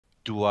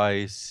do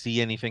I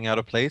see anything out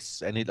of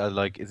place? Any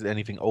like, is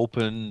anything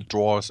open,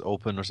 drawers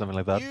open, or something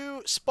like that?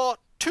 You spot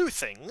two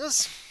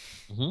things.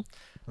 Hmm.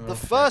 The Oh,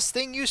 shit. first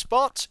thing you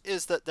spot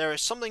is that there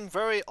is something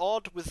very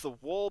odd with the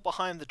wall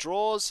behind the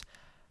drawers,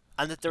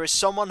 and that there is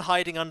someone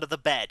hiding under the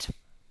bed.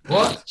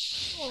 What?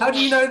 How do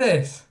you know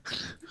this?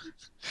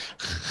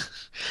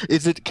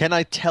 Is it? Can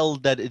I tell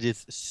that it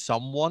is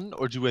someone,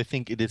 or do I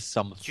think it is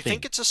something? You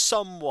think it's a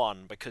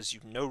someone because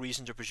you've no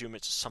reason to presume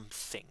it's a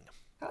something.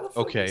 How the fuck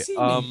do you Okay. see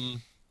me?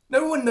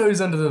 No one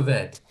knows under the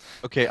bed.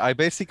 Okay. I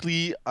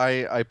basically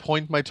I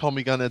point my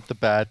Tommy gun at the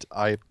bed.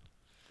 I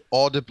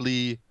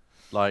audibly,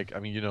 like, I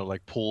mean,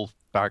 like, pull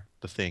back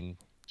the thing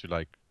to,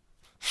 like,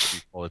 what do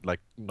you call it, like,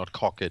 not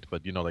cock it,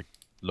 but like,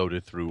 load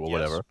it through or Yes.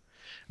 whatever.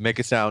 Make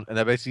a sound, and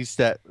I basically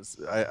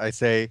I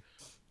say,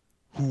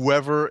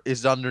 whoever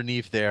is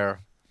underneath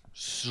there,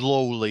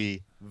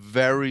 slowly,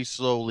 very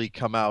slowly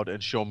come out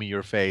and show me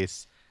your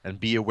face, and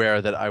be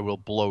aware that I will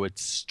blow it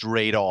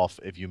straight off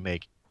if you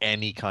make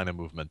any kind of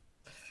movement.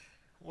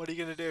 What are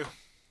you gonna do?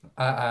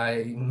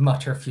 I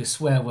mutter a few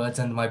swear words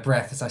under my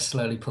breath as I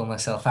slowly pull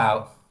myself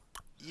out.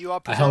 You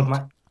are I hold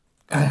present.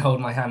 I hold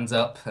my hands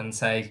up and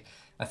say,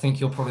 I think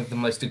you're probably the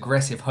most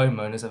aggressive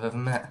homeowners I've ever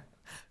met.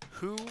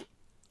 Who?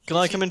 Can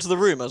I come into the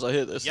room as I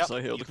hear this? Yep, As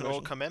I hear you the can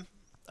all commotion? come in.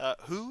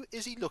 Who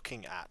is he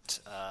looking at?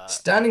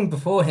 Standing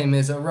before him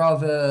is a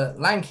rather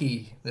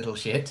lanky little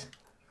shit,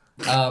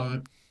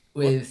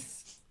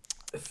 with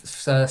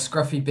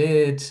scruffy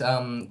beard,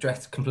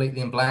 dressed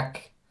completely in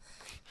black.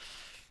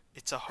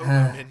 It's a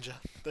homo ninja.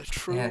 They're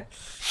true. Yeah.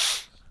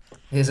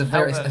 He has a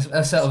very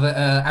a sort of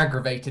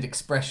aggravated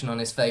expression on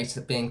his face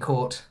at being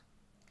caught.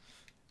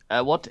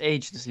 What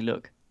age does he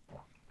look?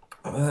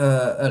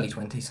 Early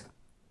 20s.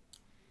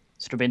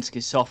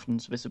 Stravinsky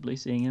softens visibly,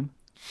 seeing him.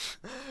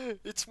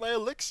 It's my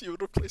Elixir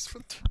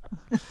replacement.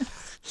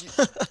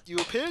 you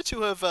appear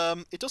to have.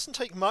 It doesn't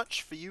take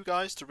much for you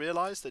guys to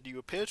realize that you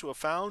appear to have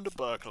found a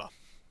burglar.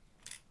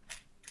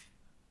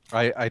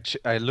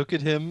 I look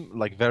at him,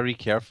 like, very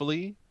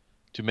carefully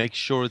to make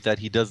sure that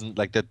he doesn't,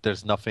 like, that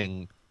there's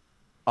nothing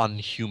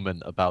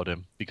unhuman about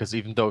him, because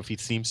even though if he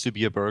seems to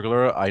be a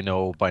burglar, I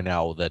know by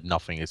now that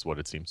nothing is what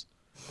it seems.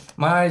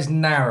 My eyes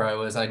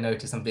narrow as I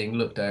notice I'm being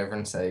looked over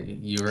and say,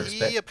 He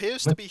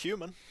appears to be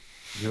human.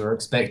 you were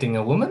expecting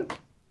a woman?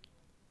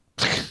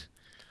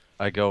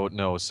 I go,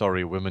 no,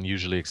 sorry, women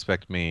usually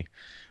expect me.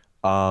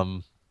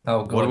 Oh,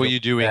 God. What were you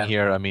doing Yeah.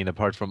 here? I mean,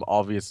 apart from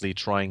obviously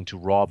trying to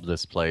rob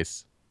this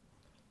place.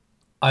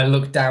 I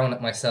look down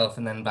at myself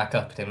and then back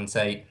up at him and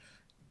say,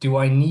 do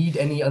I need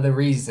any other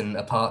reason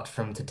apart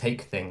from to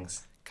take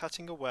things?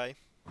 Cutting away.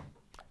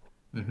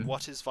 Mhm.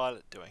 What is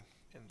Violet doing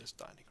in this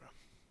diagram?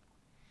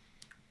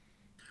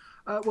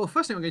 Well,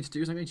 first thing I'm going to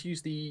do is I'm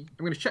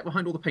going to check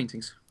behind all the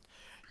paintings.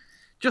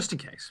 Just in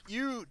case.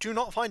 You do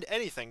not find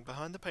anything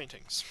behind the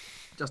paintings.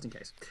 Just in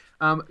case.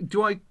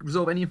 Do I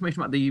resolve any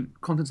information about the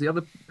contents of the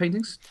other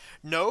paintings?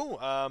 No,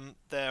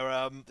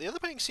 the other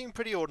paintings seem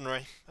pretty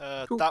ordinary.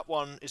 Cool. That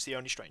one is the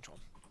only strange one.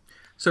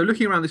 So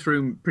looking around this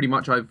room, pretty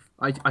much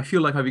I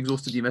feel like I've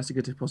exhausted the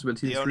investigative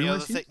possibility of The this only room.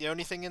 other thing, the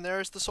only thing in there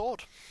is the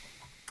sword.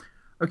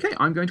 Okay,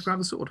 I'm going to grab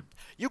the sword.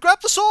 You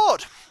grab the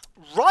sword,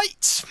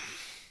 right?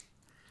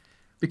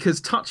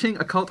 Because touching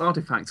occult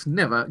artifacts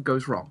never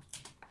goes wrong.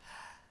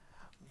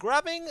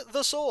 Grabbing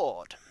the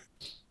sword.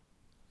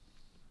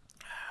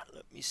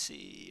 Let me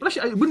see. Well,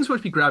 actually, I wouldn't supposed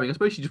to be grabbing. I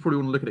suppose you just probably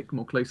want to look at it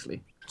more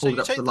closely. So Hold you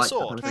it up to take the light, that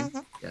sword. kind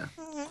of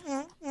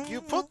thing. Yeah.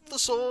 You put the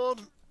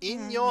sword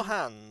in your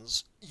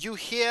hands. You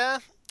hear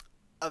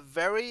a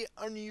very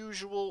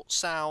unusual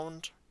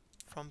sound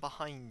from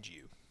behind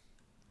you.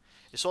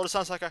 It sort of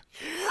sounds like a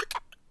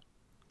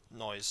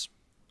noise,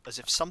 as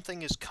if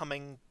something is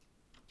coming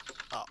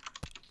up.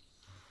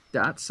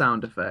 That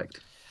sound effect.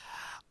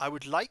 I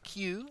would like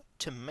you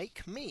to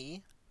make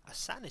me a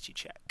sanity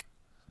check.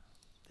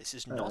 This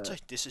is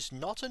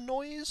not a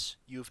noise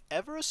you've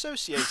ever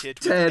associated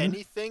with 10.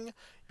 anything.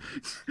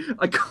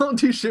 I can't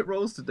do shit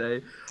rolls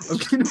today. I'm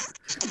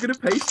gonna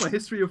paste my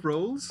history of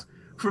rolls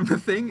from the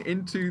thing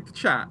into the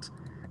chat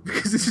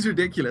because this is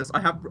ridiculous.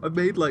 I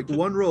made like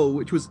one roll,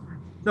 which was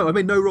I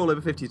made no roll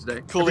over 50 today.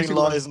 Every Calling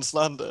single lies and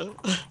slander.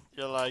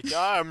 You're like,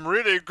 I'm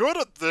really good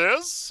at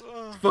this.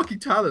 Fucking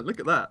talent. Look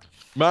at that.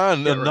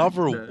 Man, Yeah, right,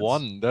 another nerds.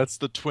 one. That's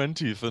the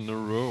 20th in a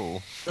row.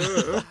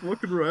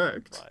 Fucking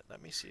wrecked. Right,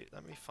 let me see.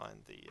 Let me find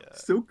the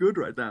Still good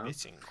right now.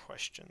 missing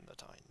question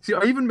that I. See,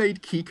 I even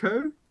made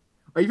Kiko.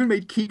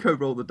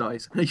 Roll the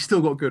dice, and he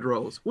still got good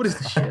rolls. What is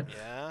this shit?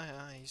 Yeah,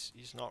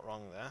 he's not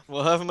wrong there.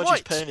 Well, however much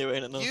Right. he's paying you,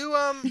 ain't it? No. You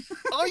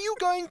are you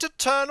going to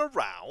turn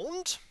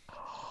around?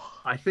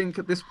 I think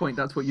at this point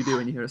that's what you do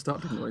when you hear a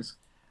startling noise.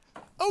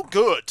 Oh,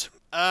 good.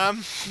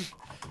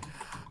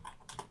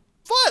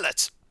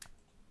 Violet.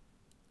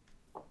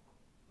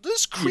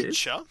 This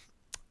creature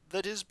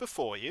that is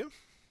before you,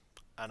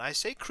 and I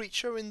say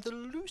creature in the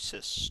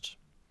loosest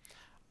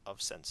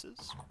of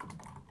senses.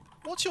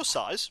 What's your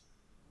size?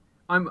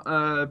 I'm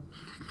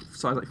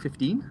size like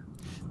 15.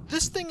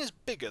 This thing is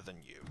bigger than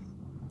you.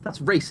 That's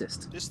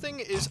racist. This thing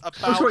is Oh,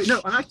 about. sorry,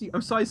 no,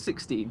 I'm size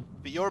 16.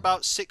 But you're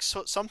about 6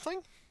 foot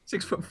something.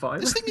 6'5".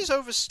 This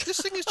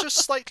thing is just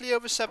slightly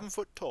over 7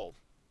 foot tall.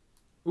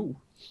 Ooh.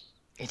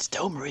 It's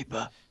Dome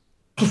Reaper.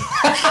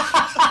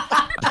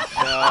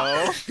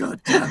 No.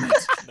 God damn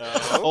it. No.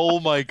 Oh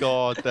my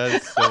god, that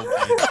is so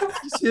mean.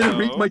 He's here to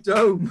read No. my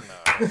dome.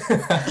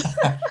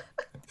 No.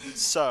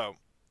 So,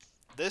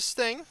 this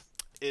thing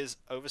is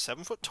over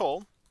 7 foot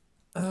tall.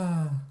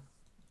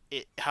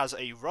 It has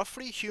a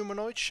roughly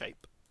humanoid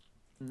shape,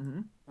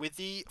 with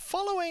the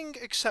following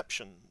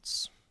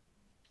exceptions.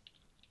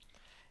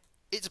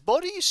 Its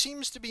body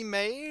seems to be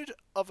made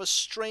of a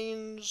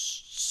strange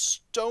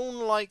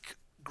stone-like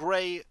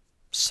grey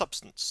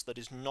substance that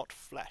is not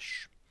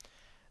flesh.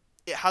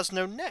 It has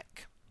no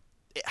neck.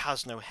 It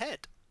has no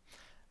head.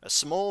 A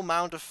small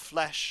mound of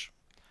flesh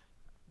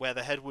where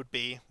the head would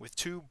be, with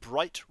 2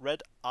 bright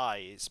red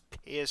eyes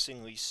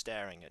piercingly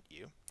staring at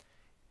you.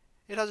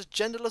 It has a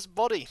genderless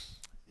body.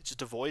 It's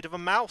devoid of a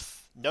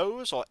mouth,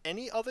 nose, or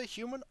any other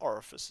human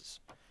orifices.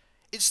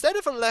 Instead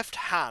of a left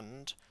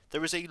hand,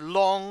 there is a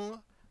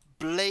long,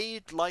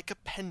 blade-like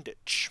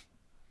appendage.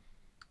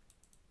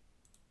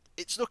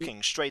 It's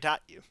looking straight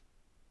at you.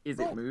 Is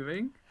it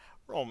moving?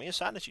 Roll me a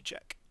sanity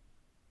check.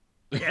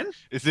 Again?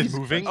 Is it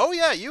moving? Oh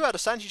yeah, you had a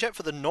sanity check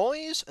for the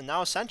noise, and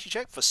now a sanity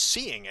check for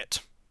seeing it.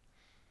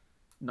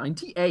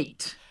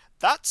 98.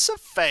 That's a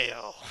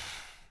fail.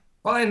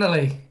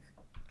 Finally.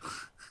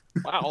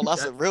 Wow,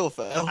 that's a real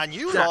fail. And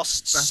you Jack,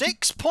 lost back-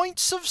 6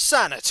 points of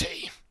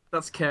sanity.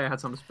 That's okay, I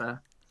had some to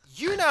spare.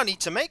 You now need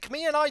to make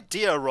me an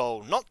idea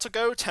roll, not to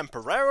go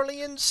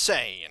temporarily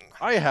insane.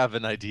 I have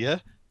an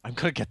idea. I'm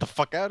gonna get the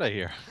fuck out of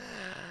here.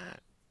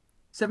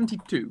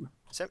 72.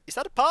 So, is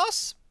that a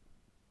pass?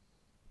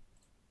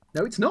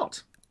 No, it's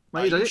not.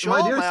 Are you sure? My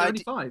idea is My ide-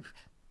 75.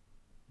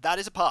 That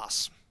is a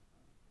pass.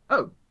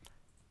 Oh,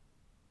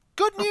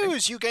 Good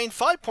news, you gain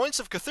 5 points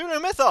of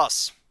Cthulhu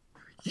Mythos.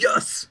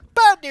 yes!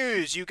 Bad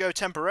news, you go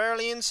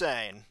temporarily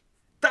insane.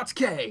 That's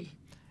K.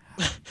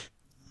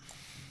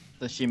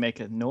 Does she make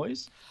a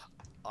noise?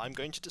 I'm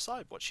going to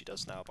decide what she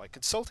does now by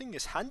consulting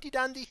this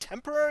handy-dandy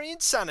temporary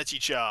insanity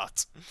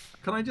chart.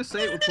 Can I just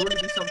say it would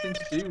probably be something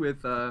to do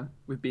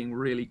with being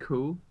really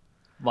cool?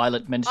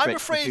 Violet menstruates I'm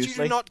afraid you do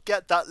profusely. not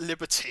get that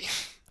liberty.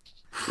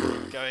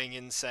 Going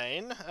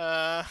insane.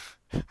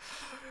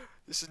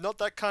 This is not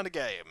that kind of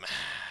game.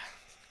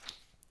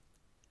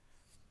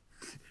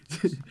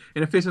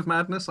 In a fit of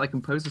madness, I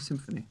compose a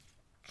symphony.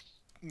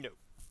 No.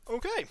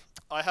 Okay,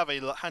 I have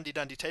a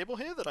handy-dandy table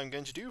here that I'm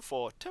going to do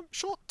for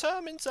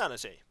short-term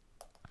insanity.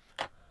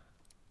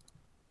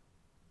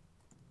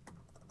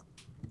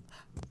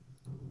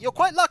 You're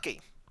quite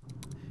lucky.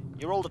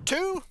 You rolled a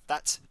 2,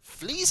 that's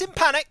fleas in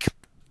panic.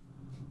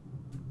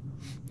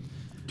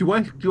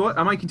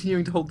 Am I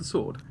continuing to hold the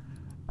sword?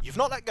 You've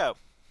not let go.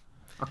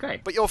 Okay.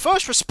 But your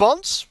first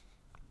response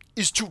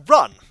is to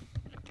run.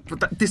 But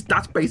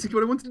that's basically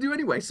what I wanted to do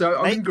anyway, so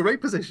I'm in great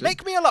position.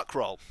 Make me a luck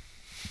roll.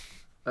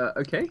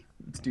 Okay,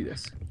 let's do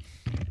this.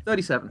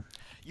 37.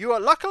 You are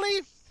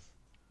luckily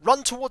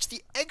run towards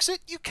the exit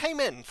you came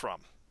in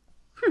from.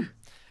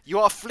 You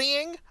are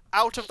fleeing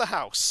out of the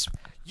house.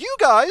 You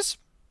guys,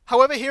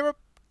 however, hear a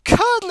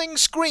curdling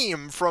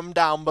scream from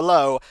down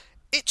below.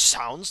 It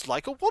sounds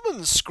like a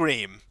woman's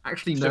scream.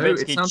 Actually, no, it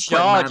Stravinsky sounds quite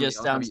manly. charges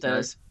I'll have you know.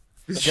 downstairs.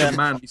 This is a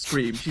manly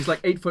scream. She's like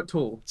 8 foot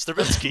tall.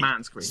 Stravinsky.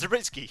 Man scream.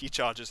 Stravinsky, he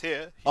charges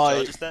here. He I-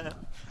 charges there.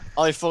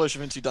 I follow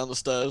Stravinsky down the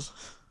stairs.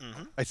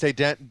 I say,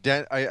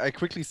 I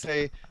quickly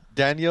say,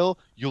 Daniel,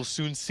 you'll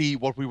soon see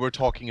what we were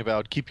talking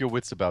about. Keep your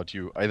wits about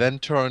you. I then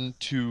turn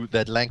to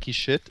that lanky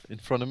shit in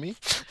front of me,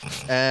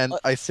 and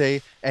I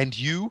say, and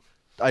you,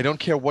 I don't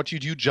care what you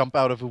do, jump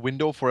out of a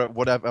window for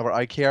whatever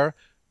I care.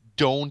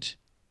 Don't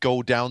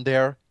go down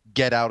there.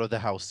 Get out of the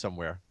house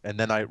somewhere. And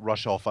then I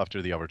rush off after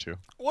the other two.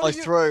 What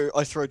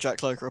I throw Jack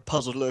Cloaker a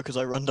puzzled look as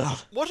I run down.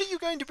 What are you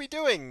going to be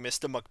doing,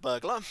 Mr.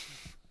 Muckburglar?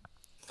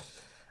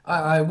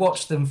 I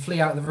watched them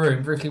flee out of the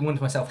room, briefly wondered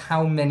to myself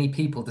how many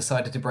people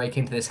decided to break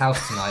into this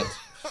house tonight.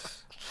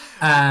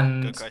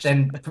 And Good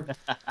question.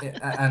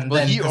 then,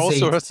 Well, he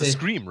also proceed has to to-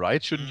 scream,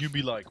 right? Shouldn't you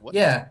be like, what?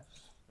 Yeah.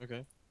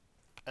 Okay.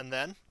 And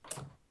then?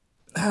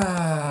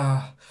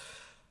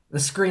 The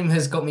scream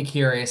has got me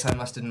curious, I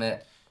must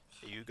admit.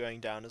 Are you going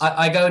down as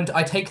I go and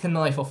I take the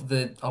knife off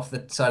the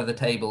side of the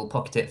table,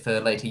 pocket it for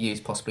later use,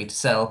 possibly to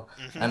sell,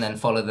 and then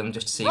follow them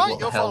just to see Right, what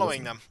the you're hell.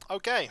 following them.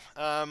 Okay.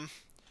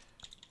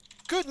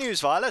 Good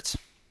news, Violet.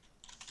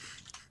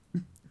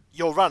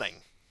 You're running.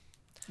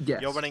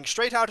 Yes. You're running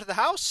straight out of the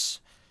house.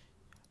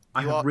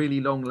 I you have are- really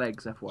long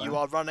legs, FYI. You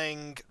are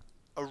running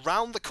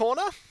around the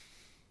corner,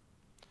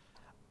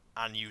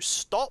 and you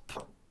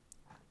stop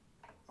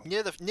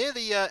near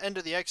the end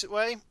of the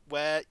exitway,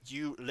 where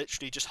you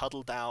literally just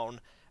huddle down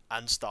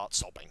and start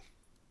sobbing.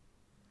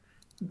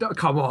 No,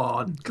 come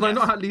on. Can I Yes.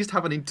 not at least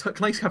have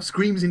can I have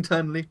screams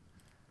internally?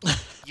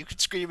 You can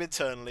scream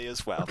internally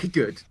as well. Okay,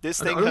 good.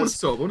 This I thing don't want has- to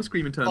sob. I want to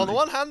scream internally. On the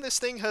one hand, this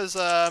thing has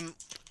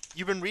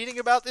you've been reading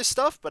about this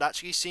stuff, but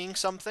actually seeing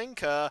something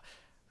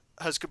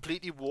has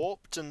completely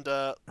warped and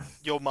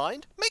your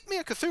mind. Make me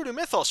a Cthulhu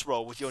Mythos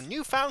roll with your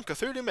newfound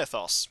Cthulhu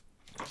Mythos.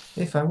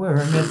 If I were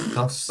a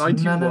mythos.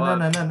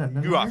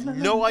 91. You have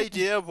no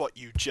idea what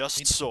you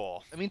just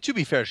saw. I mean, to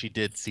be fair, she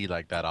did see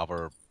like that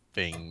other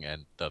thing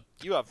and the.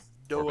 You have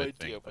no Orbit idea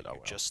thing, what but oh you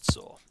well. just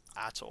saw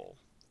at all.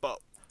 But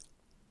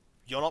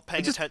you're not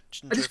paying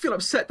attention I to just feel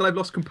upset that I've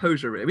lost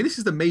composure. Really. I mean, this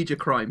is the major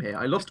crime here.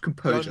 I lost You're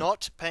composure.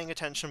 not paying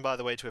attention, by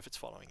the way, to if it's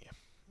following you.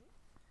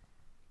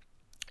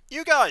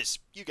 You guys,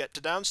 you get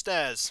to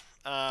downstairs.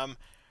 Am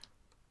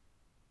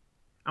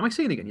I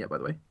seeing again yet? By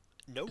the way,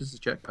 No, just to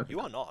check. Okay. you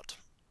are not.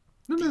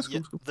 No, no, it's The, cool,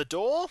 it's cool. the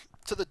door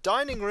to the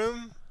dining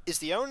room is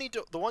the only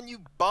the one you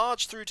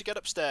barge through to get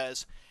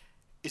upstairs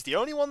is the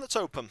only one that's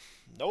open.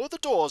 No other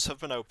doors have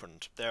been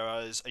opened. There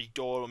is a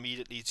door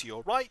immediately to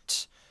your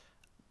right,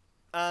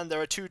 and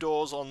there are two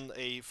doors on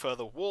a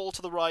further wall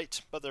to the right,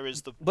 but there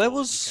is the Where door that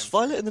was you came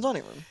Violet in the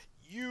dining room?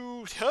 through.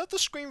 You heard the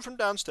scream from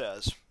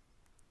downstairs.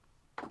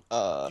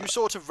 Uh, You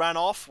sort of ran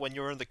off when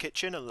you were in the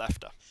kitchen and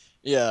left her.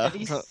 yeah.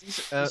 These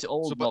Uh,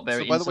 all so not by-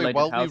 very so by the way, insulated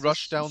while we houses,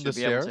 rush you down the should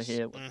be able to stairs-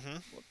 hear what- Mm-hmm.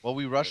 While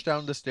we rush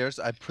down the stairs,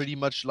 I pretty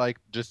much like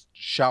just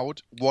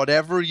shout,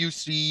 whatever you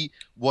see,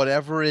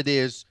 whatever it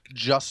is,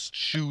 just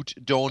shoot.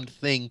 Don't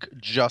think,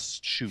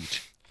 just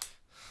shoot.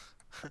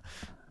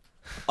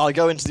 I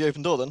go into the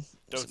open door then.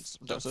 Don't since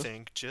I'm downstairs.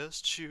 think,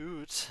 just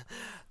shoot.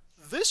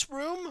 This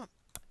room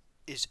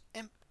is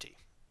empty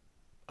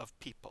of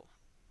people.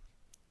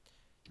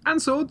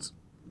 And swords.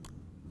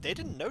 They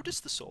didn't notice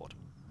the sword.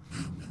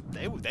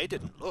 They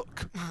didn't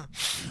look.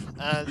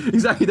 And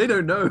Exactly. They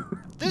don't know.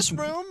 this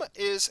room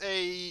is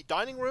a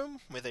dining room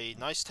with a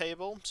nice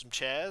table, some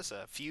chairs,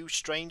 a few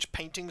strange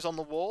paintings on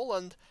the wall,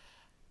 and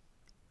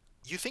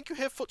you think you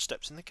hear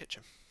footsteps in the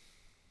kitchen.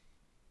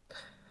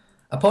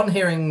 Upon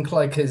hearing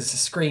Clyker's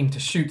scream to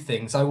shoot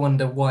things, I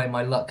wonder why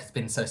my luck has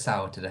been so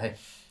sour today.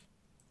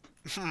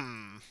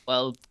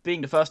 Well,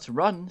 being the first to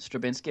run,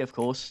 Stravinsky, of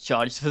course,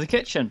 charges for the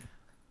kitchen.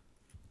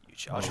 You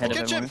charge for Ahead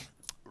the of kitchen. everyone.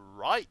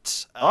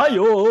 Right.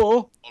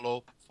 Ayo!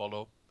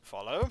 Follow.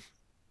 Follow.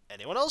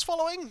 Anyone else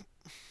following?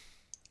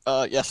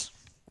 Yes.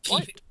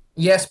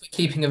 Yes, but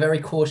keeping a very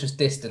cautious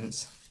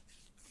distance.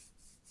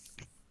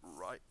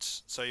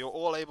 Right. So you're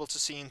all able to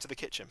see into the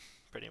kitchen,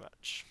 pretty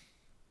much.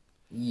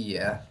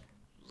 Yeah.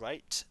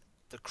 Right.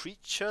 The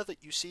creature that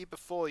you see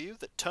before you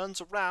that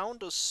turns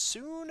around as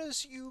soon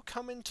as you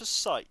come into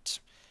sight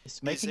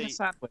It's making a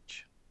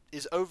sandwich.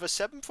 is over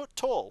 7 foot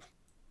tall,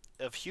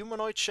 of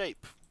humanoid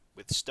shape,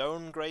 with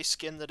stone grey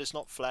skin that is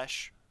not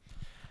flesh,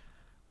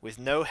 with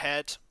no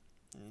head,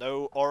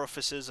 no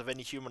orifices of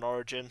any human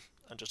origin,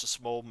 and just a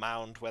small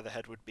mound where the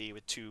head would be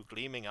with two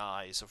gleaming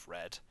eyes of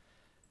red,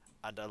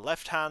 and a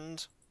left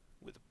hand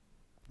with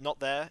not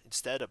there,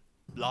 instead a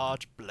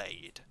large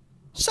blade.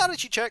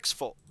 Sanity checks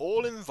for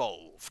all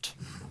involved.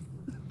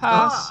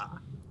 Pass.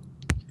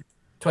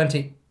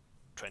 20.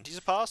 20's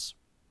a pass,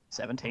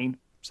 17.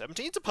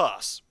 17's a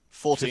pass.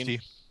 14.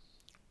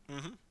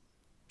 50.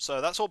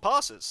 So that's all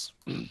passes.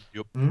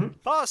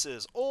 Mhm.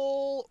 Passes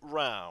all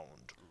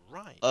round.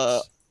 Right.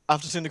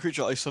 After seeing the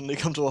creature, I suddenly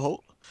come to a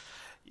halt.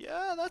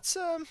 Yeah, that's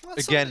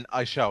Again,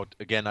 I shout.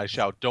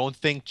 Don't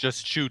think,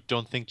 just shoot.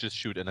 Don't think, just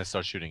shoot. And I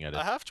start shooting at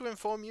I it. have to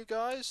inform you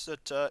guys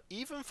that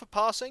even for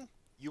passing,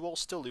 you all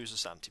still lose a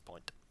sanity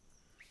point.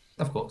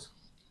 Of course.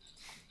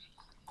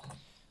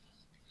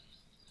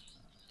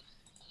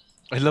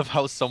 I love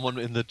how someone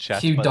in the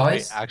chat Q by the way,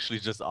 dice? actually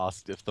just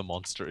asked if the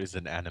monster is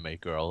an anime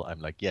girl. I'm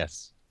like,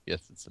 yes,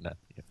 it's an anime.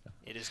 Yeah.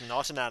 It is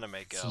not an anime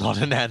girl. It's not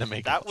an anime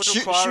girl. That would Shoot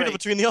require her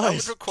between the that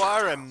eyes. would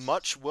require a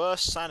much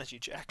worse sanity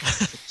check.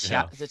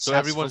 Yeah. The So chat's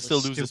everyone full of still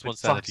loses stupid one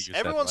sanity. fucks. You said,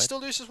 Everyone right?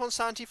 still loses one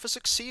sanity for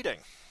succeeding.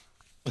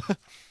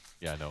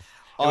 Yeah, I know.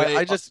 Anyway, I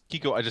I just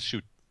Kiko. I just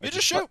shoot. I You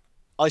just shoot.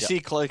 I see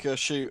Clyker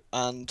shoot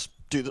and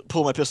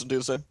pull my pistol and do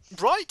the same.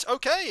 Right.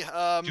 Okay.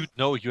 Dude,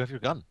 no, you have your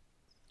gun.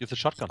 You have the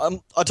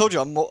shotgun. I told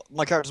you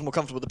my character's more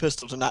comfortable with the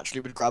pistol, so naturally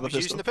would grab a Who's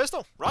using pistol. the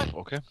pistol. Right.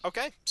 Okay.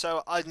 Okay.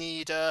 So I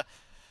need.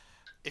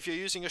 If you're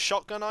using a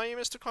shotgun, are you,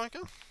 Mr.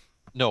 Clyker?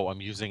 No,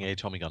 I'm using a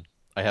Tommy gun.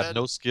 I have Then-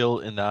 no skill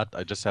in that.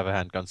 I just have a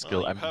handgun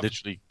skill. you I'm have-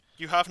 literally.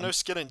 You have no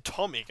skill in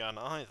Tommy gun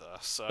either,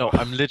 so No,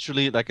 I'm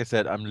literally, like I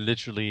said, I'm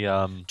literally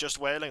just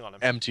wailing on him.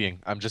 emptying.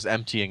 I'm just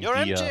emptying You're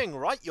the emptying,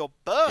 right? You're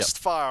burst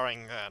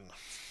firing then.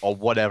 or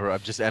whatever. I'm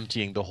just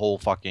emptying the whole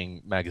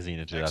fucking magazine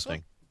into that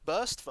Excellent. thing.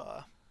 Burst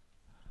fire.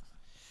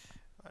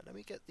 Right, let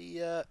me get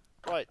the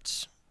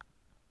right.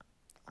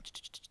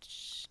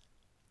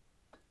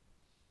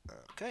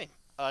 Okay.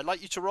 I'd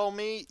like you to roll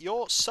me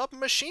your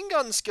submachine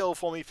gun skill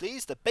for me,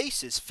 please. The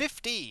base is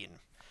 15.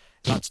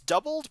 That's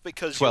doubled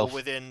because 12. you're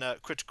within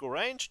critical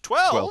range.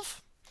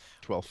 12?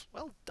 12.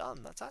 Well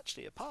done. That's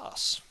actually a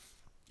pass.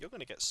 You're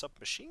going to get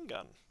submachine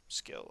gun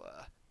skill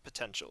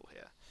potential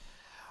here.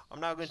 I'm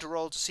now going to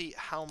roll to see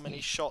how many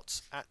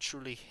shots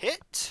actually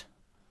hit.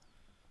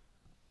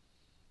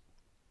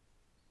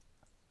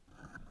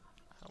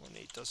 How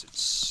many does it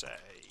say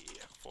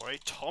for a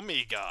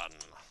Tommy gun?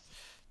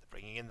 They're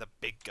bringing in the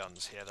big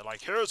guns here. They're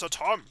like, here's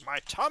my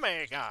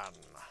Tommy gun.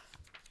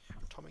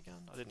 Tommy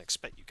gun? I didn't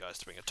expect you guys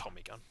to bring a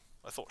Tommy gun.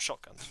 I thought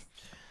shotguns.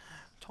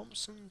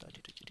 Thompson.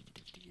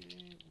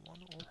 One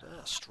or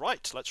burst.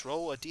 Right, let's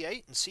roll a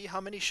d8 and see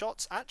how many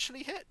shots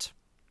actually hit.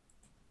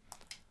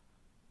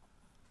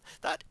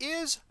 That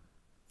is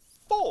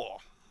 4.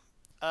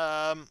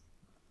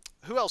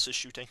 Who else is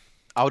shooting?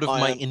 Out of I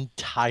my am.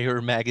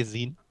 entire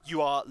magazine,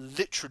 You are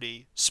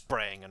literally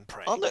spraying and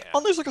praying. Aren't here.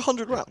 those like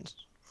 100 rounds?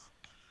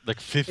 like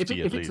 50 If at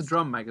it's least. a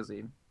drum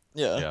magazine,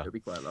 Yeah. Yeah. it'll be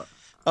quite a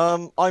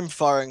lot. I'm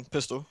firing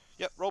pistol.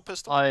 Yep, roll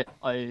pistol.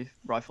 I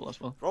rifle as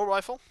well. Roll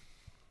rifle.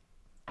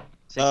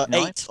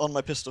 69. 8 on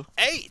my pistol.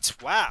 8!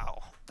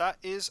 Wow! That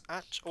is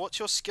what's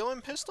your skill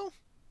in pistol?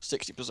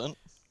 60%.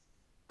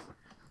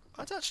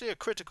 That's actually a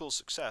critical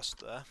success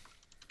there.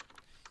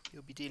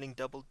 You'll be dealing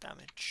double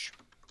damage.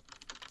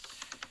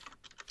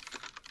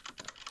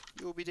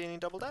 You'll be dealing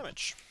double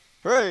damage.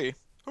 Hooray!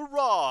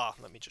 Hurrah!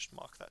 Let me just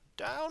mark that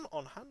down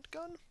on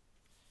handgun.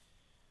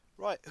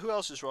 Right, who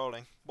else is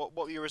rolling? What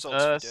were your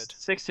results if you did?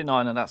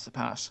 69, and that's the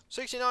pass.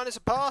 69 is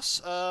a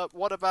pass.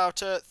 What about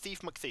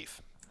Thief McThief?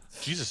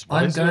 Jesus, I'm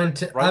what is your going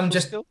to- I'm rifle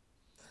just- skill?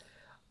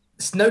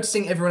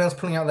 Noticing everyone else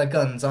pulling out their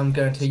guns, I'm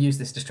going to use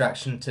this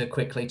distraction to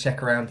quickly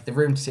check around the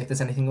room to see if there's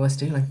anything worth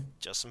stealing.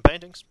 Just some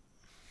paintings.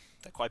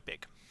 They're quite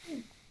big.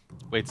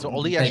 Wait, so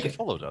Ollie Take actually it.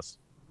 followed us,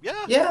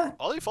 Yeah, Yeah,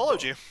 Ollie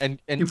followed you. and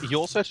he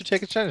also had to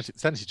take a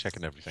sanity check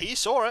and everything. He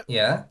saw it.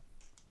 yeah.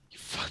 You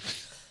fuck.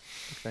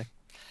 Okay.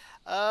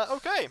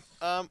 Okay.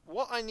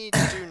 What I need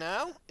to do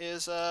now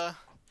is I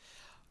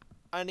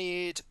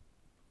need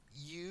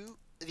you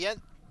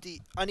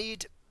I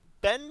need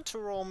Ben to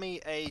roll me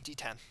a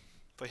d10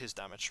 for his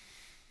damage.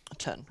 A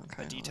 10.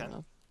 Okay. A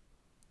D10.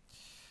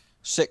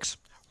 6.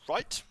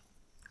 Right.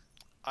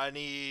 I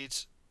need.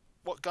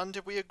 What gun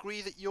did we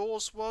agree that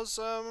yours was,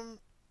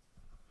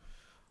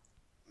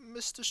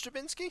 Mr.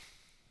 Stravinsky?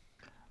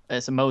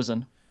 It's a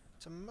Mosin.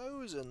 It's a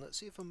Mosin. Let's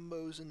see if a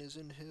Mosin is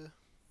in here.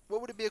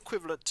 What would it be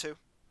equivalent to?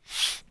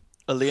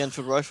 A Lee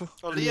Enfield rifle.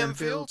 A An Lee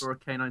Enfield Enfield? or a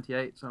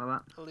K98, something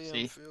like that. A Lee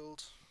See.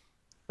 Enfield.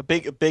 A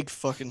big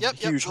fucking Yep,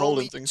 huge roll hole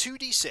me in things.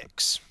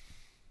 2d6.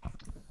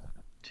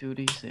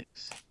 2d6.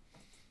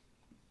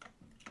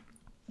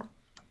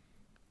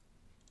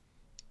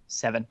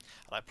 7. And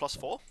I plus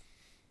 4.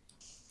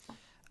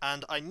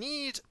 And I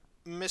need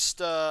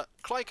Mr.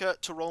 Kleiker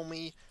to roll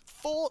me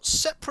 4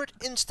 separate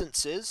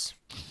instances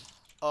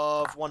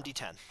of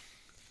 1d10.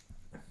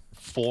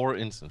 4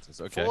 instances.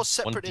 Okay. 4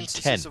 separate 1d10.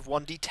 instances of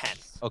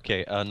 1d10.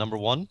 Okay. Number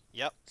 1.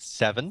 Yep.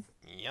 7.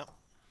 Yep.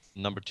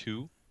 Number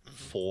 2.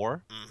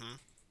 4. Mm-hmm.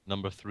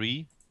 Number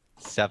 3.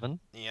 7.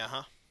 Yeah,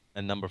 huh.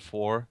 And number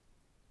 4.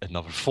 And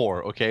number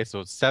 4. Okay, so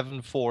it's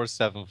 7, 4,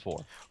 7, 4.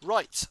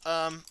 Right.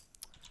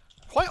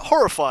 Quite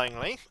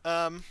horrifyingly,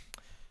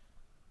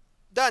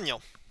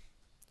 Daniel,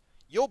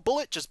 your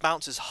bullet just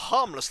bounces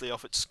harmlessly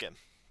off its skin.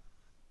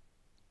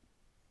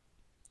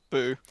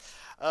 Boo.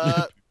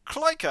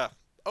 Kleiker,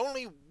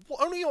 only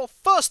your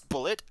first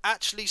bullet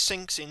actually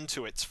sinks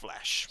into its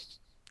flesh.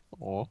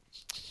 Oh.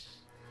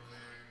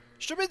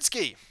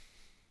 Stravinsky,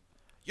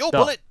 your Duh.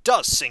 bullet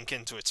does sink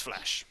into its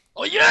flesh.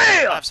 Oh I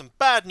yeah! have some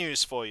bad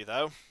news for you,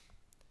 though.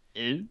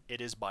 Ew.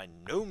 It is by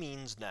no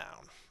means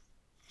down.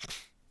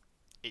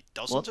 It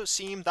doesn't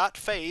seem that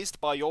phased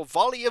by your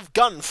volley of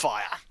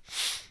gunfire.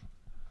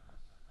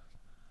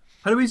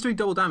 Eloise doing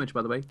double damage,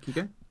 by the way,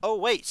 Kiko. Oh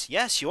wait,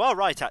 yes, you are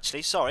right.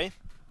 Actually, sorry.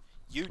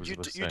 You Was you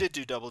about to you say. did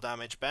do double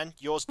damage, Ben.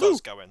 Yours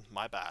does go in.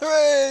 My bad.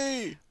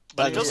 Hooray!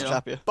 But it Daniel's doesn't.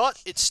 happier. But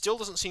it still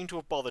doesn't seem to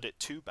have bothered it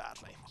too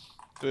badly.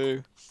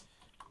 Boo.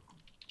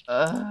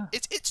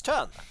 It's its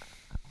turn.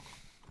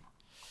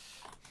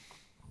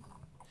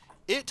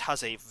 It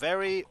has a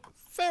very,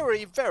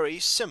 very, very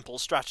simple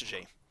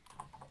strategy.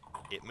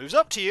 It moves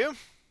up to you.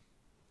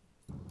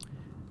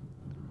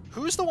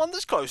 Who's the one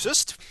that's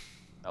closest?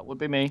 That would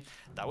be me.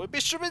 That would be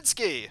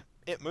Stravinsky.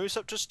 It moves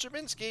up to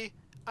Stravinsky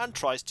and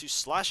tries to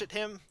slash at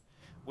him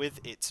with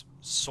its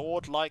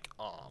sword-like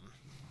arm.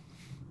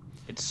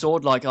 Its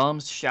sword-like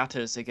arms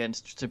shatters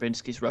against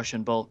Stravinsky's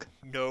Russian bulk.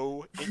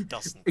 No, it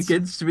doesn't.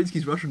 Against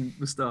Stravinsky's Russian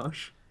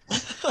moustache.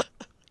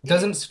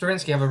 Doesn't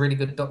Stravinsky have a really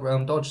good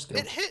dodge skill?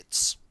 It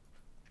hits.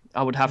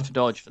 I would have to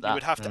dodge for You that.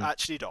 would have to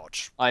actually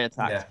dodge. I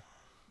attacked. Yeah.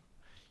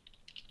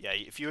 Yeah,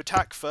 if you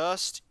attack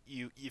first,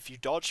 if you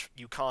dodge,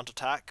 you can't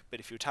attack, but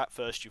if you attack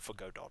first, you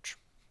forgo dodge.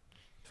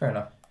 Fair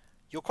enough.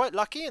 You're quite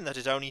lucky in that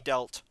it only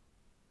dealt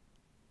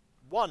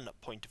 1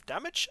 point of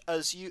damage,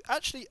 as you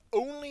actually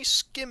only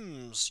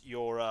skims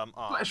your arm.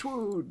 Flesh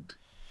wound.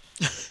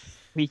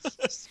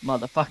 Weakest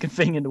motherfucking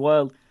thing in the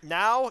world.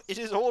 Now it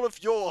is all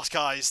of your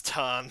guys'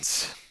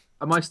 turns.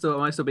 Am I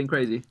still being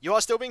crazy? You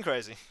are still being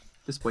crazy.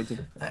 Disappointing.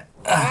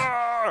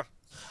 Ah!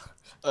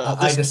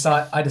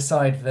 I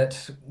decide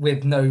that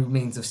with no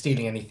means of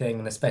stealing anything,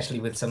 and especially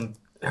with some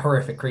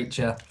horrific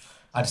creature,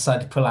 I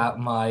decide to pull out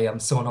my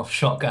sawn-off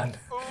shotgun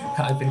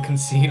that I've been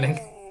concealing.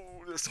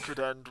 Oh, this could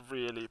end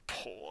really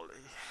poorly.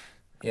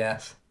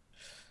 Yes.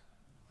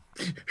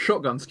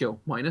 Shotgun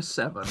skill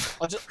 -7.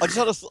 I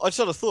just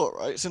had a thought,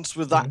 right? Since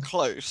we're that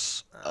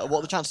close, what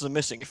are the chances of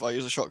missing if I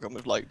use a shotgun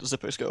with like the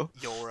Zippo skill?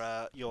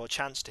 Your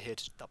chance to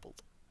hit is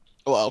doubled.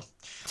 Well,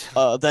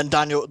 then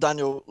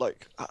Daniel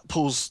like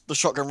pulls the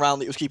shotgun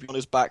round that he was keeping on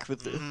his back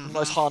with the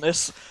nice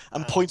harness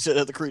and points it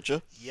at the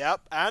creature.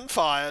 Yep, and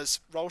fires.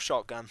 Roll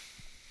shotgun.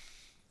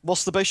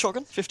 What's the base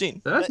shotgun?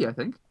 15. 30, I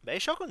think.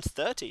 Base shotgun's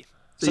 30.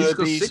 So, So you it'd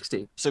got be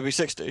 60. So it'd be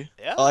 60.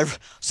 Yeah.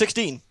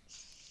 16.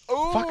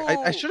 Ooh! Fuck,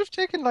 I should have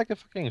taken like a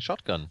fucking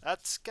shotgun.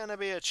 That's gonna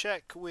be a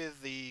check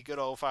with the good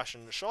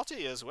old-fashioned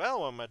shotty as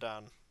well when we're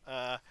done.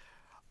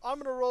 I'm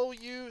gonna roll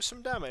you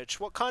some damage.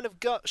 What kind of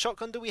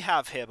shotgun do we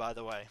have here, by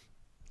the way?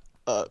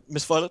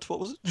 Miss Violet, what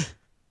was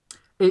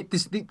it?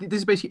 This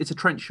is basically it's a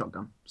trench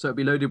shotgun, so it'd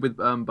be loaded with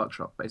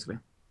buckshot basically.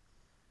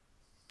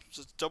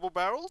 So it's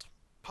double-barreled,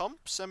 pump,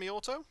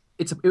 semi-auto.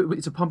 It's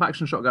a pump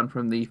action shotgun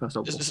from the first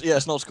Old War.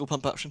 It's not school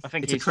pump action. I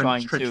think It's a he's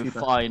trench trying to shooter.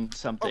 find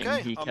something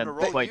Okay, he I'm can gonna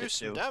roll equate you it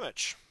some to.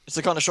 damage. It's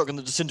the kind of shotgun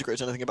that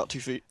disintegrates anything about 2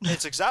 feet.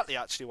 It's exactly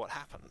actually what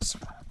happens.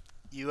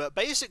 You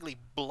basically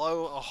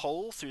blow a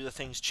hole through the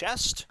thing's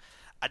chest,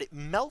 and it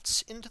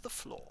melts into the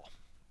floor.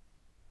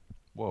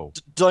 Whoa.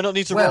 Do I not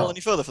need to Well- roll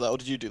any further for that, or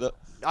did you do that?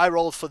 I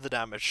rolled for the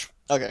damage.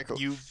 Okay, cool.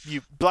 You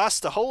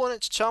blast a hole in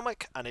its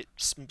stomach, and it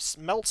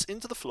melts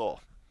into the floor.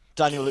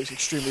 Daniel looks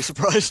extremely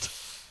surprised.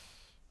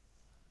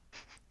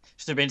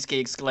 Stravinsky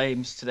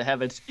exclaims to the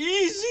heavens,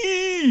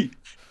 "Easy!"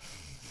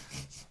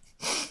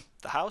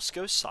 The house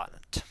goes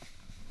silent.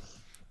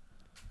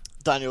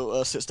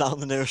 Daniel sits down in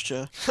the nearest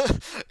chair.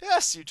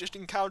 Yes, you just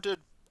encountered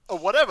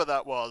whatever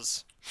that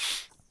was.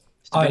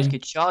 Stravinsky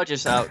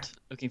charges out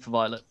looking for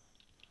Violet.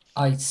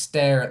 I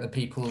stare at the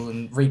people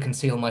and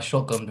reconceal my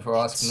shotgun before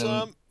asking It's,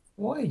 them,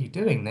 "Why are you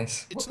doing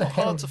this? It's What the not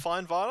hell?" hard to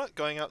find Violet.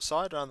 Going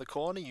outside around the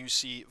corner, you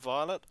see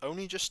Violet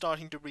only just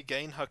starting to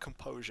regain her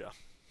composure.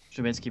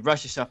 Stravinsky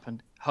rushes up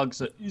and hugs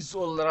her. It's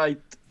all right.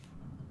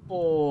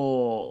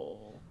 Oh.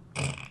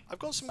 I've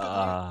got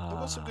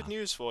some good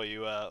news for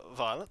you,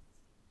 Violet.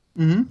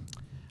 Mm-hmm. Do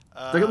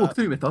I get more Uh,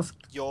 Cthulhu Mythos?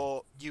 you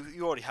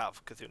already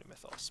have Cthulhu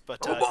Mythos, but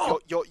Oh,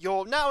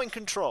 you're now in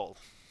control.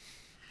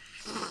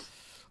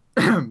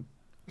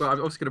 Well, I'm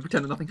obviously going to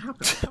pretend that nothing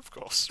happened, Of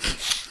course.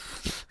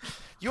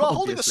 You are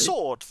holding a Obviously.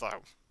 sword,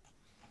 though.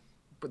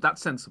 but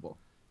that's sensible.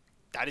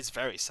 That is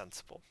very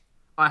sensible.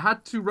 I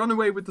had to run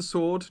away with the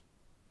sword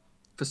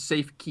for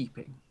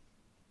safekeeping.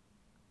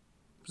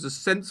 It was a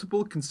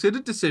sensible,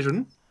 considered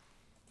decision.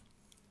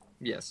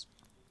 Yes.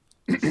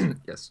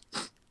 Yes.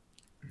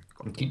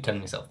 You keep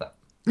telling yourself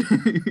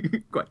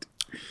that. Quite.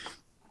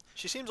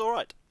 She seems all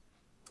right.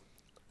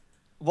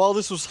 While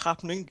this was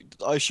happening,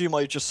 I assume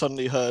I just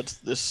suddenly heard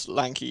this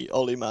lanky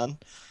Ollie man.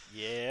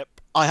 Yep.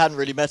 I hadn't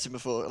really met him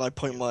before, and I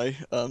point my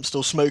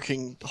still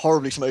smoking,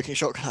 horribly smoking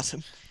shotgun at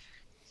him.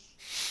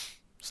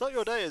 It's not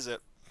your day, is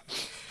it?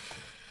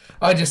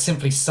 I just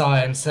simply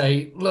sigh and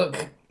say,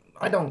 "Look,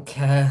 I don't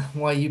care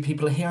why you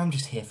people are here. I'm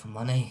just here for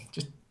money.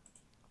 Just,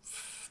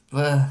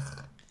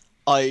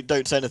 I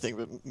don't say anything,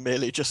 but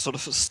merely just sort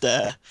of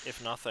stare.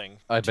 If nothing.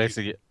 I to you-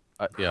 basically,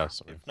 yeah,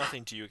 sorry. If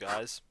nothing to you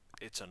guys,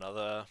 it's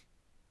another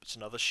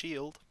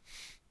shield.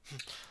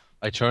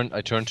 I turn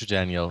to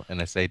Daniel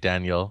and I say,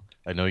 Daniel,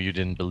 I know you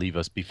didn't believe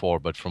us before,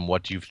 but from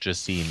what you've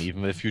just seen,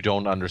 even if you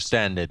don't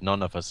understand it,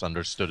 none of us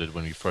understood it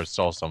when we first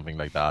saw something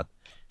like that.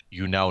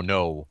 You now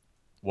know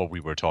what we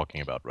were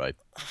talking about, right?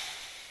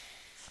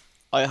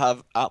 I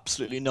have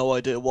absolutely no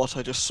idea what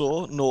I just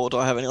saw, nor do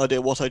I have any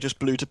idea what I just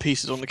blew to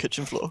pieces on the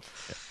kitchen floor.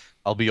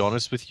 I'll be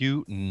honest with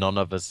you, none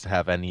of us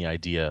have any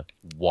idea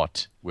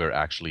what we're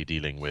actually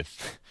dealing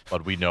with,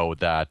 but we know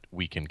that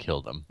we can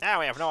kill them.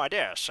 Now we have no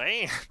idea,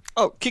 see?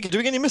 Oh, Kiki, do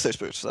we get any mythos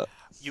boots for that?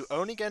 You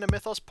only gain a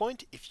mythos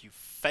point if you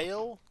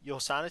fail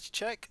your sanity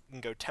check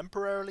and go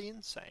temporarily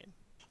insane.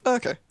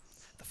 Okay.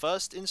 The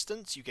first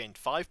instance, you gained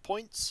 5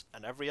 points,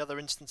 and every other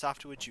instance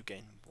afterwards, you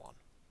gain 1.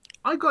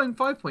 I got in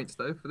 5 points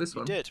though for this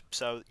You one. did.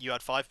 So you had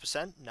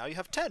 5%, now you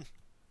have 10.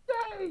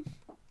 Yay!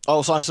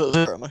 Oh, so I'm still at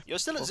 0, am I? You're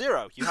still at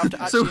 0. You have to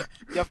So- actually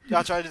you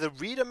have to either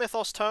read a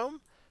mythos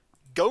tome,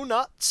 go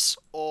nuts,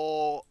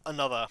 or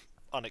another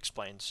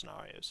unexplained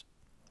scenarios.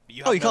 But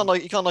you Oh, have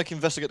you can't like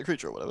investigate the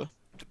creature or whatever.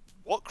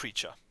 What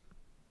creature?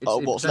 Oh,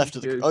 what's left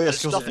of the? Oh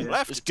yes, There's nothing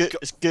left. It's goo.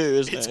 It's goo,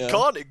 isn't It's it? Yeah.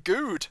 gone. It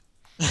gooed.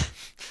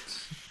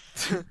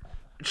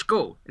 It's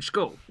cool. It's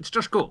cool. It's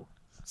just cool.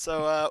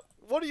 So,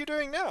 what are you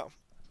doing now?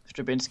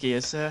 Stravinsky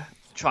is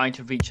trying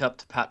to reach up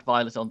to pat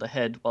Violet on the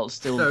head while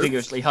still No.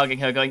 vigorously hugging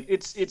her, going,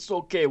 "It's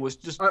okay. It was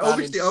just I man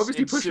obviously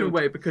in push him suit.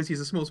 away because he's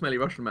a small, smelly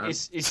Russian man,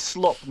 It's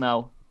slop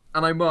now."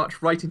 and I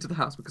march right into the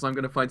house because I'm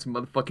going to find some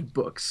motherfucking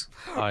books.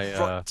 Right.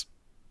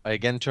 I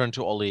again turn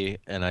to Ollie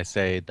and I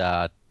say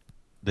that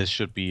this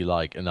should be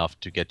like enough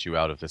to get you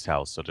out of this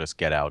house. So just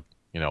get out.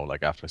 You know,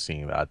 like after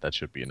seeing that, that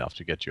should be enough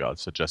to get you out.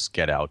 So just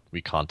get out.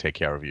 We can't take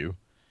care of you.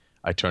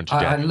 I turn to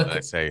I Daniel look and I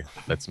at- say,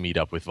 let's meet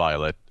up with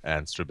Violet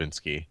and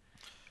Stravinsky.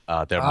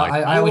 There I,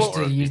 might I be wish more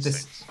to of use these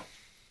this. things.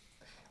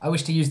 I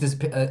wish to use this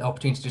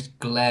opportunity to just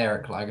glare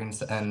at Clive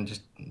and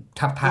just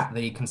pat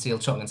the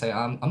concealed shotgun and say,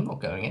 I'm not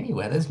going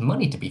anywhere. There's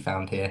money to be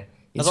found here.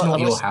 It's As I- not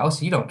as I your s-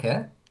 house. You don't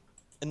care."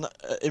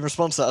 In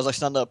response to that, as I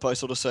stand up, I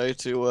sort of say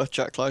to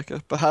Jack Liker,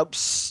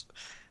 perhaps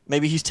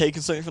maybe he's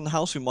taken something from the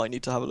house we might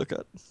need to have a look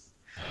at.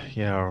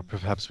 Yeah, or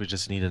perhaps we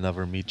just need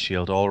another meat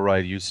shield. All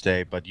right, you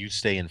stay, but you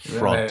stay in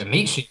front.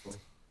 Meat shield.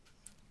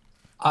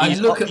 I He's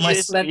look ar- at my he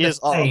is slender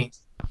armed. frame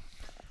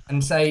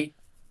and say,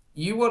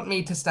 "You want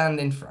me to stand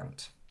in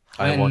front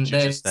I when want you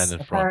to there's stand in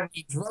front.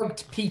 apparently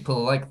drugged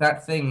people like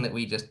that thing that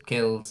we just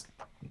killed,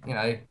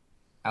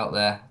 out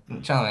there?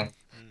 Charming.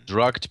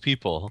 Drugged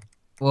people.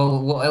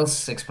 Well, what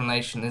else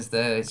explanation is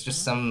there? It's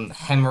just some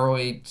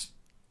hemorrhoid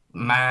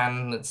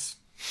man that's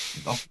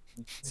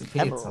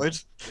disappeared.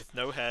 Hemorrhoid. With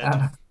no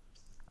head.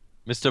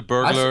 Mr.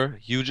 Burglar,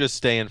 you just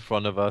stay in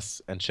front of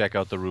us and check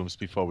out the rooms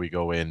before we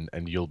go in,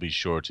 and you'll be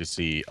sure to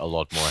see a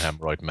lot more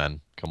hemorrhoid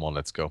men. Come on,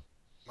 let's go.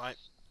 Right.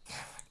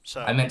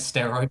 So I meant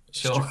steroid,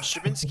 sure.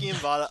 Stravinsky and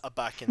Violet are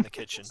back in the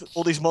kitchen.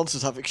 All these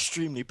monsters have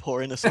extremely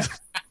poor innocence.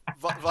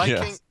 Viking,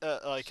 Yes.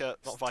 not Viking.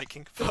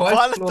 Viking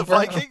Violet or the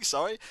Viking.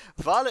 Sorry,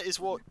 Violet is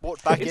walked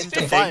back It's in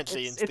fitting.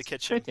 defiantly into the It's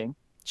kitchen. fitting.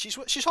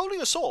 She's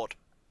holding a sword.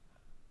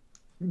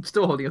 I'm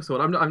still holding a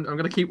sword. I'm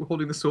going to keep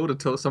holding the sword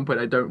until at some point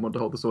I don't want to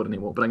hold the sword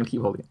anymore, but I'm going to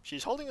keep holding it.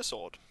 She's holding a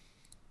sword.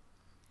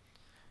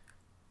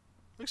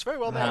 Looks very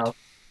well Wow.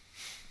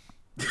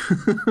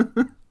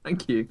 made.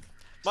 Thank you.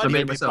 Might I be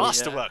made a myself.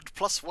 masterwork.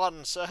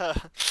 +1, sir.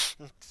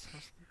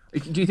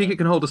 Do you think it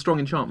can hold a strong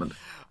enchantment?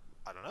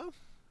 I don't know.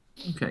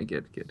 Okay,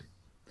 good.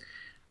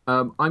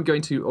 I'm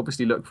going to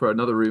obviously look for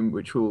another room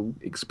which will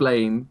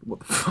explain what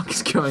the fuck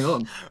is going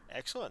on.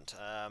 Excellent.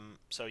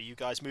 So you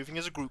guys moving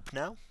as a group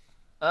now?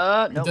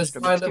 No, Does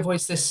Mr. Violet Minsky.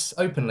 voice this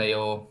openly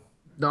or?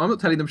 No, I'm not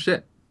telling them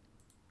shit.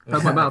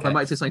 Out my mouth, I Okay.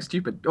 might say something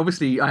stupid.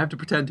 Obviously, I have to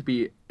pretend to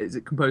be as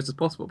composed as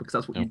possible because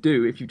that's what you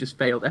do if you just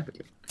failed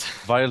epically.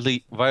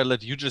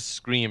 Violet, you just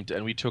screamed,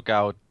 and we took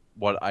out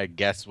what I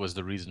guess was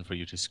the reason for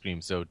you to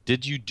scream. So,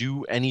 did you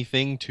do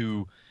anything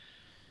to,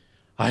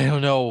 I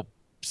don't know,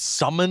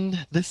 summon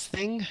this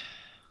thing?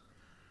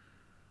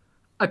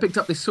 I picked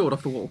up this sword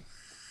off the wall.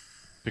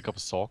 Pick up a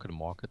sock at the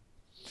market.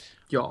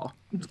 Yeah,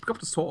 pick up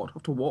the sword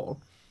off the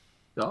wall.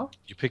 Yeah.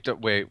 You picked up,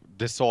 wait,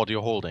 this sword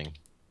you're holding.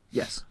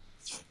 Yes.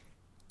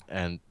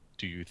 And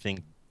do you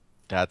think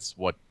that's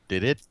what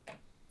did it?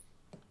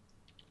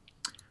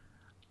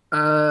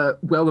 Well,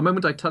 the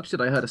moment I touched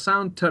it, I heard a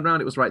sound. Turned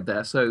around, it was right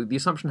there. So the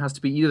assumption has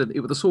to be either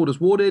the sword is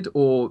warded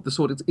or the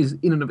sword is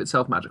in and of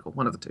itself magical.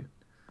 One of the two.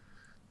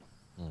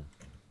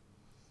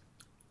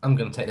 I'm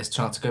going to take this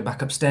chance to go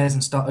back upstairs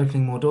and start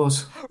opening more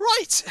doors.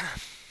 Right.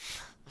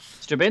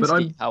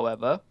 Stravinsky,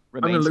 however,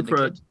 I'm going remains to in look the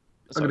for. kitchen.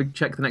 I'm going to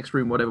check the next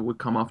room, whatever would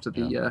come after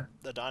the.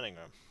 The dining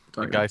room.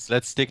 dining room. Guys,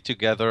 let's stick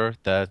together.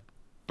 That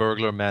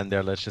burglar man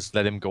there, let's just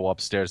let him go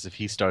upstairs. If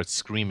he starts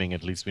screaming,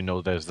 at least we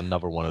know there's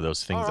another one of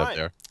those things up Alright.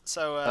 there.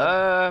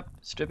 So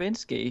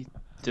Stravinsky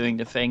doing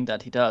the thing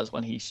that he does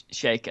when he's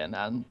shaken,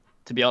 and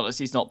to be honest,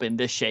 he's not been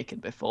this shaken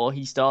before.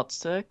 He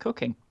starts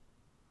cooking.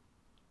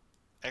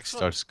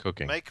 excellent. Starts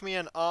cooking. Make me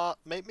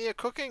a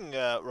cooking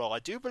roll. I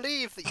do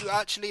believe that you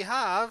actually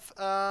have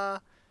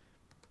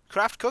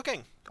craft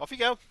cooking. Off you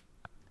go.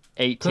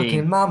 18.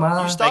 Cooking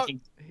mama. You start-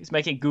 He's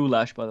making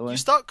goulash, by the way. You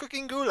start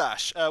cooking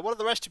goulash. What are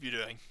the rest of you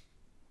doing?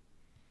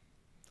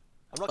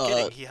 I'm not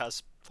kidding. He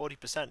has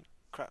 40%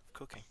 craft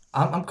cooking.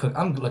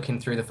 I'm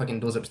looking through the fucking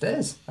doors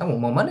upstairs. I want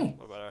more money.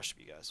 What about the rest of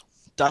you guys?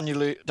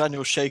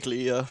 Daniel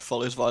shakily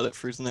follows Violet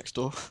through to the next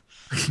door.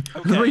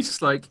 Okay. He's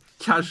just like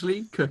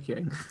casually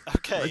cooking.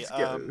 Okay. Let's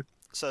go.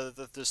 So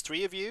there's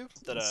three of you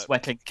that are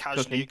Sweating,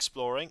 casually cooking.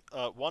 exploring.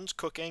 One's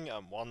cooking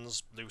and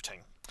one's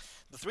looting.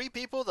 The three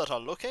people that are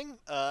looking,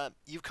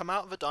 you've come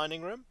out of a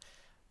dining room.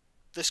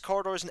 This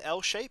corridor is an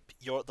L shape.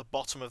 You're at the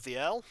bottom of the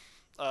L.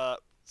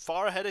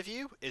 Far ahead of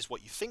you is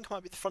what you think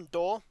might be the front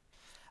door,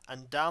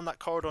 and down that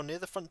corridor near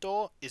the front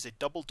door is a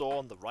double door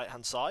on the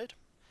right-hand side.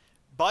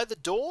 By the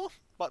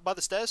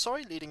stairs,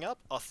 leading up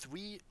are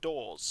three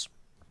doors.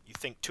 You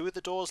think two of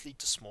the doors lead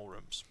to small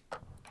rooms.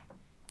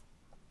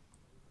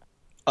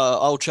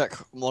 I'll check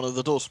one of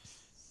the doors.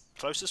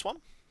 Closest one?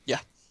 Yeah.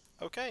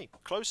 Okay,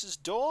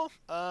 closest door.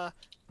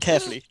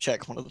 Carefully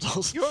check one of the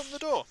doors. You open the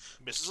door.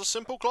 This is a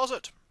simple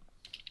closet.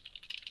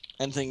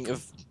 Anything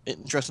of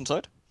interest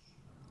inside?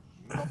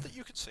 Not that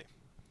you can see.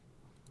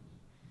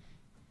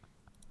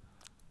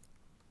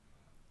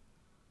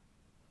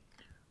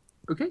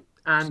 Okay,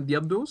 and the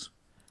other doors?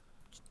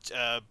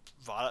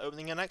 Violet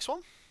opening the next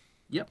one.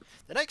 Yep.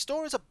 The next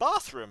door is a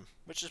bathroom,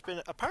 which has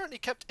been apparently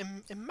kept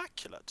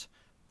immaculate.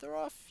 There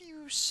are a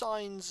few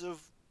signs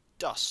of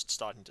dust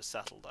starting to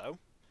settle, though.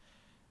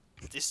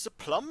 This is a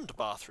plumbed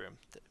bathroom.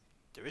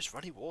 There is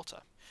running water.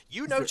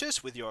 You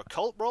notice with your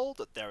occult roll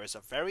that there is a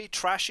very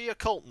trashy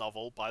occult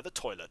novel by the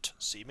toilet,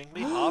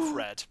 seemingly half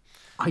read.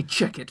 I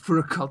check it for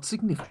occult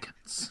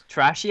significance.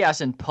 Trashy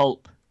as in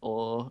pulp,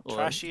 or...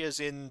 Trashy as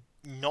in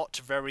not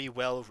very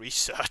well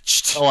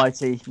researched. Oh, I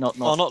see. Not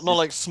Not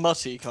like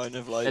smutty kind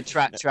of like.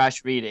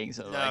 trash readings.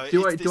 Or No,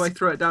 like... Do I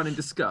throw it down in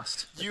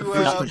disgust? You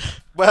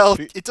well,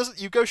 it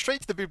doesn't. You go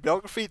straight to the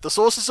bibliography. The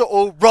sources are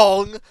all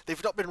wrong.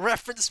 They've not been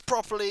referenced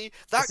properly.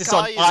 That This is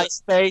guy on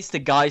is MySpace. The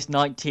guy's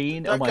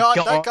 19. Oh that my guy.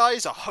 god. That guy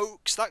is a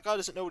hoax. That guy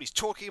doesn't know what he's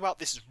talking about.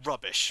 This is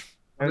rubbish.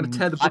 I'm going to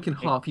tear the book in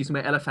half using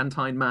my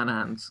elephantine man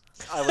hands.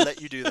 I will let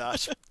you do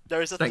that.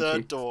 There is a Thank you.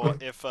 third door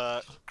if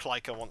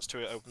Klyka wants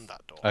to open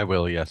that door. I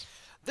will, yes.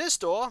 This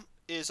door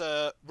is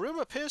a room,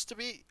 appears to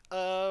be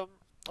a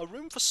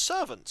room for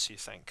servants, you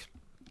think.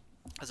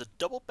 There's a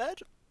double bed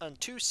and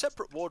 2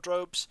 separate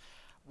wardrobes.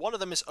 One of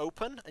them is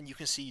open, and you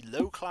can see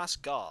low-class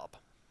garb.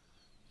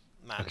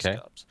 Man's Okay.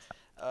 garbs.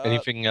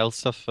 Anything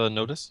else of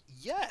notice?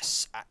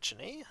 Yes,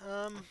 actually.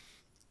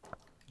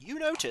 You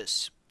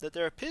notice that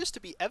there appears to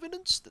be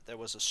evidence that there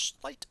was a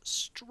slight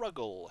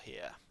struggle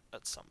here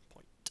at some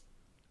point.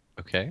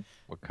 Okay.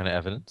 What kind of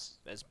evidence?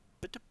 There's a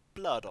bit of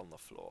blood on the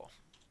floor.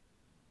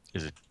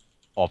 Is it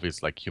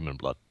obvious, like human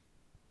blood?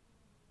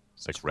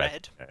 It's like It's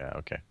red. Yeah,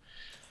 okay.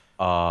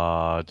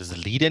 Does it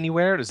lead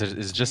anywhere? Is it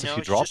just a No, few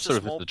it's drops, just a or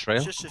is small, it the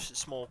trail? It's just a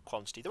small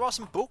quantity. There are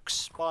some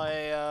books by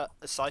a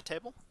side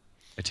table.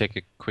 I take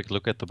a quick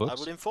look at the I books.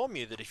 would inform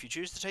you that if you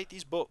choose to take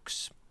these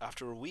books,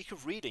 after a week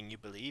of reading, you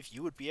believe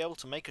you would be able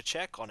to make a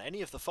check on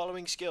any of the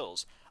following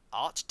skills: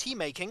 art tea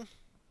making,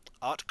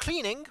 art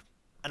cleaning,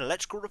 and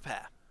electrical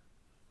repair.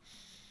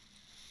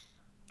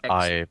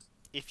 I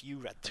If you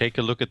read them. take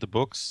a look at the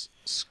books,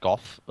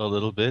 scoff a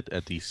little bit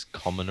at these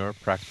commoner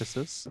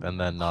practices, and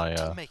then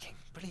Tea making,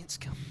 brilliant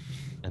skill.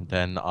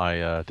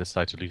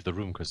 decide to leave the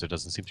room because there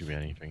doesn't seem to be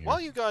anything here.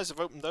 While you guys have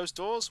opened those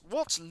doors,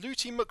 what's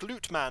Looty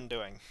McLootman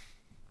doing?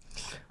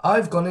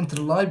 I've gone into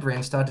the library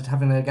and started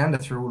having a gander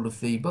through all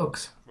of the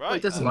books. Right.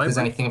 it doesn't See if there's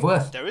Library? anything of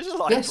worth. There is a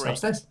library. Yes,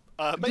 upstairs.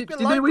 Make Did a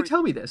anybody library,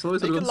 tell me this?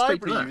 Otherwise, I'd make a have gone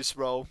straight to library that. use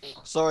roll.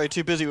 Sorry,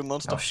 too busy with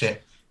monster. Oh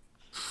shit.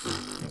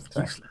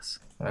 Useless.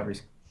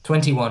 Libraries.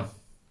 21.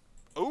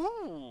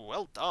 Ooh,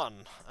 well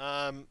done.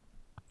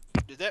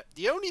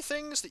 The only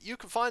things that you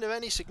can find of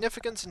any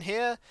significance in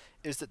here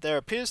is that there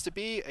appears to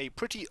be a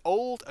pretty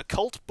old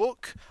occult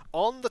book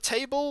on the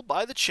table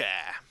by the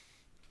chair.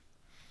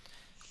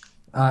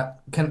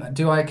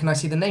 Can I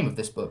see the name of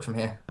this book from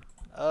here?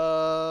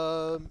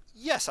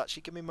 Yes,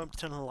 actually, give me a moment to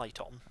turn the light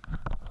on.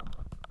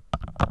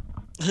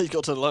 You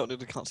got to turn the light on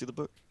and can't see the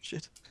book.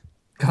 Shit.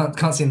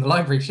 Can't see in the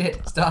library. Shit,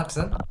 it's dark,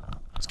 son.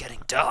 It's getting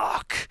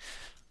dark.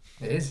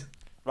 It is.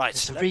 Right,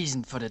 There's a let-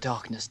 reason for the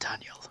darkness,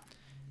 Daniel.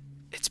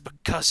 it's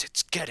because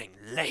it's getting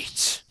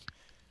late.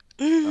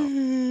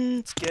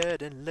 It's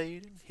getting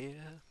late in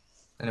here.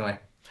 Anyway.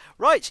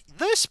 Right,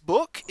 this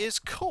book is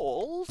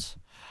called.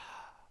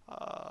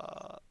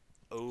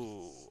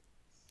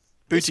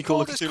 Booty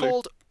Call of is Cthulhu.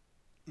 called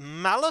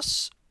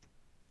Malus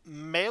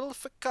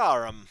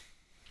Maleficarum.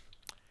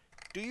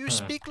 Do you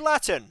speak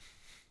Latin?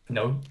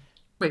 No.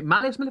 Wait,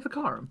 Malleus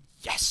Maleficarum?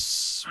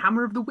 Yes.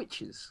 Hammer of the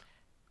Witches.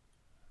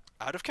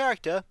 Out of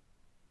character.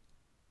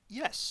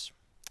 Yes.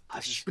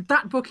 But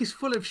that book is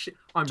full of shit.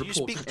 I'm Do you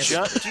reporting speak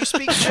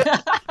everything.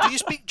 Do you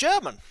speak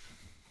German?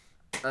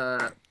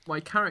 My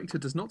character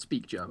does not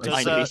speak German.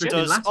 Does, I It's written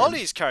in Latin.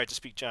 Ollie's character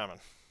speak German?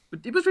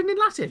 But it was written in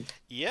Latin.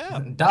 Yeah.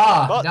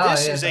 Da. But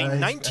this yeah, is a I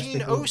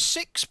speak all.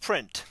 1906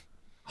 print.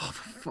 Oh,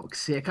 for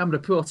fuck's sake, I'm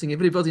reporting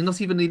everybody, not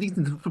even reading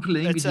the proper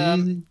language.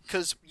 It's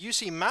because you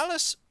see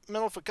Malus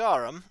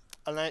Maleficarum,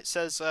 and then it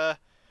says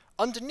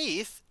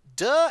underneath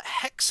Der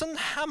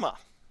Hexenhammer.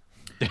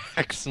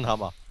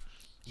 Hexenhammer.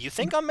 You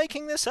think I'm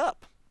making this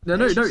up? No,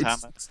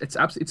 Patience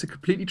it's a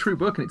completely true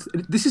book, and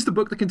this is the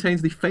book that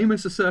contains the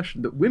famous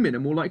assertion that women are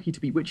more likely to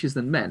be witches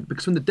than men,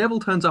 because when the devil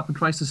turns up and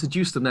tries to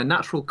seduce them, their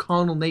natural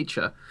carnal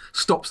nature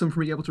stops them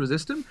from being able to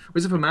resist him.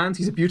 Whereas if a man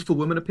sees a beautiful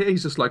woman appear,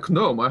 he's just like,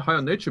 no, my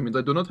higher nature means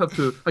I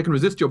can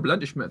resist your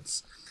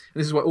blandishments.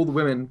 And this is why all the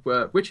women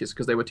were witches,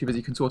 because they were too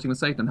busy consorting with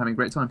Satan and having a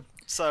great time.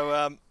 So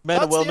Men are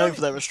that's well the known only-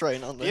 for their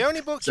restraint, aren't they? The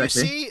only book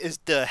Exactly. you see is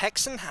Der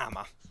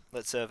Hexenhammer.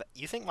 That's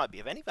you think might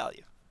be of any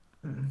value.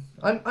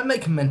 I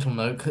make a mental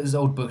note, because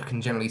old books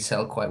can generally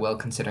sell quite well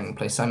considering the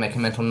place. I make a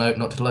mental note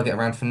not to lug it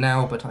around for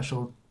now, but I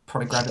shall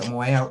probably grab it on my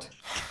way out.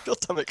 God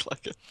damn it,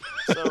 Clacker.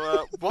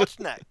 So what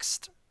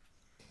next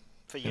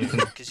for you?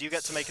 Because you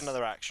get to make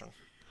another action.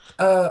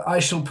 I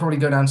shall probably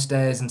go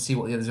downstairs and see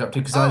what the others are up to,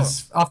 because I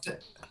was after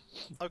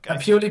Okay.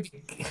 purely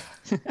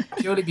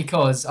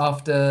because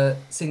after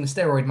seeing the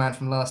steroid man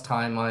from last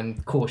time,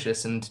 I'm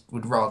cautious and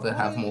would rather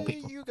have more What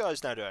people. are you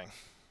guys now doing?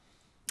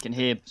 You can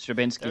hear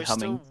Stravinsky There is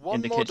humming still one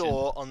in the more kitchen.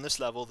 door on this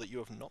level that you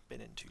have not been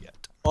into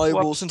yet. I Go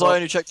will, up, since go I up.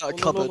 only checked out a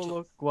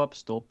cupboard. Go up,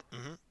 stop.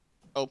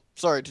 Oh,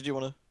 sorry, did you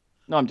want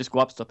No, I'm just go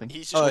up stopping.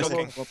 He's Oh, I just see.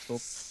 looking. Go up,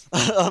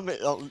 stop.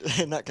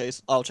 to? In that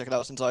case, I'll check it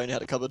out since I only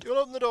had a cupboard. You'll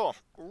open the door.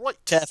 Right.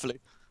 Carefully.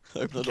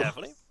 Open the door.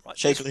 Carefully. Right.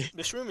 Shakily.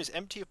 This room is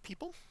empty of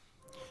people.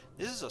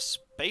 This is a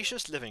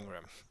spacious living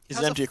room. Is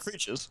has it a empty of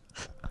creatures?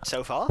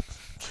 So far.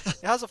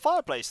 It has a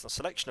fireplace and a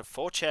selection of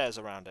 4 chairs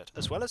around it,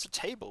 as well as a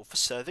table for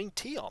serving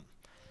tea on.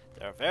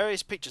 There are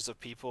various pictures of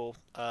people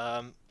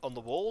on the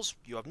walls.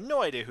 You have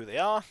no idea who they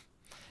are.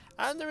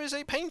 And there is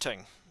a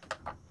painting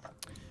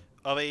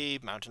of a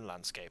mountain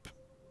landscape.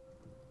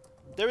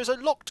 There is a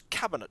locked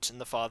cabinet in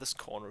the farthest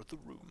corner of the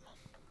room.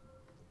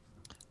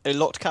 A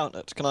locked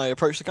cabinet. Can I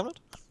approach the cabinet?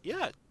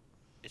 Yeah,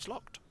 it's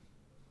locked.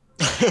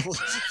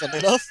 Funny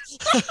enough.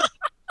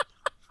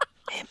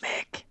 Hey,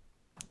 Mick.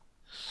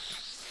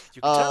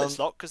 You can tell it's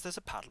locked because there's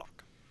a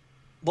padlock.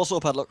 What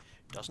sort of padlock?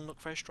 Doesn't look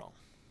very strong.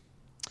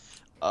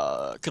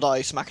 Could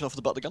I smack it off with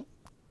the butt of the gun?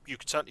 You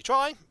could certainly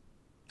try.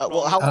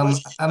 Well, how Am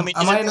is I is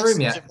it in the room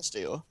rusty- yet? Is it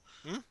rusty or?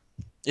 Hmm?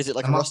 Is it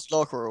like Am a I- rusty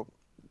lock or a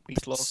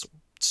weak lock?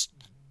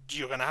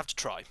 You're gonna have to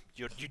try.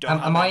 You don't. Am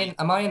have I any...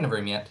 am I in the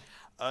room yet?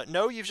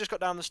 No, you've just got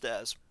down the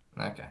stairs.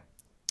 Okay.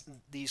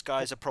 These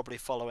guys are probably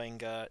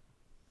following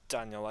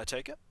Daniel, I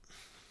take it.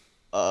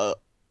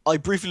 I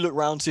briefly look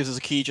around, see if there's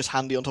a key just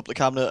handy on top of the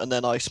cabinet, and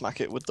then I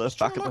smack it with the Let's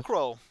back do a of luck the.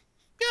 roll.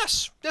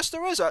 Yes,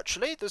 there is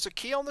actually. There's a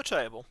key on the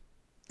table.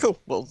 Cool.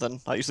 Well,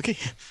 then I use the key.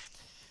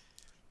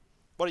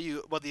 What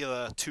are the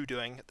other two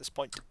doing at this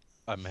point?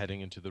 I'm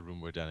heading into the room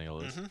where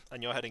Daniel is.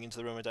 And you're heading into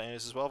the room where Daniel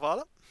is as well,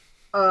 Violet?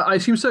 I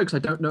assume so, because I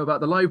don't know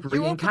about the library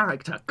You in open-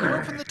 character. You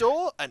open the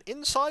door, and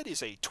inside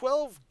is a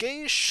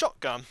 12-gauge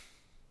shotgun.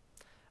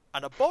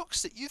 And a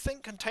box that you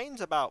think contains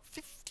about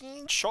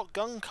 15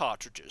 shotgun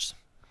cartridges.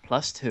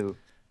 +2.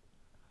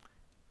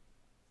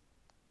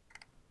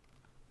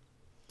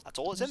 That's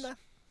all that's in there.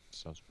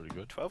 Sounds pretty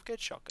good.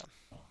 12-gauge shotgun.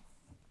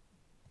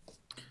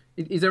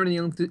 Is there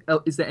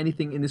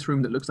anything in this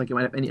room that looks like it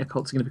might have any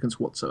occult significance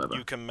whatsoever?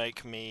 You can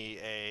make me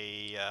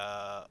a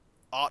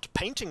art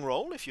painting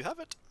roll if you have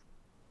it.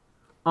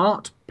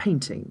 Art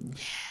painting.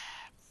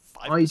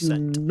 5%. I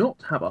do not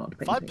have art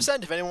painting.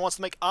 5% if anyone wants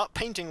to make art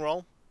painting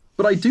roll.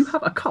 But I do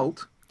have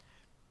occult.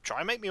 Try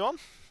and make me one.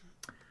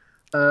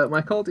 My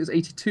occult is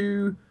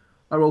 82.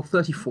 I roll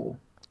 34.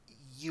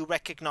 You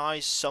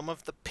recognize some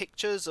of the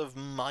pictures of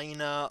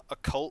minor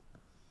occult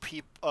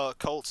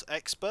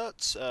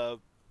experts.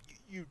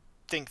 You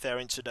think they're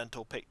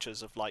incidental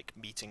pictures of like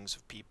meetings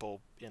of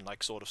people in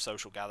like sort of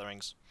social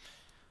gatherings.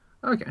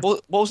 Okay.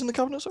 What was in the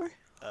cabinet? Sorry.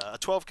 A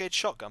 12-gauge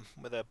shotgun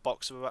with a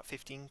box of about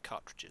 15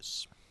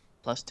 cartridges.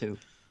 +2.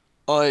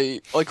 I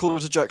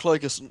called to Jack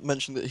Lycus and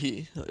mentioned that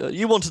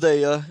you wanted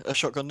a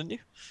shotgun, didn't you?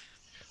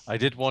 I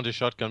did want a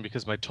shotgun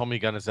because my Tommy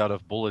gun is out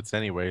of bullets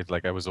anyway.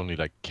 Like I was only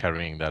like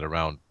carrying that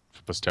around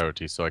for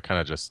posterity, so I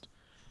kind of just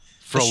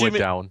throw it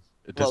down.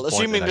 At this Well, point,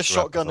 assuming and I this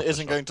grab shotgun myself a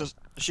isn't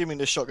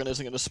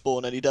going to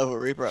spawn any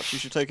devilry, perhaps you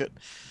should take it.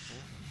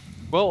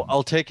 Well,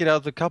 I'll take it out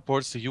of the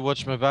cupboard, so you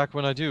watch my back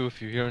when I do.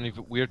 If you hear any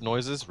weird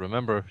noises,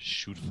 remember,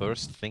 shoot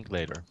first, think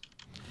later.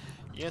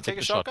 You gonna take a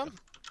the shotgun?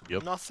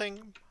 Yep.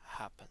 Nothing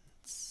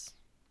happens.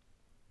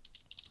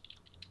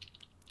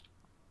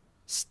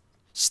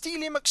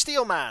 Steely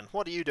McSteelman,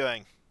 what are you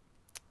doing?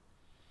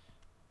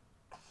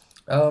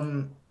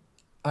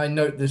 I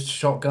note this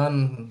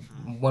shotgun.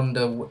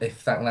 Wonder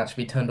if that will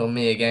actually be turned on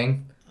me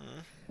again.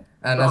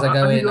 And as I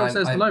go Have you in, gone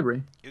upstairs to the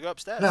library? You go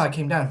upstairs. no, I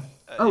came down.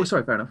 Oh,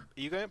 sorry, fair enough.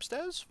 Are you going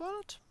upstairs,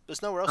 Violet?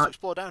 There's nowhere else to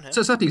explore down here.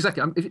 So certainly,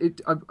 exactly. I'm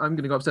going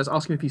to go upstairs,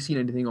 ask him if he's seen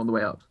anything on the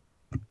way up.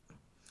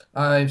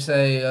 I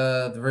say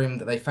the room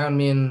that they found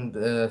me in,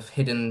 the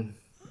hidden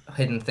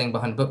thing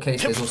behind the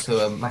bookcase. There's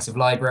also a massive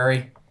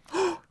library.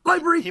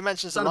 Library! He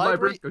mentions the Sound of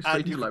library, go straight and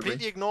into you the library.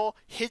 completely ignore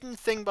hidden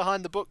thing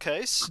behind the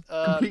bookcase.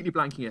 Completely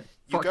blanking it.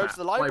 You Fuck go that. to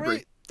the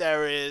library.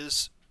 There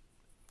is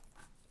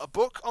a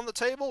book on the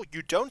table.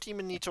 You don't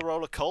even need to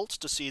roll occult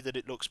to see that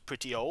it looks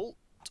pretty old.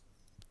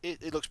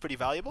 It looks pretty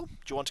valuable. Do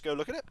you want to go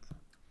look at it?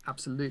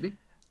 Absolutely.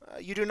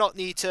 You do not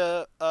need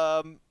to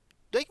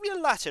make me a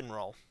Latin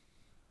roll.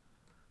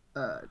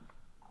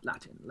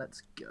 Latin.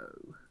 Let's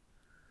go.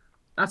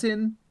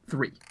 Latin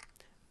 3.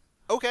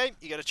 Okay,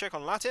 you get a check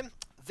on Latin.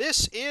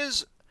 This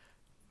is...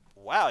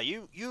 Wow,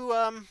 you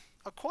are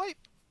quite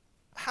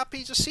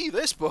happy to see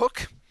this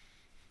book.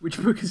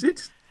 Which book is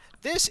it?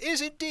 This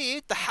is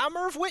indeed The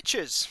Hammer of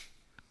Witches.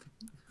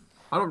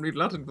 I don't read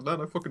Latin for that.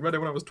 I fucking read it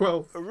when I was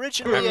 12.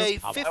 Originally a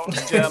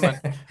German.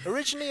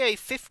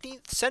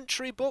 15th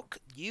century book.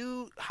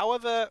 You,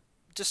 however,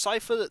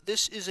 decipher that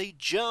this is a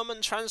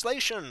German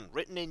translation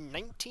written in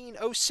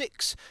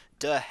 1906,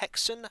 Der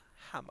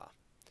Hexenhammer.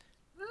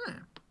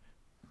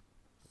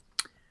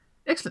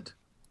 Excellent.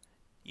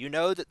 You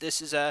know that this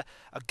is a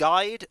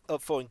guide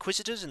for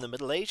inquisitors in the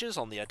Middle Ages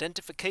on the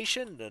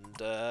identification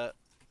and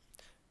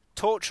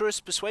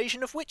torturous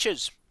persuasion of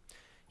witches.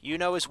 You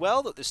know as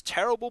well that this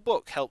terrible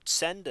book helped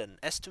send an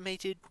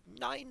estimated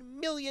 9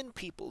 million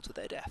people to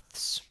their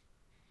deaths.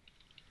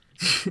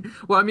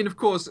 Well, I mean, of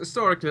course,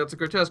 historically, that's a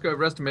grotesque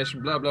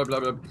overestimation, blah, blah,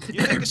 blah, blah.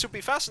 You think this would be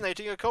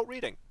fascinating occult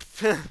reading?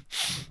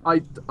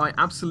 I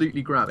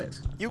absolutely grab it.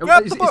 You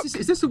grab the book!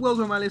 Is this a world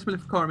where Malleus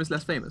Maleficarum is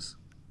less famous?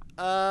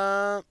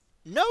 No.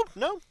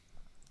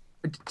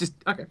 Just,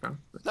 okay, fine.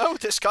 No,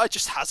 this guy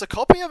just has a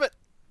copy of it.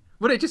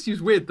 Well, it just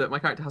seems weird that my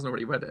character hasn't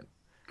already read it.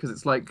 Because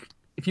it's like,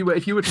 if you were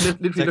to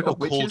literally It's like look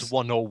up Occult witches...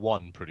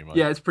 101, pretty much.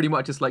 Yeah, it's pretty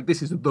much just like,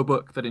 this is the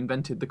book that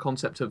invented the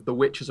concept of the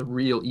witch as a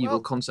real evil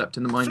concept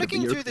in the mind of the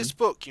Flicking European. through this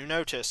book, you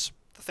notice,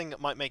 the thing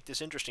that might make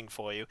this interesting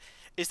for you,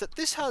 is that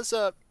this has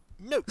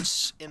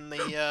notes in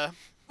the...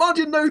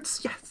 Margin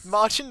notes, yes!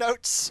 Margin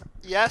notes.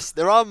 Yes,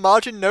 there are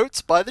margin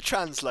notes by the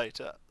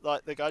translator,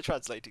 like the guy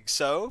translating.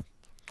 So,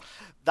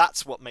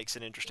 that's what makes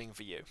it interesting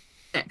for you.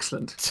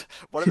 Excellent.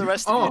 What are the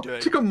rest of you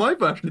doing? Check out my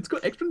version, it's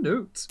got extra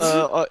notes.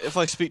 If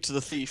I speak to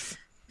the thief.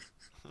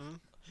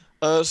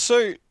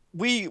 So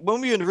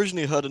when we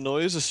originally heard a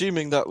noise,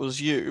 assuming that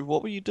was you,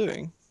 what were you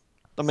doing?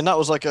 I mean, that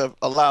was like a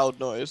loud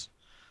noise.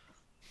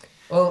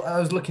 Well, I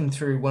was looking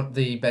through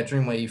the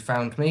bedroom where you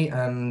found me,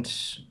 and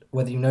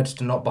whether you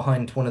noticed or not,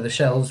 behind one of the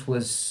shelves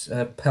was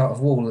a part of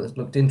wall that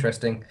looked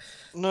interesting.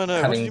 No, what do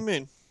Having you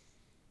mean?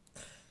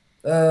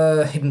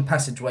 hidden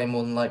passageway,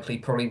 more than likely,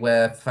 probably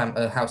where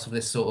a house of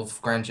this sort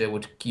of grandeur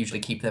would usually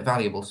keep their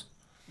valuables.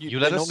 You they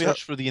let us normally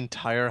search for the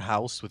entire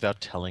house without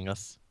telling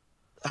us.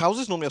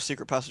 houses normally have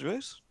secret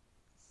passageways.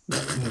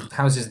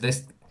 Houses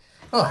this,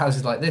 oh,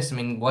 houses like this. I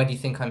mean, why do you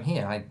think I'm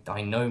here?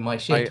 I know my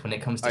shit when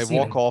it comes to I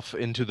stealing. walk off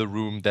into the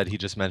room that he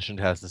just mentioned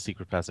has the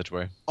secret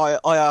passageway. I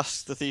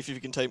asked the thief if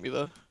he can take me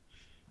there.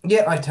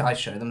 Yeah, I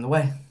show them the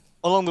way.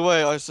 Along the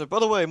way, I said, by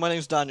the way, my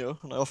name's Daniel,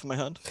 and I offer my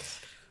hand.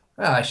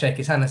 I shake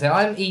his hand and say,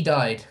 I'm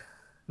E-Died.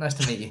 Nice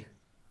to meet you.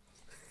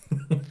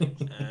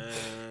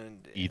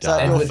 And He Is that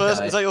died. your Edward first?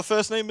 died. Is that your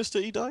first name,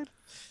 Mr. E died?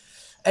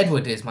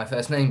 Edward is my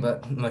first name,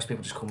 but most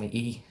people just call me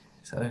E.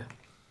 So,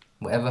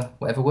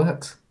 whatever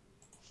works.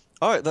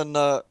 All right, then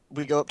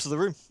we go up to the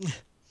room.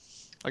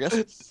 I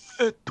guess.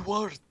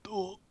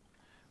 Eduardo.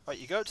 right,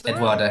 you go to the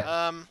Eduardo.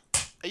 room.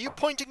 Are you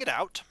pointing it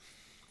out?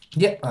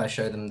 Yep, I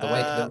show them the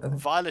way to the.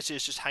 Violet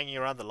is just hanging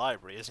around the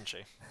library, isn't she?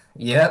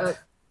 Yep.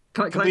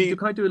 Can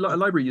I do a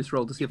library use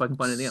roll to see if I can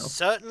find anything else?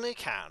 Certainly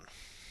can.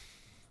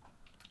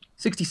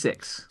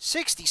 66.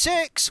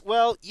 66.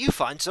 Well, you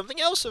find something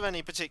else of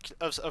any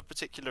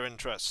particular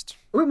interest.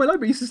 Oh, my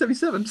library use is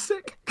 77.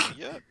 Sick.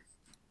 Yeah.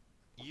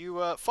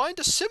 You find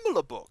a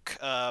similar book,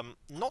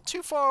 not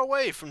too far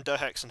away from Der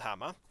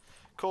Hexenhammer,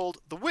 called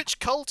The Witch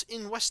Cult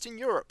in Western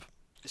Europe.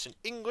 It's in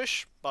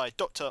English by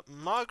Dr.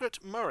 Margaret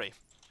Murray.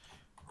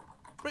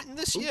 Written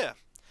this year.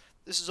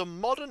 This is a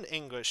modern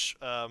English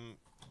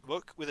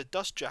book with a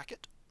dust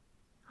jacket.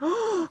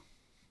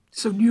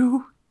 So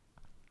new.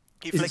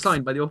 You Is flick it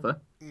signed by the author?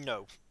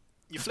 No.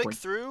 You That's flick point.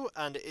 through,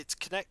 and it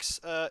connects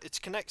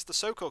the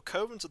so-called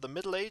covens of the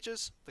Middle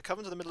Ages,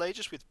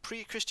 with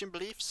pre-Christian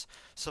beliefs,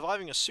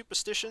 surviving as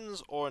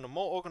superstitions, or in a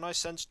more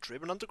organized sense,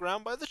 driven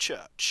underground by the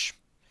church.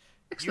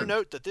 Excellent. You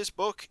note that this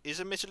book is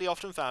admittedly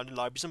often found in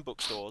libraries and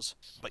bookstores,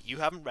 but you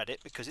haven't read it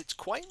because it's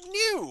quite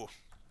new.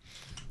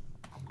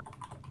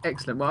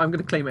 Excellent. Well, I'm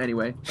going to claim it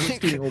anyway. I'm not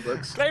stealing all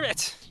books. Claim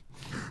it.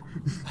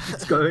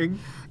 It's going.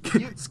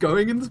 It's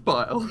going in the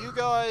pile. You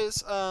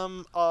guys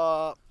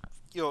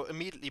you're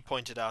immediately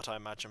pointed out, I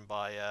imagine,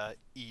 by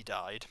E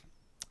died.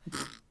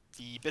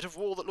 The bit of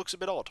wall that looks a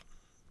bit odd.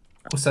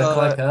 Also,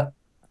 Clyker,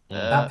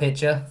 that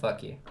picture,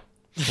 fuck you.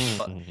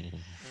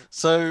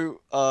 So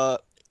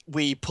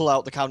we pull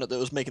out the cabinet that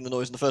was making the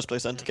noise in the first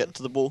place, then to get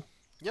to the wall.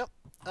 Yep.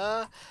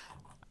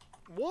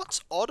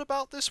 What's odd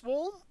about this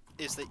wall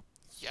is that,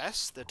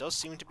 yes, there does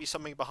seem to be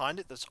something behind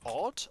it that's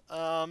odd.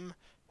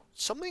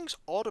 Something's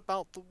odd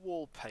about the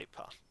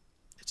wallpaper.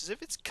 It's as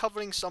if it's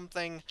covering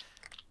something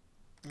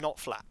not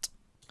flat.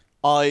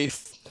 I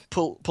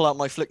pull out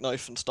my flick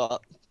knife and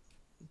start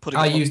putting.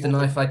 I it on used the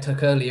wall. knife I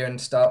took earlier and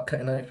start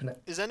cutting open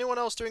it. Is anyone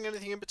else doing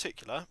anything in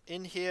particular?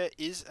 In here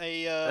is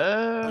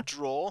a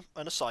drawer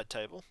and a side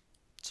table.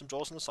 Some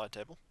drawers and a side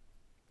table.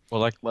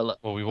 Well,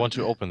 we want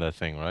to open that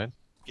thing, right?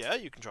 Yeah,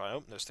 you can try and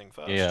open this thing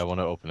first. Yeah, I want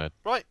to open it.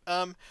 Right,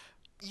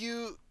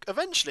 you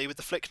eventually, with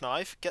the flick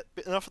knife, get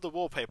enough of the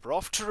wallpaper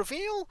off to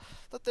reveal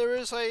that there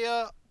is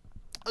a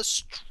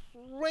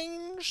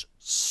strange,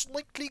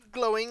 slightly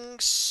glowing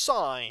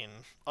sign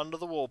under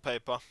the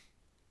wallpaper.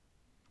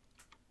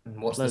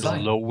 And what's the There's a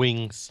sign?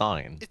 glowing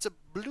sign. It's a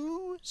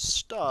blue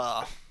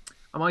star.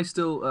 Am I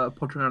still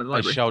pottering around in the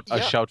library? I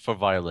Yeah. shout for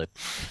Violet.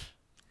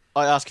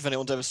 I ask if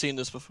anyone's ever seen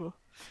this before.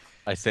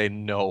 I say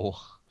no.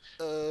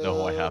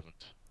 No, I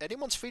haven't.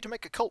 Anyone's free to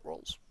make occult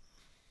rolls.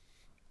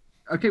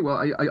 Okay, well,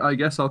 I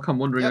guess I'll come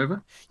wandering Yep.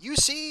 over. You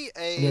see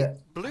a Yeah.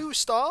 blue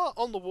star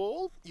on the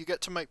wall. You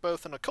get to make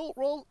both an occult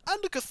roll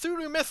and a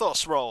Cthulhu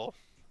Mythos roll.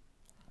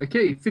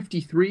 Okay,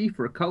 53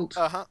 for occult,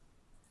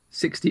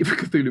 60 for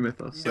Cthulhu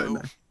Mythos. So No.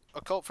 no.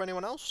 Occult for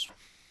anyone else?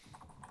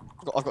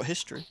 I've got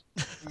history.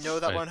 No,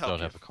 that I won't help don't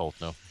you. have a cult,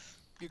 no.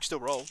 You can still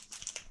roll.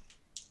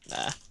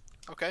 Nah.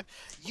 Okay.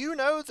 You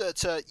know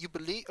that you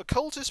believe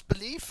occultist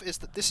belief is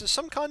that this is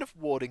some kind of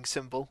warding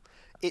symbol.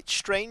 It's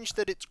strange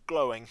that it's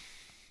glowing.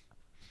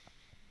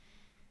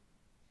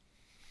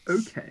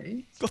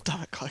 Okay. God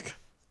damn it, Clyke.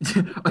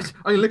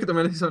 I look at them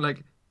and I'm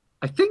like,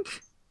 I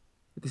think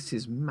this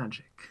is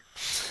magic.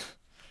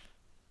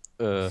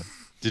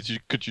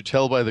 Could you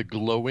tell by the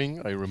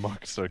glowing? I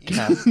remarked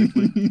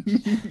sarcastically.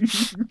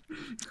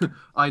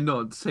 I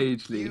nod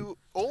sagely, You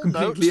all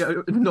completely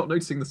note. not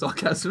noticing the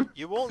sarcasm.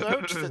 You all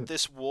note that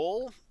this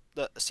wall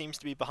that seems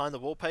to be behind the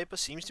wallpaper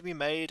seems to be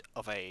made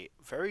of a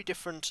very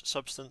different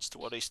substance to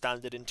what a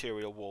standard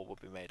interior wall would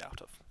be made out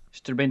of.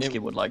 Stravinsky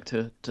would like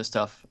to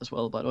stuff as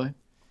well, by the way.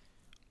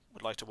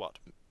 Would like to what?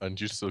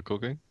 Aren't you still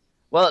cooking?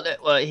 Well,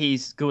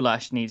 he's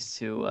goulash needs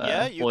to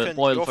Yeah, you boil, can.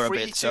 boil You're for a free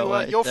bit. to. So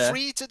You're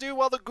free to do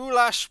while the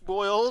goulash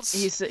boils.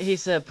 He's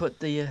put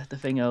the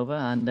thing over,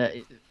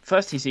 and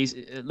first he sees.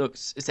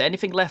 Looks. Is there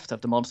anything left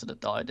of the monster that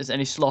died? Is there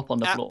any slop on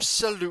the floor?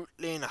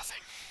 Absolutely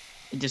nothing.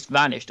 It just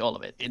vanished, all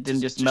of it. It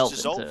didn't just melt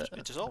dissolved. into...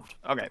 It dissolved.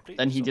 Okay, Completely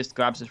then he dissolved. just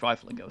grabs his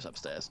rifle and goes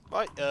upstairs.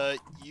 Right,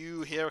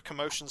 you hear a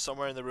commotion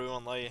somewhere in the room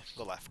on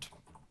the left.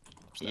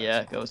 Upstairs.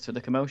 Yeah, goes to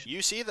the commotion.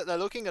 You see that they're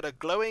looking at a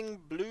glowing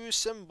blue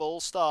symbol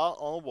star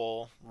on a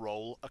wall.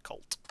 Roll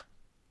occult.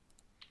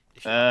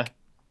 If you like.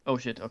 Oh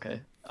shit,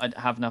 okay. I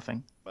have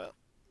nothing. Well,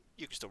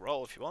 you can still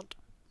roll if you want.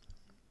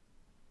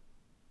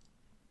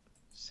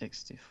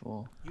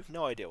 64. You've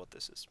no idea what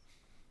this is.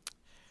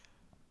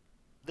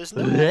 There's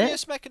no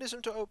obvious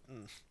mechanism to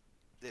open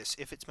this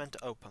if it's meant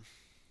to open.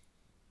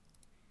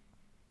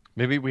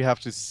 Maybe we have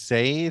to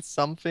say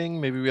something.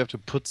 Maybe we have to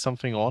put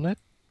something on it.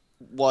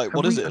 Why?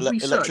 What is it?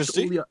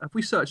 Electricity? Have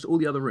we searched all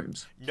the other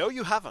rooms? No,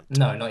 you haven't.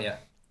 No, not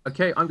yet.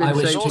 Okay, I'm I going to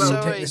wish say. to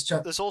Well, take this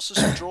There's also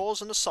some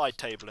drawers and a side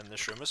table in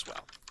this room as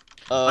well.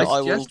 I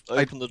I will suggest-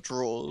 open the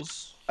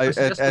drawers. At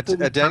before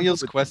we Daniel's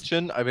tamper with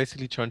question, I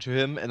basically turn to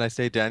him and I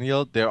say,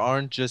 Daniel, there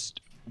aren't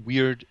just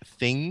weird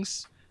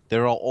things.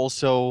 There are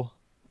also...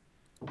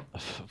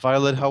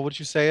 Violet, how would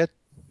you say it?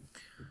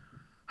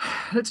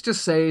 let's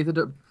just say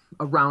that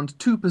around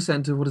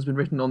 2% of what has been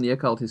written on the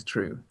occult is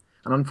true,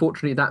 and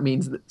unfortunately, that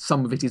means that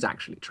some of it is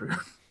actually true.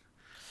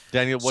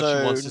 Daniel, what So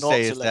she wants to not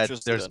say is that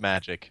electricity there's then.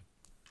 magic.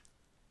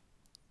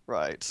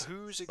 Right.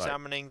 Who's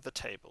examining the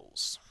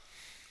tables?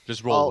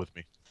 Just roll I'll- with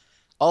me.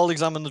 I'll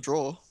examine the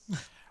drawer.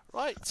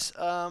 Right,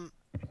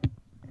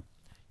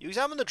 you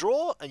examine the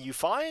drawer and you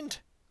find...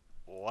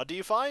 What do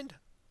you find?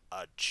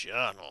 A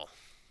journal.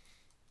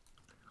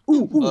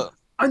 Ooh, Uh,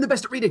 I'm the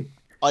best at reading.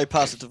 I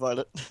pass it to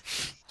Violet.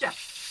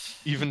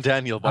 Even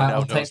Daniel by now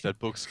I'll knows take- that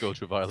books go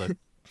to Violet.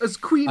 As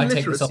Queen I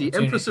take this Literacy,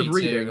 Empress of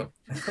opportunity Reading.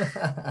 to...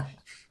 I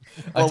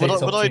Well, take would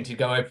this I- would I- opportunity to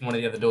go open one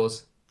of the other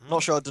doors. I'm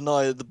not sure I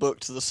deny the book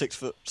to the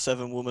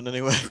 6'7" woman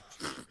anyway.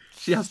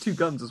 She has 2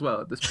 guns as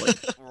well at this point.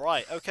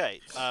 Right,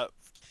 okay.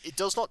 It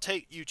does not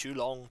take you too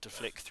long to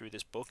flick through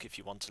this book if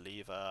you want to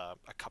leave a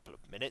couple of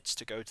minutes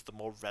to go to the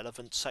more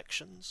relevant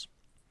sections.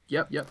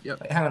 Yep.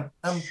 Wait, hang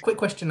on. Quick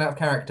question out of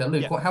character.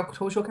 Luke, Yeah. how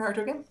tall is your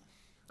character again?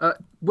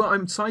 Well,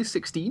 I'm size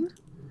 16,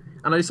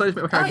 and I decided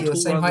to make my character you're the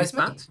same tall height rather as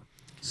than fat.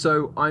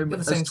 So I'm You're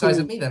the as same tall. size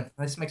as me then.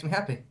 This makes me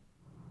happy.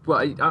 Well,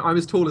 I'm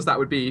as tall as that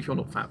would be if you're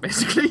not fat,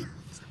 basically.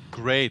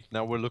 Great.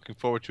 Now we're looking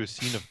forward to a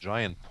scene of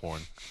giant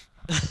porn.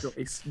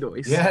 Nice.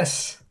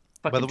 Yes.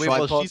 By the Fucking way,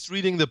 while tripod. she's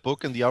reading the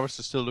book and the others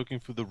are still looking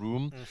through the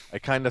room, I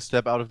kind of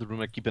step out of the room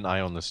and keep an eye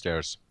on the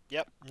stairs.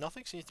 Yep,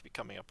 nothing seems to be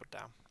coming up or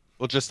down.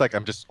 Well, just like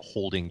I'm just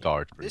holding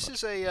guard. pretty This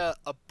much. is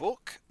a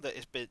book that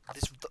has been...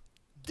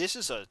 This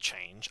is a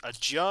change. A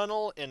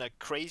journal in a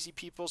crazy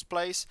people's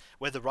place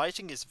where the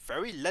writing is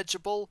very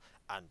legible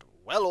and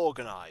well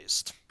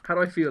organized. How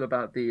do I feel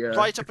about the...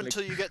 Right up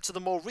until you get to the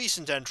more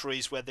recent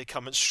entries where they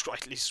come in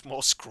slightly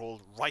more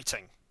scrawled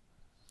writing.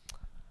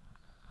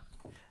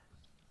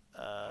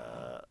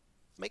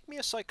 Make me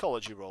a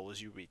psychology roll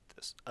as you read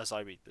this, as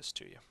I read this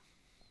to you.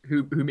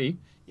 Who me?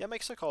 Yeah,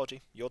 make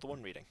psychology. You're the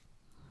one reading.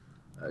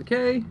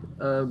 Okay.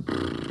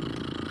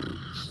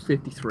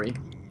 53.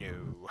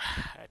 No,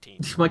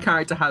 18. My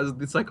character has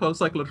the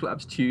psychological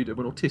aptitude of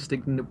an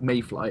autistic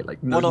mayfly. Like,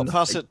 Why not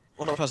pass nothing. it?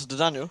 Why not pass it to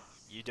Daniel?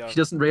 You don't. She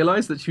doesn't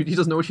realise that he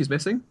doesn't know what she's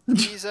missing.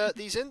 These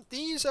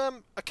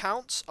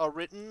accounts are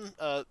written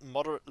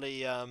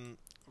moderately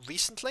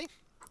recently.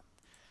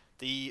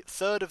 The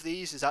third of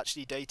these is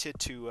actually dated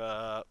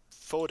to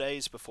 4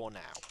 days before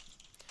now.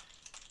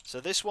 So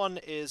this one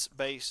is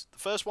based. The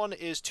first one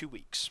is 2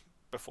 weeks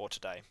before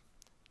today.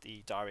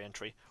 The diary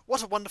entry.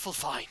 What a wonderful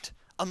find!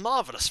 A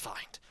marvelous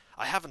find!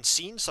 I haven't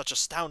seen such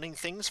astounding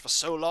things for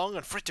so long,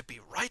 and for it to be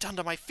right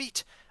under my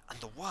feet. And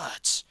the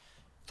words.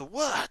 The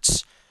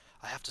words!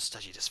 I have to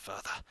study this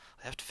further.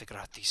 I have to figure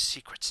out these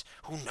secrets.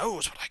 Who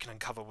knows what I can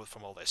uncover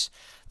from all this?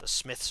 The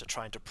Smiths are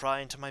trying to pry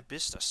into my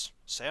business.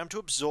 Say I'm too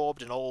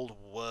absorbed in old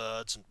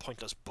words and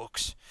pointless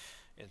books.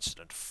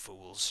 Insolent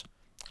fools.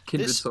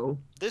 Kindred This- soul.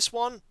 This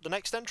one, the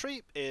next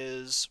entry,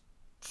 is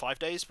 5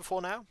 days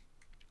before now.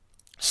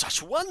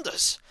 Such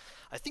wonders!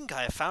 I think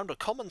I have found a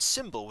common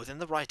symbol within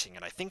the writing,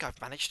 and I think I've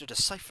managed to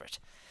decipher it.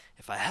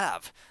 If I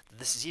have, then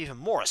this is even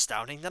more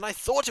astounding than I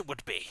thought it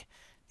would be.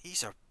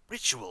 These are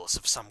rituals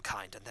of some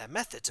kind, and their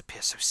methods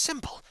appear so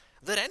simple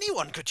that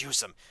anyone could use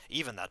them,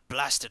 even that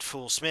blasted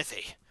fool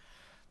Smithy.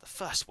 The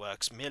first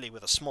works merely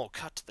with a small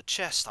cut to the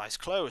chest, eyes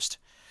closed.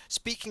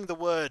 Speaking the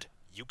word,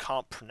 you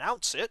can't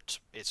pronounce it,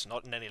 it's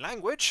not in any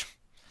language,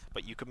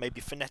 but you could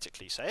maybe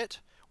phonetically say it,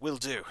 will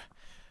do.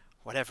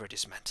 Whatever it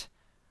is meant.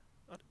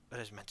 What it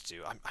is meant to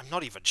do. I'm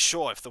not even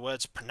sure if the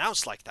word's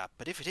pronounced like that,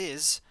 but if it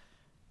is...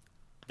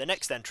 The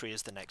next entry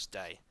is the next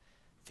day.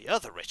 The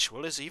other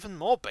ritual is even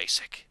more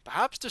basic,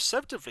 perhaps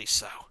deceptively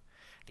so.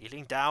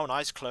 Kneeling down,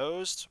 eyes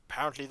closed,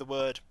 apparently the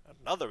word,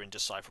 another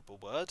indecipherable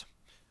word,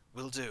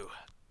 will do.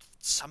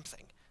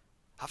 Something.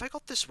 Have I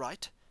got this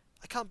right?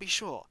 I can't be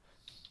sure.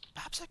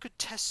 Perhaps I could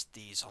test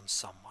these on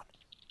someone.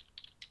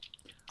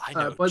 I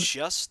know but-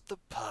 just the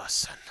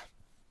person.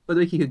 By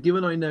the way, Kiko,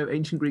 given I know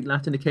ancient Greek,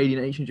 Latin,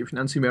 Akkadian, ancient Egyptian,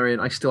 and Sumerian,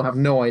 I still have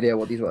no idea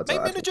what these words Make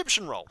are. me an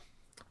Egyptian roll.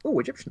 Oh,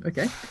 Egyptian.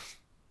 Okay.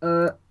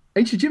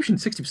 Ancient Egyptian,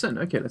 60%.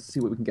 Okay, let's see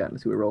what we can get.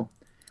 Let's see what we roll.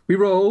 We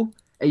roll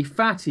A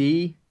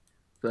fatty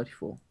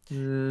 34.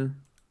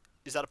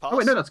 Is that a pass? Oh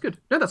wait, no, that's good.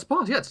 No, that's a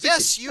pass. Yeah, it's 60.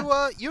 Yes,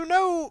 you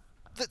know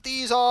that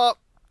these are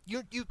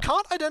you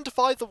can't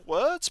identify the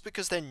words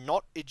because they're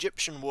not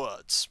Egyptian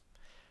words,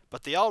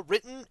 but they are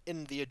written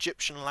in the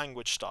Egyptian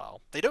language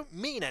style. They don't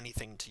mean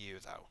anything to you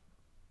though.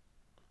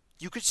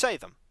 You could say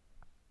them.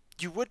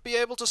 You would be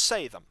able to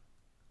say them.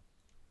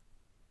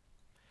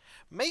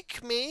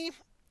 Make me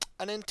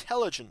an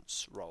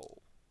intelligence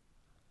roll.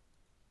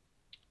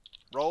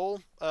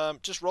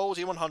 Just roll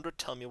D100,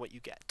 tell me what you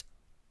get.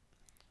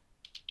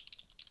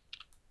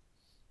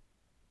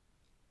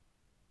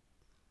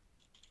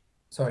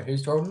 Sorry,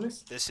 who's rolling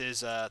this? This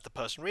is the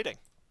person reading,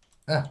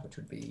 Ah, which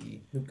would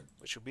be Luke.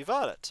 which would be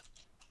Violet.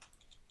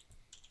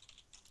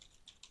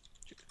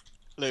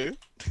 Lou.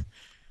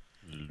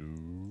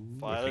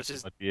 Violet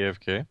is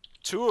AFK.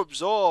 too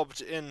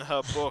absorbed in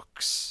her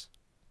books.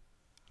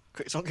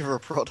 Quick, don't give her a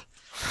prod.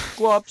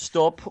 Go up,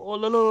 stop.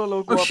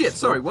 Oh, Oh shit!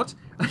 Sorry, what?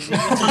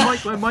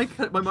 my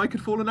mic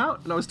had fallen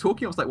out, and I was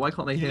talking. I was like, why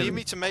can't they You hear need me?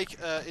 me to make...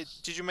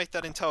 did you make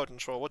that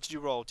intelligence roll? What did you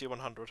roll,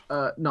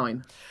 D100?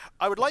 9.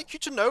 I would like you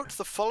to note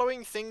the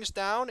following things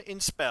down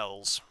in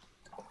spells.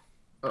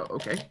 Oh,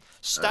 okay.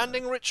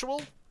 Standing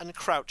ritual and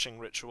crouching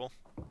ritual.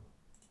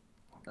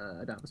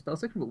 I don't have a spell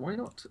second, but why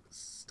not?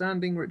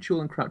 Standing ritual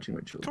and crouching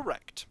ritual.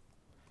 Correct.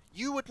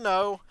 You would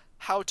know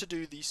how to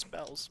do these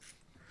spells.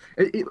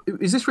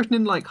 Is this written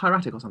in like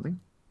hieratic or something?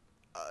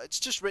 It's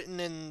just written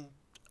in...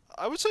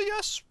 I would say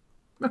yes,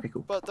 Okay,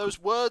 cool. but those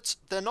words,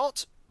 they're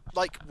not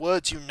like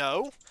words you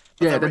know.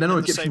 Yeah, they're written not in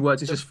the Egyptian same-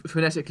 words. It's just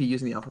phonetically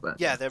using the alphabet.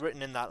 Yeah, they're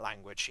written in that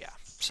language, yeah.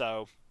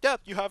 So, yeah,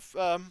 you have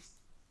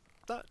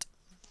that.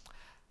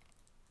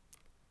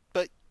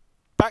 But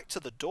back to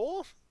the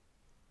door.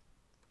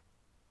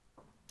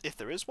 If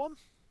there is one,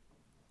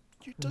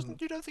 you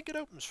don't think it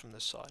opens from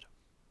this side.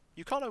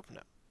 You can't open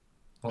it.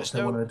 What's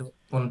There's the no-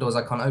 one of the doors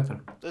I can't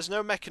open? There's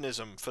no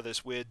mechanism for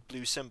this weird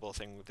blue symbol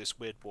thing with this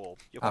weird wall.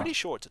 You're pretty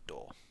sure it's a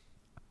door.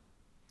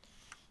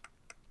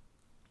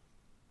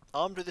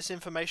 Armed with this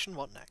information,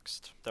 what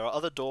next? There are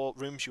other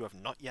rooms you have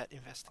not yet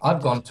investigated.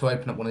 I've gone to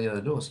open up one of the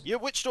other doors.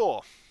 Which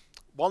door?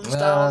 One's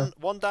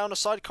one down a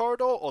side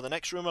corridor, or the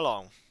next room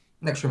along?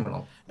 Next room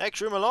along.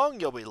 Next room along,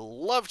 you'll be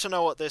love to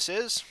know what this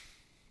is.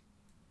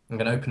 I'm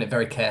going to open it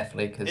very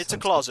carefully because It's a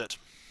closet.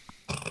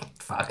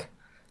 Fuck.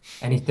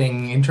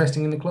 Anything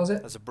interesting in the closet?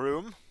 There's a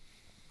broom.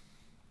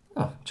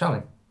 Oh,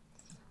 charming.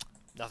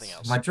 Nothing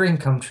else. My dream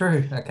come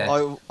true. Okay.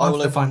 I will On to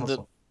the open final the.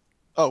 one.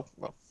 Oh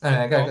well.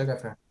 No, go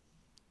for it.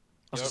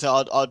 I was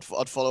gonna say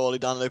I'd follow Ollie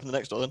down and open the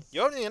next door then.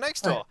 You're opening the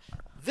next door.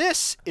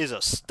 This is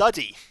a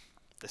study.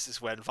 This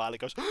is when Violet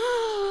goes,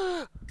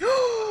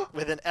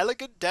 with an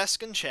elegant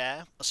desk and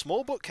chair, a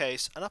small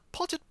bookcase, and a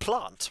potted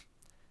plant.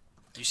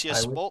 You see a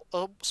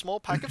small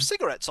pack of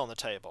cigarettes on the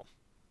table.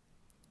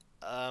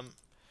 I'm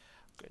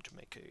going to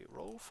make a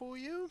roll for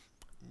you.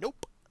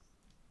 Nope.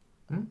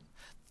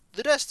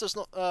 The desk does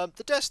not.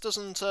 The desk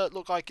doesn't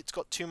look like it's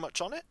got too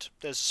much on it.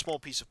 There's a small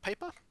piece of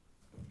paper.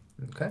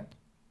 Okay.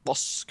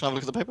 Boss, can I have a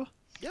look at the paper?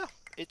 Yeah,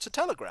 it's a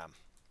telegram.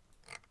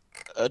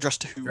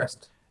 Addressed to who?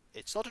 Dressed.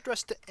 It's not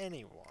addressed to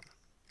anyone.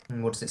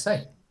 And what does it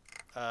say?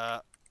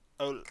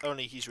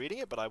 Only he's reading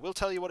it, but I will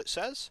tell you what it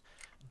says.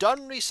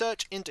 Done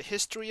research into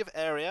history of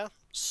area.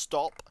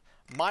 Stop.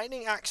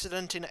 Mining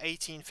accident in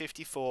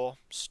 1854.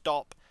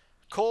 Stop.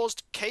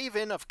 Caused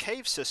cave-in of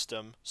cave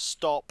system.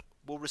 Stop.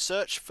 Will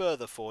research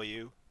further for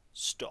you.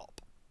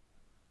 Stop.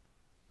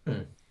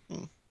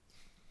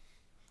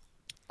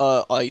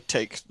 I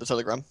take the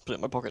telegram, put it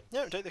in my pocket.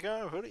 No, take the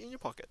camera, put it in your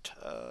pocket.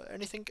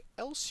 Anything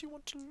else you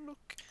want to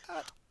look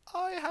at?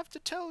 I have to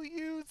tell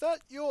you that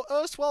your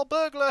erstwhile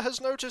burglar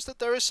has noticed that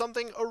there is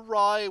something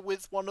awry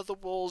with one of the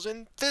walls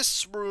in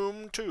this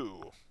room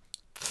too.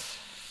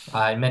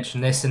 I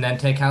mention this and then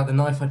take out the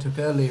knife I took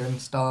earlier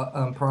and start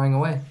prying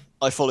away.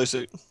 I follow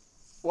suit.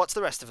 What's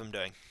the rest of them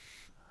doing?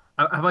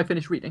 Have I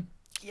finished reading?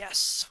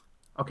 Yes.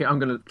 Okay, I'm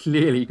gonna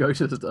clearly go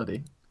to the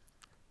study.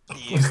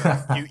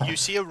 You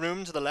see a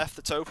room to the left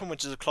that's open,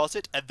 which is a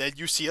closet, and then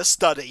you see a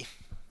study.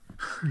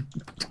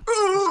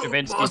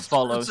 Stravinsky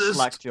follows,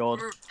 slack-jawed.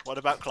 What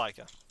about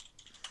Klika?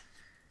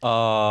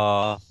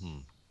 I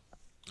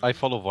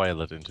follow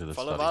Violet into the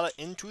Follow study. Violet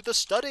into the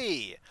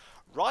study.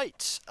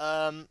 Right.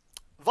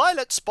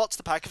 Violet spots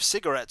the pack of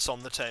cigarettes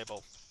on the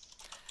table.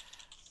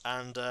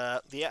 And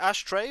the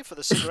ashtray for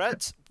the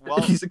cigarettes, well,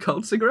 These are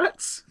cold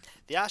cigarettes?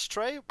 the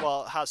ashtray,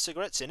 well, has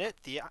cigarettes in it.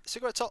 The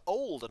cigarettes are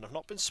old and have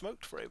not been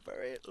smoked for a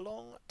very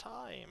long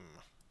time.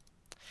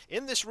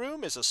 In this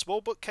room is a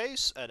small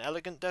bookcase, an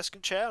elegant desk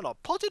and chair, and a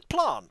potted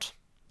plant.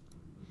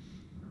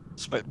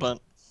 Smoke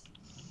plant.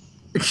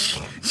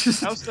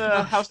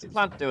 How's the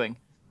plant doing?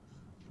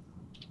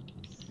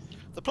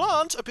 The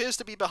plant appears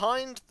to be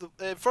behind the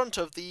in front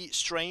of the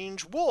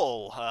strange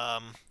wall.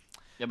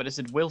 Yeah, but is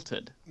it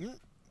wilted? It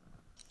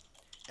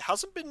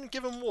hasn't been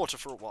given water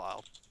for a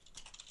while.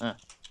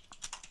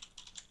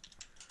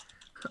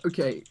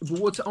 Okay, but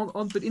what's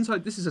on? But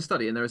inside, this is a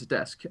study, and there is a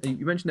desk.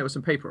 You mentioned there was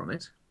some paper on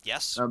it.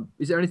 Yes.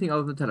 Is there anything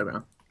other than the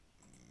telegram?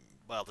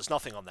 Well, there's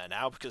nothing on there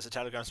now because the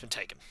telegram's been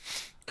taken.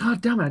 God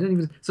damn it! I didn't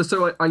even.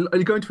 So I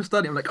go into a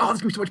study. I'm like, oh,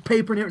 there's gonna be so much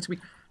paper in here. It's gonna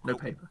be no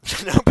paper.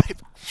 No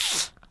paper.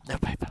 No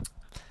paper.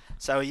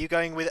 So are you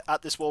going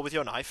at this wall with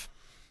your knife?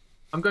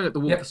 I'm going at the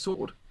wall Yep. with a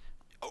sword.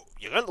 Oh,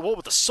 you're going at the wall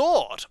with a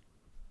sword.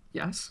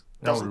 Yes.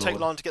 Doesn't take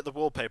Lord. long to get the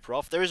wallpaper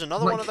off. There is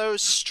another one of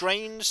those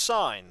strange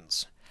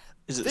signs.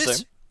 Is it the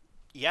same?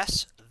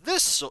 Yes,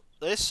 this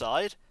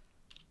side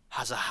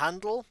has a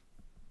handle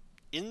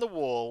in the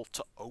wall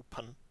to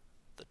open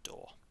the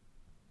door.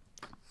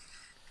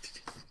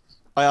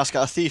 I ask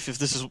our thief if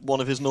this is one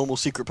of his normal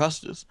secret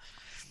passages.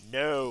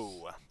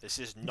 No, this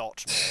is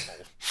not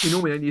normal. He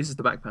normally only uses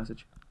the back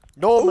passage.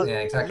 Yeah,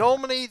 exactly.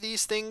 Normally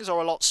these things are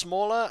a lot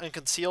smaller and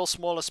conceal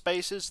smaller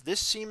spaces. This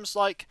seems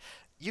like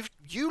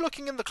you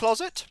looking in the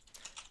closet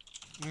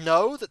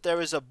know that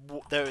there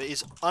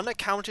is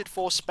unaccounted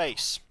for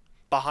space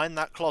behind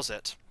that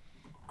closet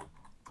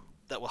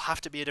that will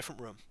have to be a different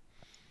room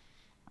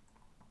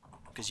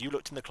because you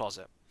looked in the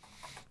closet.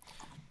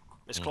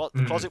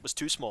 The closet was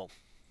too small.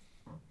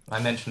 I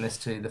mentioned this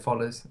to the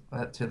fellows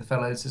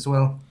as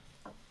well.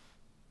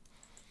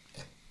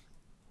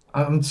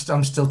 I'm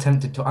still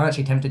tempted to. I'm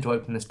actually tempted to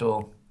open this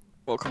door.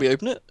 Well, can we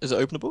open it? Is it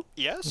openable?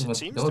 Yes, Well, it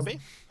seems to doors- be.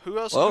 Who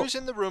else? Well- Who's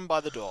in the room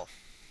by the door?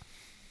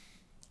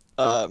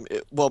 Me I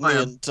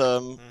am.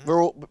 and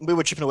we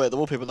were chipping away at the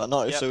wallpaper that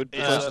night, Yep, so it'd be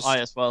yeah. close to I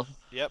as well.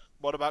 Yep.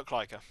 What about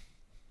Klyka?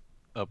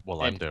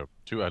 Well, I'm there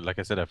too. Like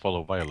I said, I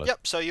follow Violet.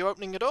 Yep. So you're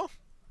opening a door.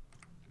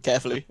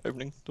 carefully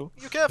opening the door.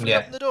 You carefully Yeah.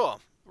 open the door.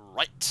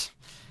 Right.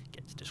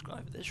 Get to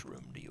describe this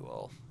room to you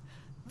all.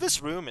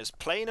 This room is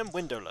plain and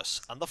windowless,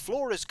 and the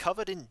floor is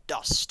covered in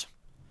dust.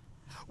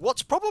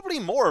 What's probably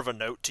more of a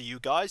note to you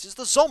guys is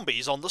the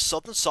zombies on the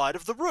southern side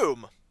of the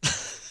room.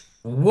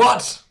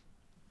 What?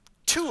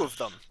 2 of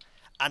them,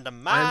 and a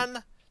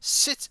man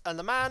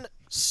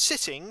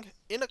sitting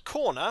in a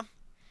corner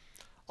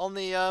on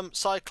the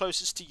side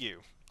closest to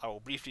you. I will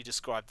briefly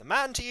describe the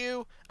man to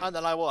you, and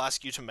then I will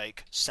ask you to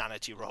make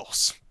sanity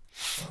rolls.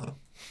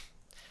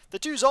 The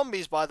 2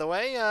 zombies, by the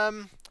way,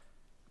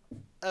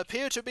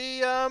 appear to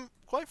be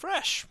quite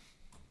fresh.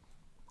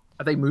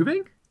 Are they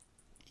moving?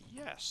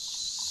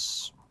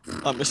 Yes.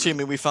 I'm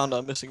assuming we found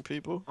our missing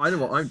people. I know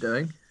what I'm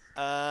doing.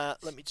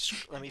 Let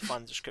me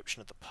find the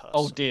description of the person.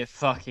 Oh dear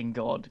fucking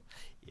god.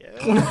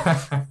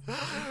 Yeah.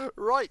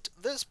 Right,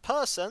 this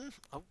person.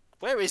 Oh,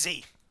 where is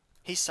he?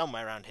 He's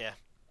somewhere around here.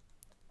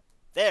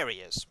 There he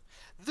is.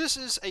 This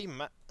is a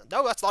man.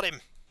 No, that's not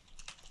him.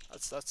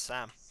 That's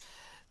Sam.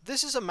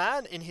 This is a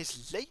man in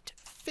his late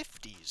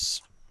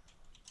 50s.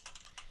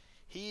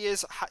 He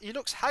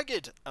looks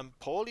haggard and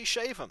poorly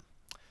shaven.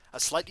 A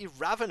slightly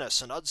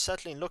ravenous and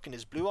unsettling look in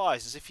his blue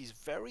eyes, as if he's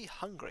very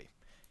hungry.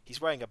 He's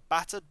wearing a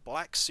battered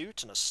black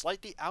suit and a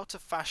slightly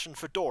out-of-fashion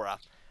fedora,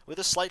 with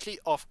a slightly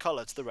off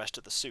colour to the rest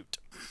of the suit.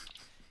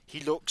 He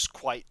looks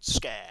quite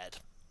scared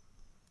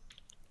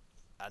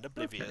and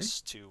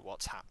oblivious to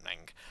what's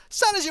happening.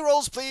 Sanity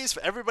rolls, please,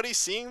 for everybody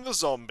seeing the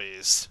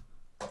zombies.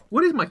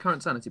 What is my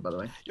current sanity, by the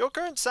way? Your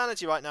current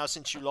sanity right now,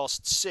 since you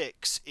lost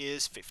 6,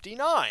 is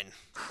 59.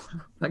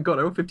 Thank God,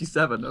 I rolled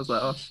 57. I was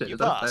like, oh shit, You is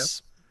that fair?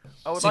 pass.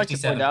 I would like to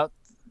 67. point out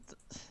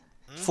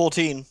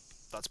 14.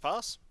 That's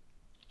pass.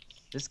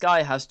 this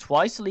guy has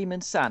twice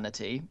Lehman's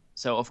sanity,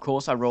 so of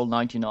course I rolled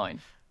 99.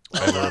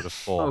 I rolled a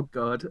 4. Oh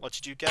God. What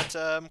did you get,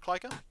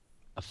 Klyka?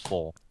 A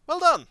 4. Well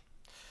done.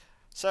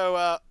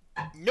 So,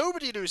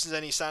 nobody loses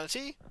any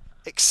sanity,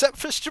 except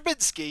for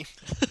Strabinsky,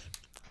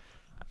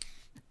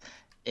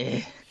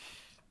 Eh.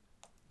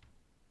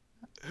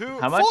 who,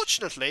 How much?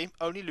 fortunately,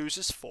 only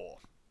loses 4.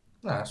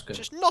 No, that's good. Which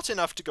is not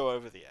enough to go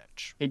over the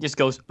edge. He just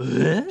goes,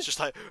 "Eh?" It's just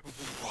like,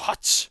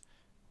 what?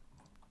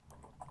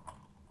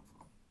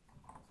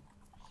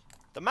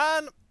 The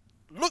man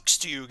looks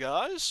to you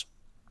guys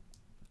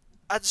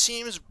and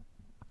seems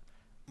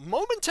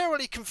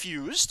momentarily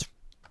confused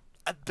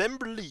and then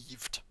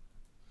relieved.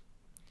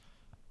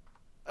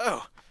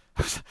 Oh,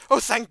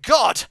 thank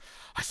God!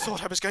 I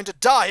thought I was going to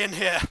die in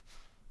here.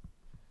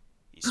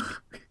 He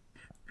spe-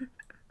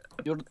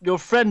 Your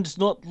friend's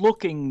not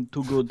looking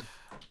too good.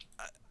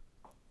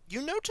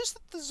 You notice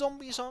that the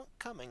zombies aren't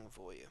coming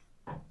for you.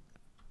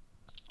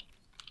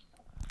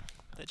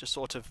 They're just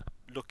sort of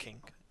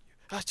looking.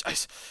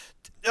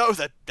 No,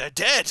 they're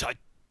dead.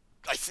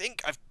 I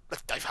think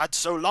I've had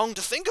so long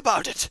to think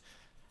about it.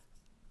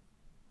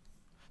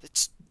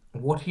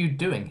 What are you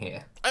doing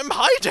here? I'm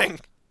hiding.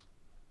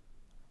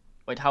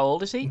 Wait, how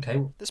old is he?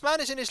 Okay. This man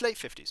is in his late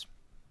 50s.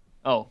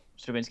 Oh,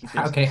 Stravinsky,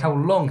 please. Okay, how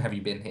long have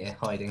you been here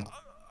hiding?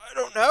 I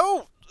don't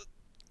know.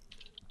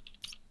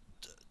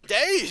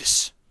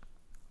 Days.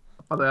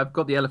 By the way, I've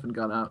got the elephant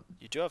gun out.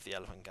 You do have the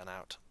elephant gun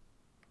out.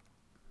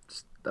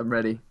 I'm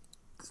ready.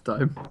 It's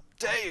time.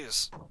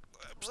 Days.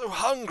 I'm so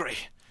hungry.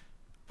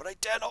 But I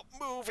dare not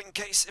move in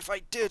case if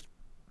I did,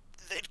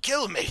 they'd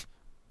kill me.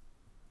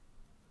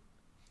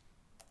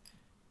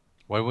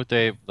 Why would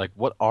they? Like,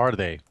 what are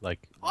they? Like,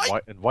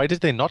 why did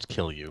they not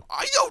kill you?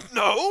 I don't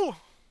know.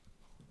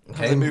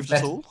 Have they moved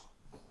at let- all?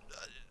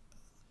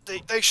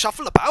 They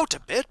shuffle about a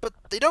bit, but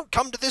they don't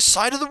come to this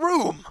side of the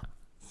room.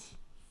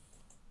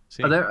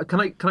 See? Are there?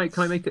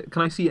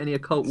 Can I see any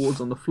occult wards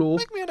on the floor?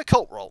 Make me an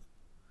occult roll.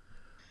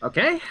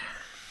 Okay.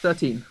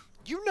 13.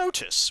 You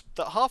notice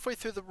that halfway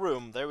through the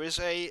room there is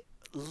a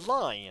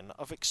line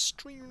of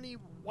extremely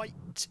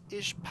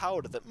whitish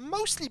powder that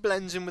mostly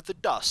blends in with the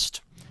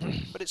dust,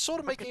 but it's sort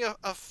of making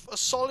a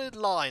solid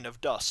line of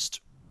dust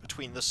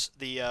between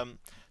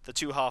the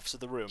two halves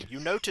of the room. You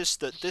notice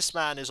that this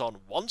man is on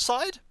one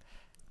side,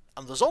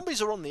 and the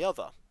zombies are on the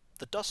other.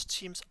 The dust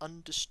seems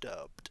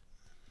undisturbed.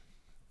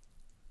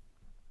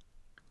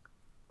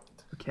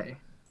 Okay.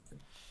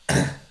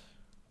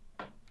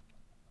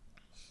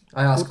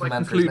 I ask What do the I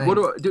man for his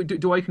conclude? name.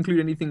 Do I conclude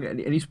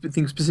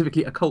anything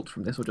specifically occult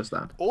from this, or just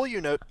that? All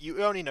you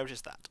only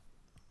notice that.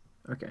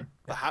 Okay.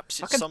 Perhaps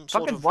it's Fucking- some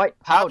sort fucking of white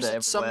powder perhaps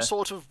it's some everywhere.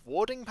 sort of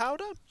warding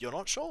powder. You're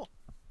not sure.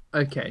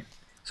 Okay.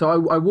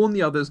 So I warn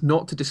the others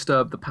not to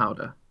disturb the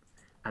powder,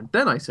 and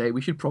then I say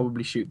we should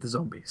probably shoot the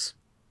zombies.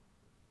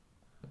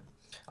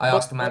 I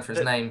ask the man for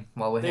his name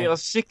while we're They here. are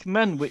sick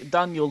men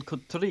Daniel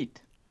could treat.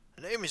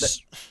 The name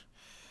is.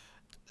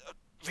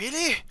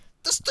 Really?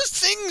 There's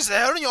things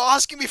there, and you're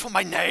asking me for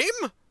my name?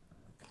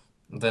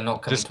 They're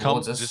not coming Just come,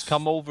 towards us. just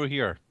come over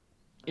here.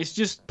 It's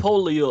just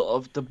polio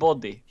of the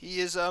body. He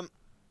is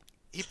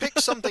he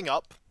picks something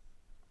up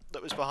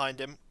that was behind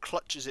him,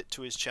 clutches it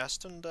to his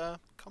chest, and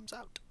comes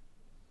out.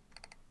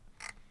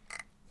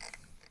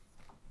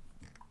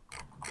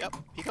 Yep,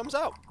 he comes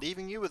out,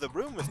 leaving you with a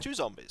room with 2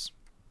 zombies.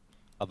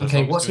 Are the Okay,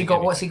 zombies what's he doing got?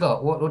 anything? What's he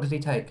got? What did he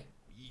take?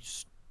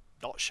 He's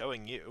not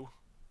showing you.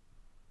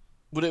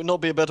 Would it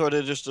not be a better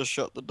idea just to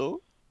shut the door?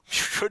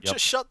 You could Yep.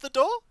 just shut the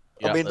door.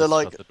 I Yeah, mean, they're let's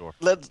like, shut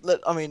the door.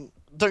 I mean,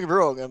 don't get me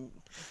wrong.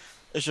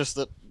 It's just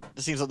that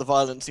it seems like the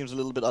violence seems a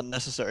little bit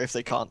unnecessary if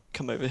they can't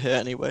come over here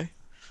anyway.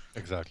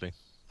 Exactly.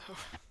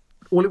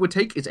 All it would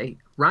take is a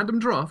random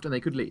draft, and they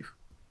could leave.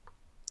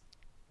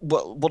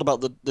 Well, what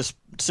about this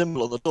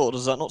symbol on the door?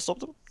 Does that not stop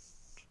them?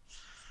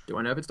 Do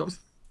I know if it stops?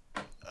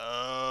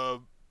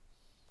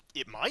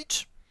 It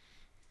might.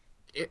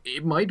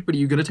 It might, but are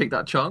you going to take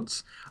that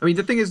chance? I mean,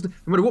 the thing is, no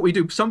matter what we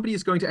do, somebody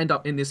is going to end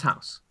up in this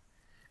house.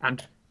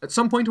 And at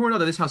some point or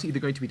another, this house is either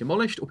going to be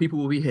demolished or people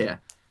will be here.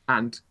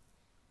 And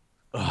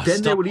then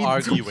Stop there will either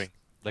arguing.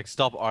 Like,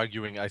 stop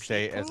arguing, I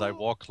say, as I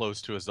walk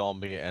close to a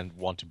zombie and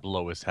want to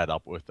blow his head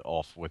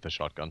off with a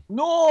shotgun.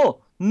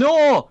 No,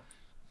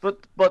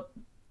 but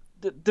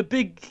the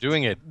big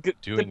Doing it. the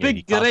Doing it. big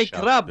He can't grey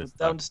shout crab this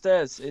time.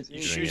 downstairs. You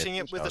Doing shooting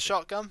it, it with a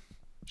shouting. shotgun?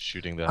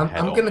 Shooting the I'm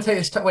head going to off. take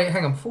this. Wait,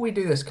 hang on. Before we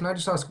do this, can I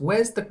just ask,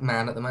 where's the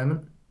man at the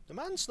moment? The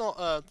man's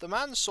not. The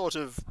man's sort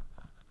of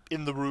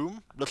in the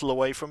room, a little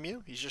away from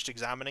you. He's just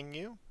examining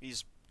you.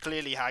 He's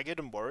clearly haggard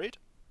and worried.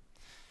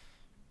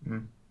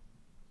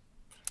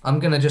 I'm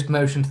going to just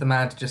motion to the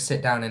man to just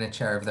sit down in a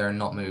chair over there and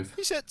not move.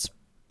 He sits.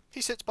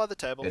 He sits by the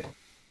table. Good.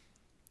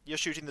 You're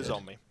shooting the Good.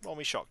 zombie. Roll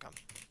me shotgun.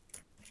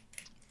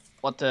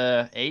 What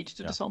age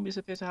do Yeah. the zombies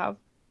appear to have?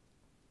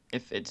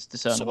 If it's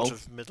discernible. Sort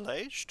of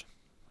middle-aged.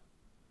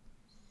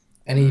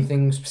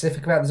 Anything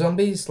specific about the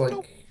zombies, like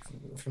Nope.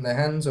 from their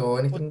hands or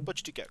anything? What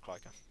did you get,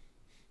 Klyker?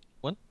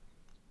 What?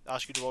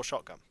 Ask you to roll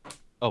shotgun.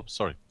 Oh,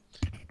 sorry.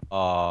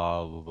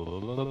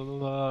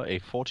 A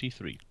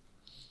 43.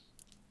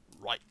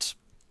 Right.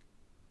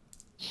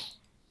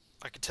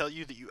 I can tell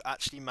you that you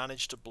actually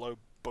managed to blow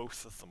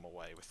both of them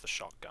away with the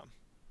shotgun.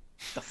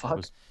 The fuck?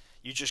 Was-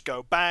 You just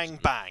go bang,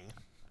 bang.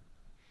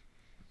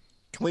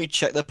 Can we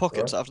check their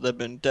pockets after they've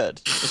been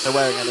dead? If they're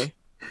wearing any?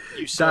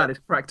 That is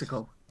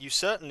practical. You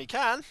certainly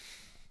can.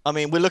 I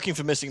mean, we're looking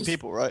for missing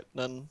people, right?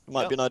 Then it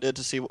might Yep. be an idea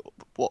to see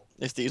what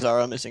if these are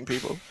our missing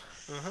people.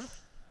 Mhm.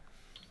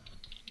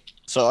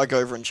 So I go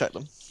over and check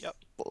them. Yep.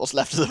 What's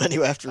left of them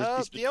anyway after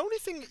he's been... The only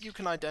thing that you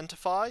can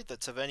identify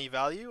that's of any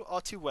value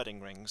are 2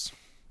 wedding rings.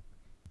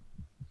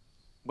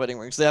 wedding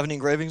rings. Do they have any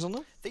engravings on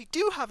them? They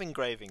do have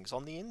engravings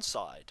on the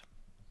inside.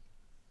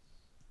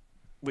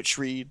 Which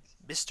read,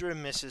 Mr.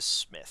 and Mrs.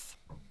 Smith.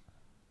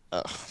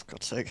 oh, for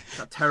God's sake.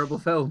 That terrible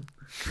film.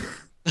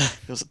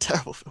 It was a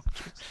terrible film.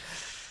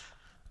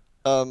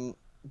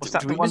 Was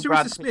that do the we- one Mr.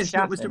 Brad Mr. Pitt Smith,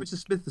 not shat Mr. in? Mr.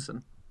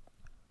 Smithson.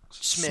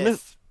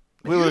 Smith.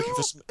 We were looking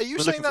for. Are you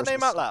we're saying looking that for name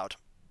Smith. out loud?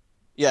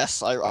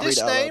 Yes, I read This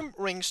it out loud. name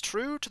rings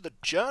true to the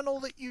journal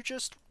that you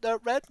just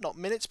read, not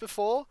minutes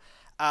before,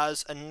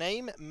 as a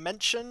name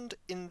mentioned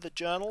in the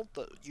journal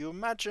that you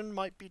imagine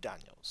might be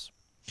Daniel's.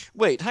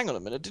 Wait, hang on a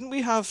minute. Didn't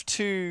we have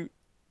two?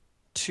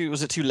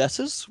 Was it 2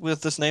 letters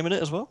with this name in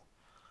it as well?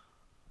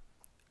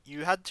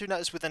 You had 2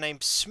 letters with the name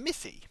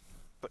Smithy.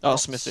 But Oh, not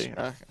Smithy. Smith.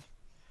 Okay.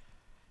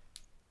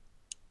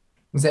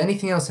 Is there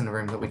anything else in the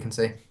room that we can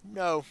see?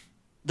 No,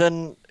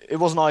 Then it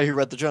wasn't I who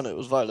read the journal. It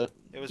was Violet.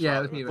 it was Yeah,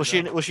 Violet. it was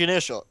me. Was she in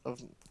earshot? No,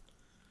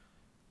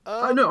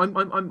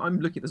 I'm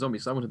looking at the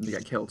zombies. So I want them to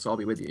get killed, so I'll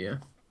be with you. Yeah.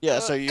 Yeah.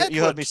 So you Edward.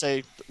 heard me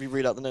say we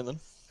read out the name then.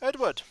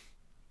 Edward,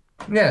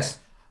 Yes.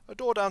 a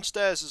door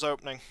downstairs is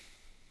opening.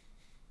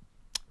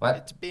 What?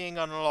 It's being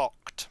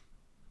unlocked.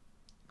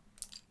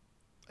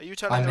 Are you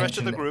telling the rest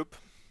of the mentioned it. group?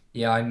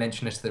 Yeah, I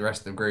mentioned it to the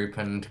rest of the group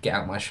and get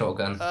out my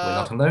shotgun. We're Uh,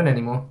 not alone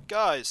anymore.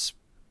 Guys,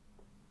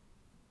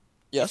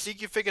 Yes.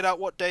 think you figured out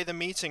what day the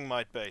meeting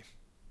might be?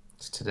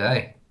 It's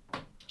today.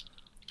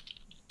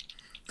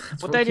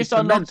 That's Would what they keeps just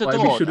the men unlock the why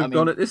door? We should I have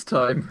gone mean- at this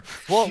time.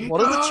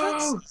 What are the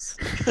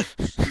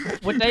chances?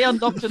 Would they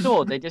unlock the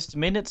door? They just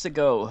minutes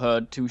ago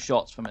heard 2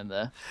 shots from in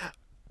there.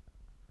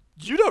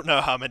 You don't know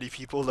how many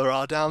people there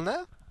are down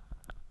there.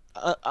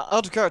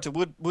 Out of character,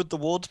 would the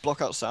wards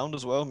block out sound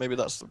as well? Maybe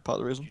that's part of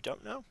the reason. You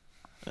don't know.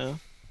 Yeah.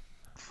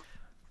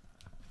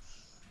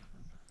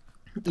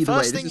 The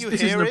first thing you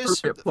hear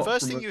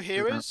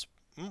is.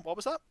 What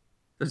was that?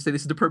 Let's say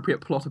this is an appropriate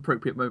plot,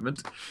 appropriate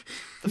moment.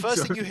 The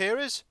first thing you hear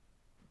is.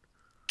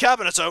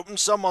 Cabinet's open.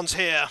 Someone's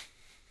here.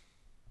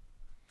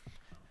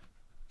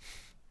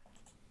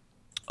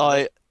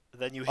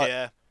 Then you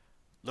hear.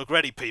 Look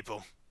ready,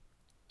 people.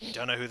 You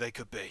don't know who they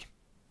could be.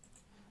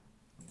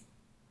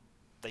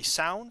 They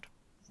sound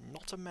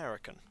not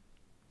American.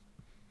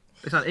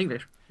 They sound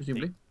English, They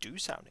presumably. do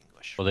sound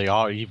English. Well, they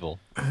are evil.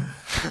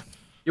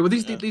 Yeah, well,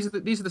 these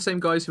are the same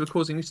guys who were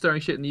causing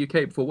stirring shit in the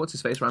UK before what's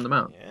his face ran them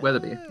out. Yeah.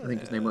 Weatherby, I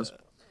think his name was.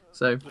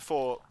 So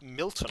Before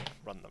Milton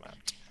run them out.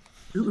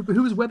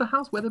 who was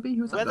Weatherhouse? Weatherby?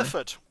 Who was that guy?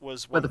 Weatherford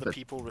was one of the Weatherford.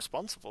 people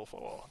responsible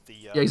for the.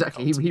 Yeah,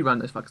 exactly. He ran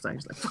those fuckers down.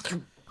 He's like, fuck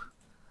you.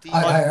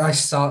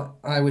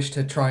 I wish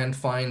to try and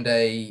find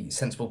a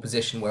sensible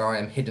position where I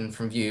am hidden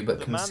from view, but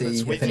The can man see that's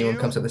if with anyone you-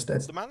 comes up the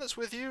stairs. The man that's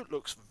with you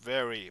looks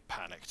very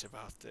panicked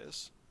about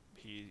this.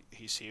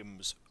 He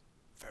seems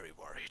very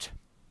worried.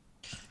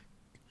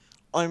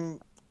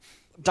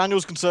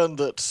 Daniel's concerned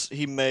that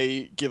he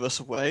may give us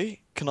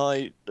away. Can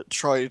I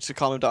try to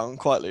calm him down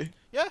quietly?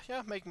 Yeah,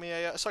 make me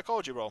a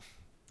psychology roll.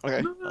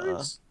 Okay.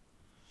 Nice.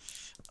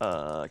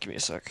 Give me a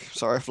sec.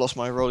 Sorry, I've lost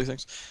my rolly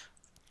things.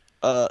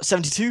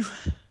 72.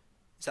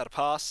 Is that a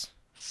pass?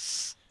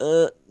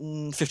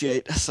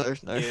 58. So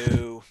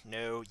no.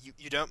 No,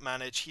 you don't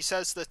manage. He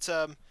says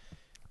that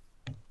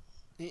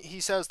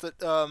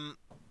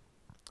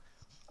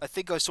I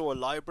think I saw a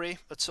library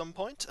at some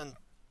point and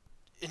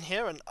in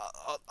here, and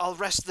I'll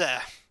rest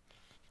there.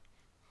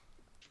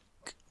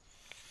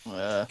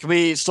 Can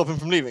we stop him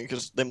from leaving?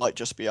 Because they might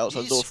just be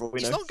outside the door for all we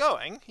He's know. not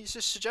going. He's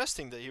just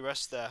suggesting that he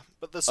rests there.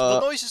 But the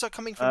noises are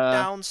coming from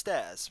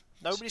downstairs.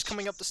 Nobody's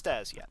coming up the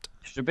stairs yet.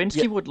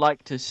 Stravinsky would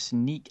like to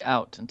sneak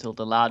out until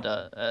the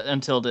ladder,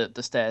 until the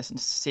stairs, and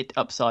sit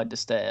upside the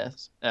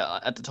stairs,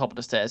 at the top of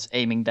the stairs,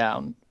 aiming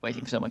down,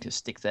 waiting for someone to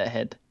stick their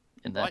head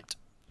in there.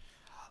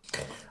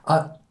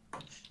 Right.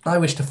 I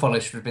wish to follow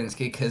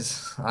Stravinsky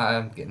because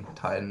I'm getting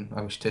tired and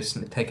I wish to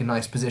take a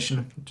nice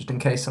position just in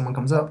case someone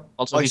comes up.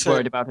 Also, I he's said-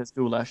 worried about his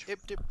goulash. Dip,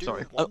 dip, dip,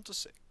 Sorry. 1 to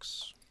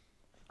 6.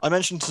 I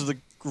mentioned to the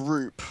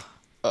group,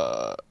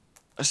 I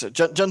said,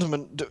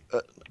 gentlemen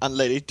and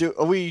lady,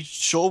 are we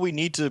sure we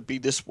need to be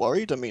this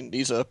worried? I mean,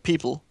 these are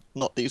people,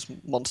 not these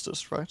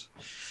monsters, right?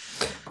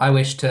 I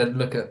wish to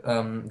look at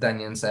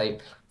Daniel and say,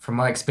 from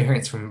my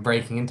experience from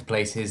breaking into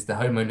places, the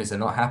homeowners are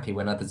not happy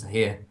when others are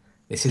here.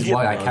 This is Yeah,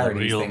 why I Are carry the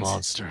these real things.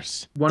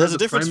 monsters. One There's of a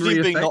the difference primary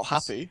between being not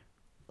effects- happy.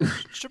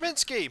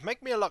 Stravinsky,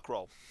 make me a luck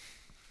roll.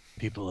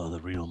 People are the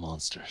real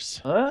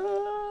monsters. Uh,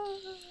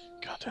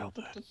 Can't help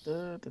it.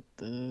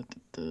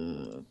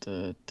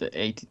 The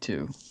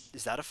 82.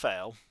 Is that a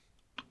fail?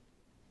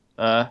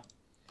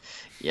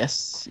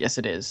 Yes,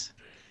 it is.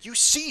 You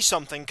see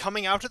something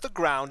coming out of the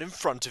ground in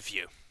front of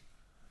you.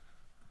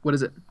 What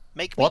is it?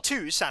 Make me What?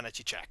 2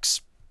 sanity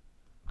checks.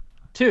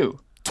 2,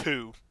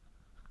 2.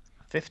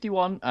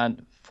 51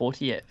 and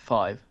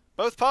 45.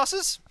 Both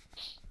passes?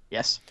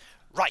 Yes.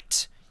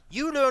 Right.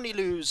 You'll only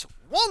lose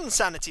 1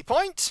 sanity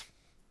point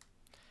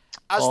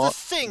as Oh, the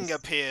thing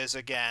appears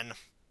again.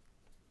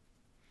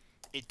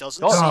 It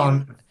doesn't God. seem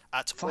on.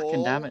 at Fucking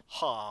all damn it.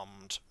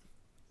 harmed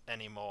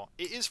anymore.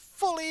 It is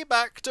fully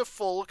back to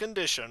full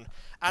condition.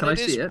 And Can I it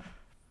is. see it?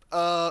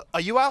 Are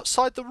you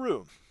outside the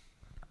room?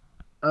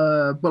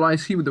 Well, I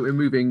assume that we're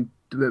moving.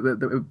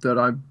 That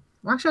I'm.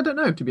 Actually, I don't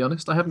know. To be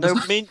honest, I haven't. No,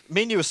 decided.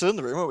 me and you were still in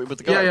the room, weren't we, with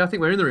the guy? Yeah, I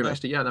think we're in the room Yeah.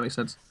 actually. Yeah, that makes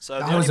sense. So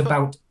the I was only per-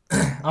 about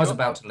I was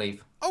about to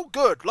leave. Oh,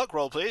 good. Luck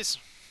roll, please.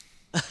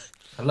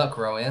 A luck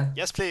roll, yeah?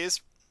 Yes,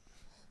 please.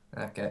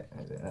 Okay.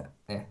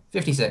 Yeah.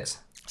 56.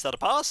 Is that a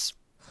pass?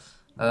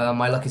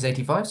 My luck is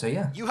 85, so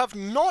yeah. You have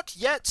not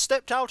yet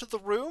stepped out of the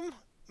room,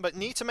 but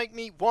need to make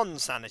me 1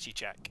 sanity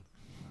check.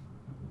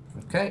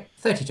 Okay.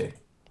 32.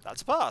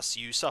 That's a pass.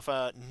 You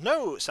suffer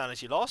no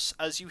sanity loss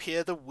as you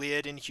hear the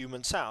weird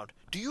inhuman sound.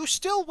 Do you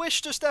still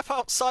wish to step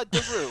outside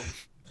the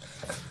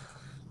room?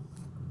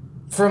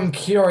 From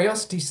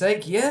curiosity's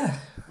sake, yeah.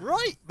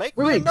 Right, make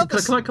me Wait,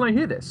 another... can I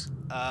hear this?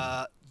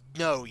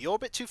 No, you're a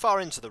bit too far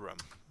into the room.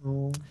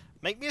 Oh.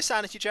 Make me a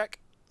sanity check.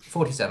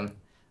 47.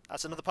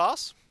 That's another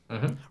pass.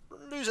 Mm-hmm.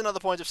 Lose another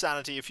point of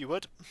sanity if you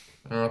would.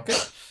 Okay.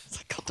 It's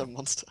a goddamn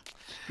monster.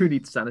 Who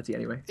needs sanity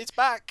anyway? It's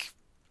back.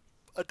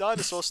 A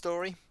dinosaur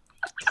story.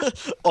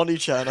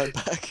 Oni-chan, I'm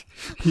back.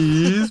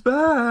 He's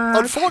back.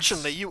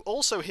 Unfortunately, you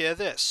also hear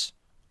this.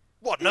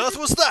 What on earth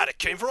was that? It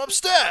came from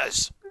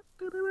upstairs.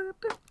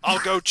 I'll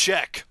go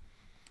check.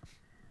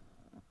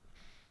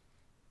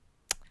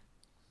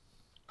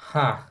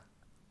 Huh.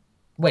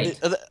 Wait.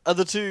 Are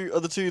the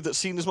two that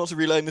seen this monster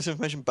relaying this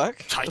information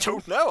back? I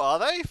don't know, are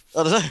they?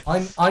 I don't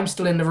know. I'm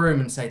still in the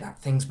room and say that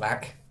thing's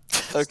back.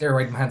 Okay.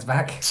 Steroid man's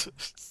back.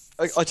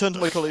 I turn to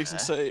my colleagues and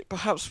say,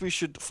 perhaps we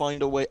should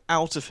find a way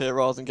out of here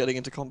rather than getting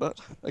into combat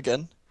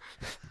again.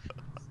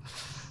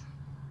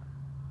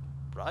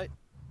 Right.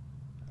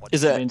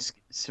 Is there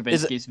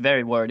Stravinsky is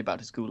very worried about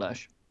his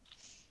goulash.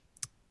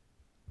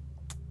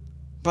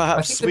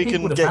 perhaps the we people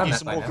can would have get found you that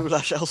some by more now.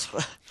 goulash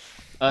elsewhere?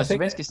 I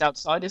think- Stravinsky's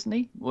outside, isn't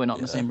he? We're not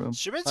in the same room.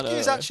 Stravinsky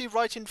is actually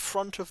right in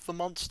front of the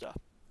monster.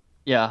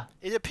 Yeah.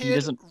 It appeared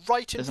doesn't-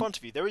 right in doesn't- front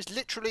of you. There is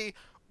literally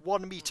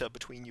 1 meter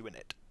between you and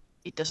it.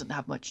 It doesn't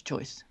have much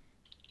choice.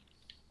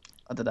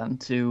 Other than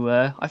to,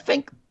 I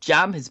think,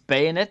 jam his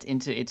bayonet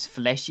into its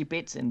fleshy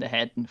bits in the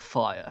head and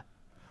fire.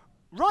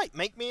 Right,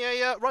 make me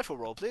a rifle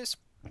roll, please.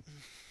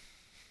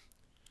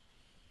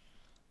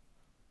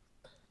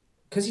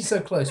 Because he's so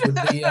close with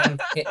the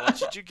What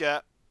did you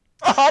get?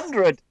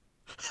 100!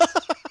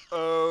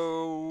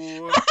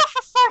 Oh,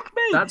 Fuck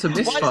me! That's a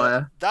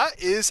misfire.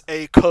 that is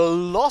a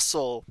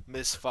colossal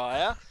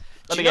misfire.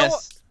 Let Do me you know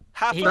what guess.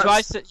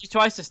 happens? He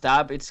tries to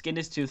stab, its skin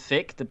is too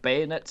thick, the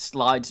bayonet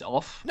slides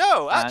off.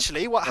 No,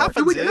 actually, what Oh,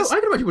 happens wait, no, is... I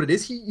can imagine what it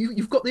is.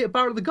 You've got the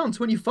barrel of the gun, so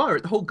when you fire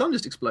it, the whole gun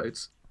just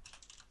explodes.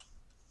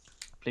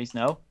 Please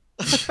no.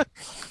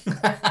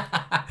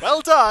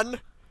 Well done!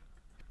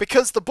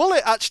 Because the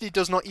bullet actually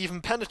does not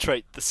even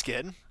penetrate the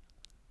skin.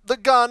 The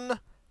gun...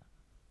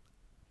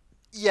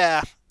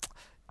 Yeah.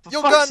 For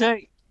Your fuck's gun,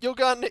 sake. your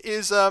gun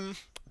is,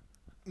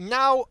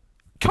 now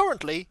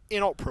currently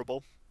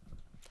inoperable.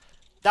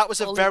 That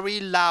was a Well, very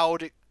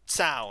loud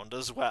sound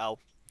as well.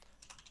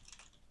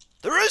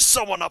 There is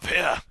someone up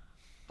here!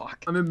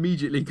 Fuck. I'm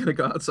immediately gonna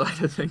go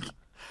outside, I think.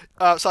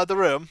 Outside the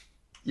room.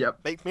 Yep.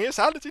 Make me a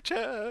sanity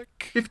check.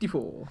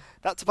 54.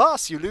 That's a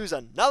pass. You lose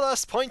another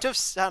point of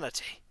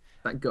sanity.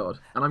 Thank God.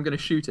 And I'm gonna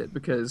shoot it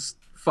because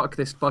fuck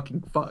this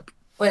fucking fuck.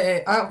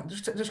 Wait,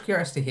 just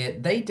curiosity here.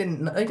 They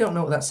don't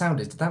know what that sound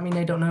is. Does that mean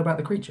they don't know about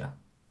the creature?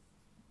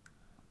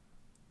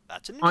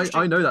 That's an I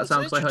interesting, know that that's an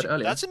sound 'cause I heard it interesting-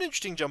 earlier. That's an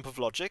interesting jump of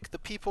logic. The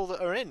people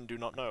that are in do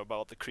not know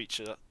about the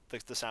creature,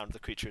 the sound the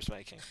creature is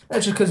making. No,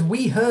 just because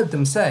we heard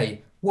them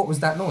say, "What was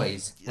that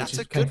noise?" That's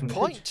a came good from the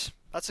creature. point.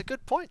 That's a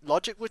good point.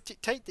 Logic would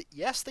dictate that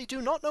yes, they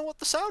do not know what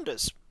the sound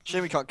is.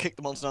 Shame we can't kick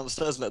the monster down the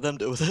stairs and let them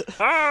deal with it.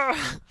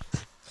 Ah!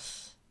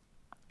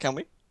 Can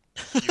we?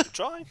 You can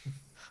try.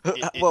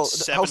 It's Well,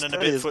 how 7 and a sturdy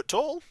bit is- foot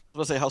tall. I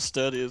was gonna say, how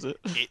sturdy is it?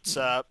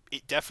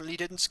 It definitely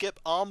didn't skip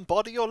arm,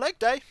 body, or leg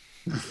day.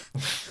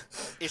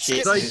 It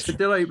skipped,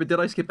 Did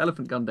I skip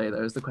elephant gun day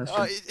though? Is the question.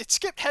 it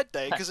skipped head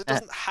day because it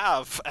doesn't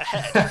have a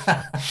head.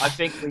 I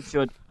think we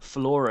should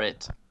floor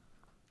it.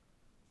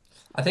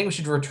 I think we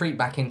should retreat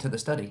back into the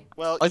study.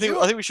 Well, I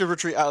think we should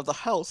retreat out of the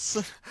house.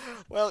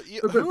 Well,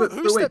 But who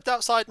wait. stepped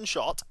outside and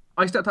shot?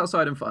 I stepped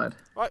outside and fired.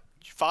 Right,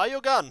 fire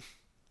your gun.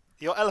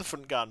 Your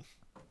elephant gun.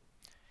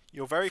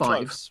 You're very 5.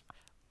 close.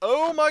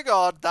 Oh my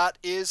god, that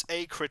is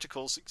a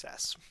critical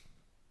success.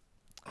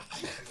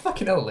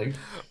 Fucking hell, Luke.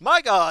 My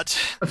god.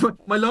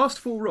 My last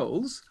 4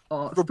 rolls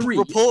are 3,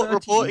 13,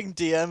 Reporting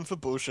DM for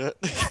bullshit.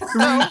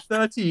 3,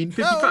 13,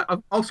 55.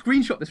 I'll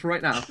screenshot this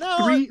right now.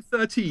 No, 3,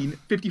 13,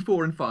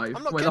 54, and 5.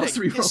 I'm not My last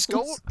 3 kidding.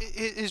 rolls.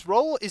 His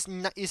roll is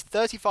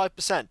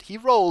 35%. He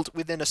rolled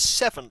within a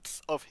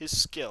 1/7 of his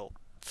skill.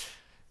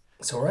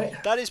 It's all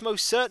right. That is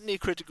most certainly a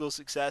critical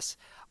success.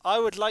 I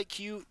would like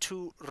you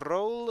to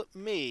roll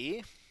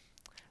me...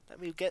 Let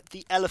me get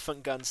the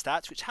elephant gun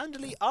stats, which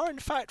handily are in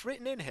fact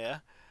written in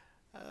here.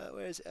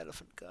 Where is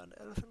elephant gun?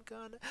 Elephant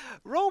gun.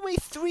 Roll me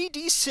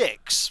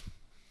 3d6.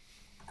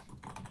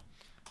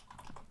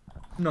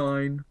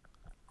 9,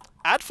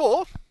 Add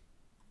 4.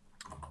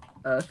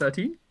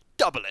 13,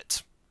 Double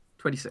it.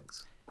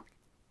 26.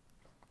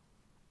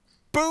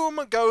 Boom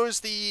goes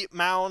the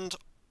mound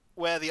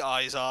where the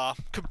eyes are,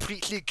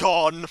 completely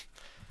gone.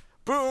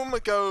 Boom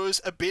goes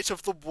a bit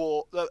of the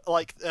wall,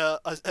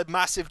 a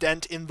massive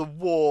dent in the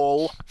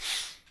wall.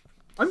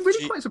 I'm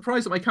really quite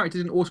surprised that my character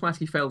didn't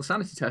automatically fail the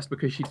sanity test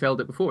because she failed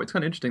it before. It's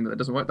kind of interesting that it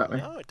doesn't work that way.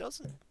 No, it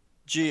doesn't.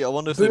 Gee, I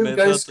wonder if they Boom may have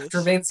goes heard this.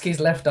 Stravinsky's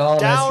left arm.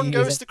 as Down he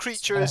goes is- the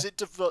creature as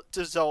it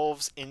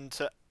dissolves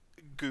into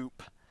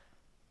goop.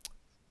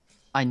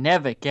 I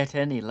never get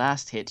any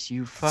last hits,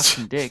 you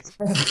fucking dick.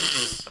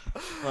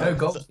 No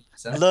gold.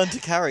 sir. Learn to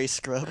carry,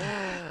 scrub.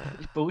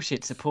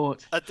 Bullshit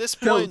support. At this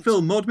point,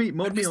 Phil, mod me on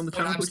the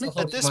channel I'm quickly.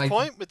 still- at this my-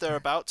 point, with there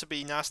about to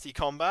be nasty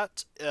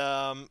combat,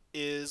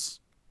 is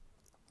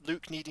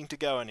Luke needing to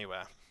go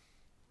anywhere?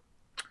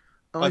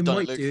 I I've done it,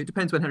 might Luke. do. It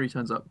depends when Henry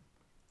turns up.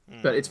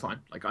 But it's fine.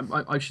 Like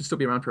I should still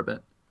be around for a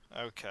bit.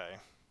 Okay,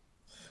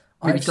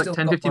 Maybe I've just like still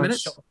 10, got 15 my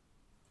minutes? shot-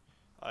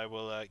 I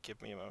will give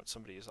me a moment.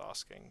 Somebody is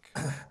asking,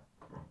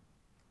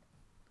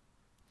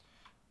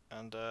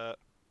 and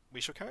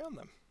we shall carry on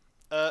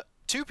then.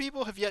 2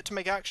 people have yet to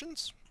make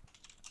actions.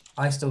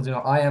 I still do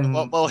not. I am.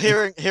 Well,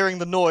 hearing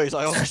the noise,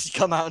 I obviously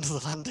come out into the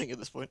landing at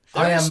this point.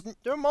 I am. There's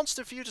no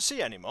monster for you to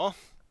see anymore.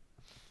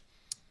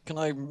 Can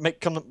I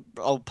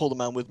I'll pull the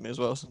man with me as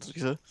well, since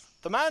he's here.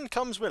 The man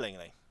comes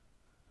willingly.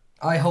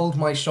 I hold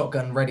my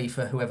shotgun ready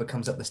for whoever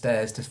comes up the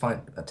stairs to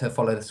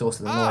follow the source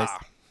of the noise.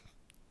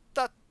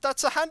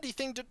 That's a handy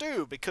thing to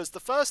do, because the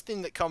first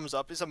thing that comes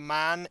up is a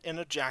man in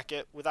a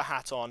jacket with a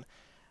hat on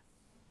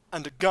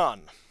and a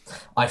gun.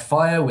 I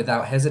fire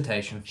without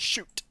hesitation.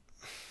 Shoot.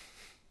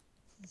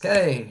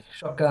 Okay,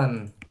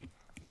 shotgun.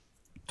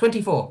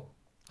 24.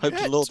 Hope to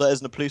Hit. Lord that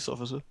isn't a police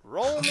officer.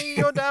 Roll me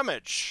your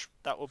damage.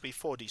 That will be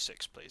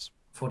 4d6, please.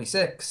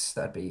 46.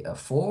 That'd be a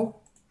 4.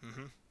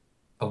 Mm-hmm.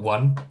 A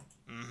 1.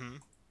 Mm-hmm.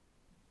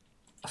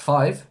 A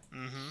 5.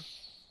 Mm-hmm.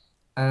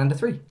 And a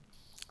 3.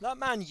 That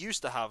man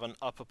used to have an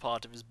upper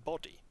part of his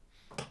body.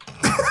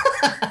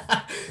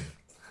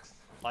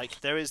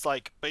 Like, there is,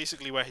 like,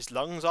 basically where his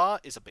lungs are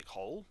is a big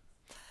hole.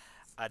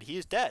 And he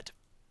is dead.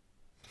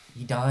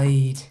 He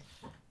died.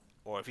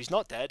 Or if he's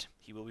not dead,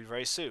 he will be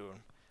very soon.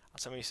 And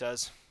somebody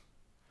says,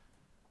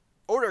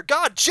 "Oh dear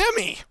God,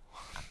 Jimmy!"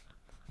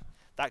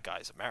 That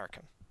guy's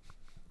American.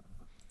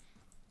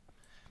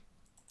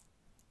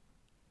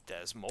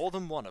 There's more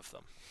than one of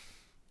them.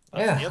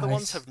 Yeah, The other I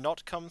ones s- have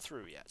not come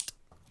through yet.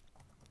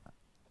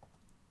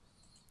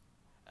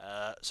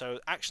 So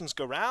actions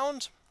go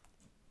round.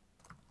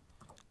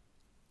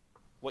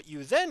 What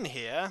you then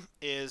hear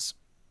is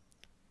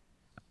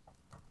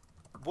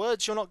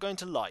words you're not going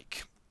to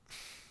like.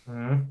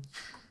 Hmm.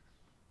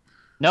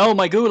 No,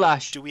 my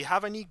goulash. Do we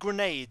have any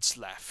grenades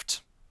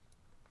left?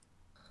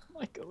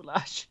 My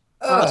goulash.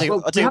 I think-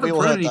 Well, I we think we haven't all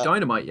thrown heard any that.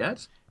 dynamite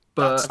yet,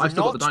 but That's I've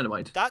still got the not-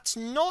 dynamite. That's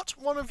not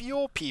one of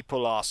your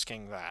people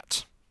asking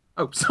that.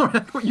 Oh, sorry, I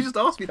thought you just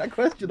asked me that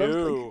question. I was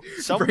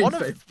No, like, brain one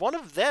fade. of one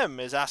of them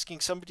is asking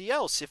somebody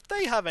else if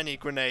they have any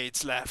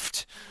grenades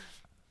left.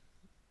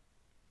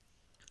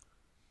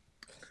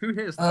 Who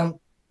hears that?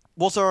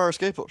 What are our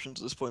escape options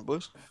at this point,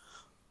 boys?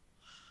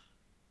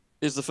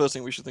 Is the first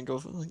thing we should think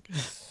of, I think.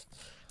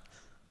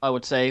 I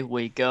would say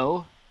we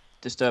go,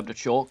 disturb the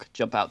chalk,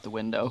 jump out the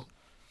window.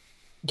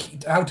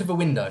 Out of a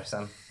window,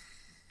 Sam.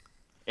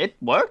 It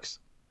works.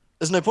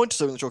 There's no point to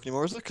serving the chalk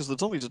anymore, is there? Because the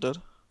zombies are dead.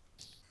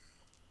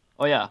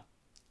 Oh yeah.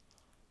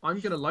 I'm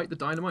gonna light the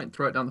dynamite and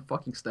throw it down the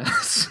fucking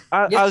stairs.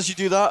 Yeah. As you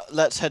do that,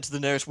 let's head to the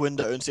nearest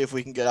window and see if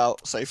we can get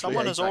out safely.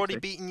 Someone has already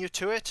exactly. beaten you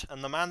to it,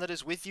 and the man that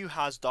is with you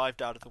has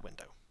dived out of the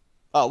window.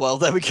 Oh, well,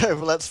 there we go.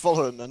 Well, let's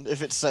follow him then,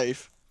 if it's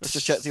safe. Let's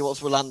just check to see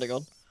what we're landing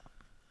on.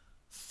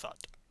 Thud.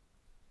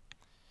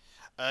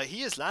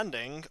 He is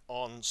landing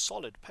on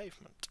solid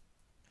pavement.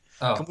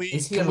 Oh, Can we-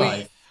 is he can we-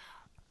 alive?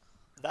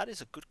 That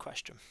is a good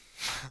question.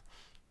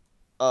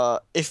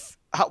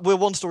 We're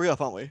one story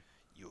up, aren't we?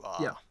 You are.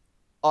 Yeah.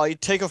 I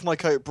take off my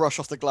coat, brush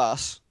off the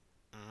glass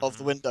of Mm-hmm.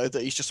 the window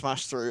that he's just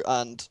smashed through,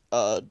 and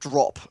hang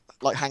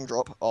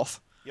drop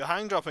off. You're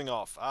hang dropping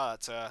off.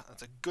 That's a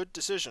good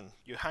decision.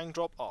 You hang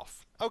drop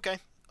off. Okay.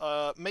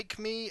 Make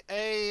me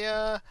a.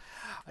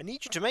 I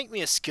need you to make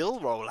me a skill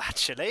roll.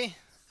 Actually.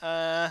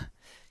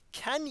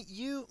 Can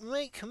you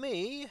make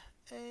me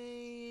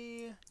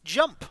a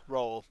jump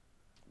roll?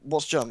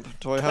 What's jump?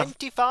 Do I have?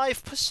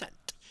 25%.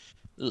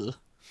 Ugh.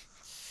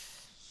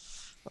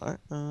 Alright,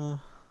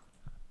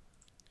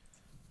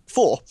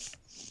 4.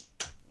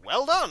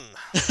 Well done.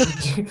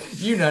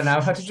 You know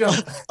now how to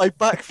jump. I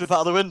backflip out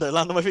of the window,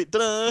 land on my feet.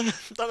 Ta-da!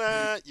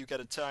 Ta-da! You get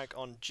a tag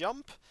on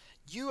jump.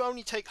 You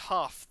only take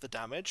half the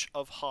damage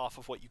of half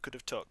of what you could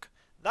have took.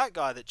 That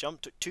guy that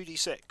jumped took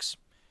 2d6.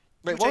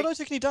 Wait, You why take- would I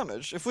take any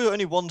damage? If we were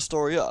only one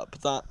story up,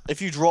 that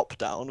if you drop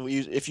down,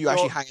 if you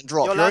actually Your- hang and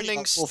drop, your you're only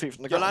landing's- about 4 feet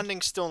from the Your ground.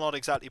 landing's still not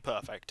exactly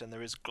perfect, and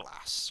there is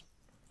glass.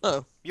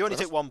 Oh, You only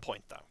Fair take 1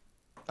 point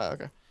though.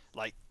 okay.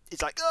 Like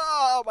it's like,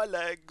 ah, my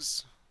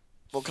legs.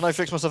 Well, can I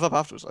fix myself up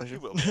afterwards? I You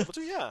should. will be able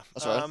to, yeah.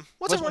 That's right. What's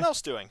Where's everyone my-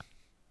 else doing?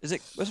 Is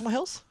it? Where's my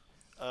health?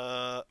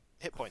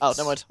 Hit points. Oh,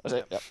 never mind. That's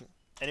it. Yep.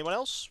 Anyone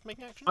else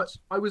making actions?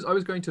 I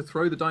was going to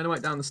throw the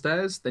dynamite down the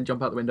stairs, then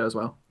jump out the window as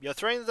well. You're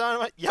throwing the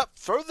dynamite. Yep,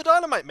 throw the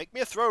dynamite. Make me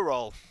a throw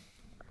roll.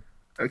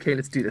 Okay,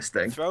 let's do this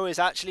thing. Throw is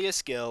actually a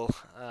skill.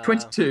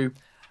 22.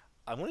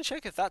 I'm going to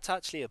check if that's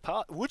actually a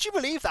pass. Would you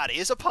believe that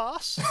is a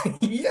pass?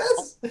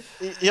 Yes.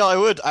 Yeah, I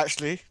would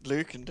actually.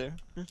 Luke and do.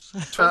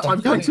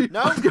 I'm going to.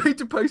 No. I'm going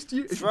to post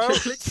you. Throw,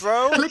 click,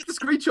 throw, click the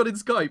screenshot in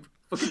Skype.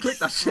 Fucking click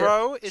that shit.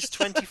 throw is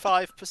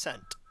 25%.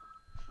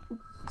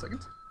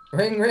 Second.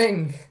 Ring,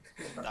 ring.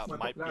 That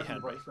might be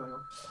Henry.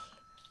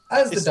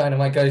 As the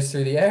dynamite goes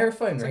through the air, a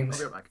phone I'll rings.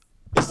 be right back.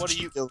 What are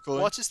you? Skill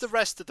coin. What is the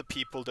rest of the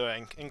people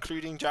doing,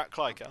 including Jack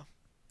Kleiker?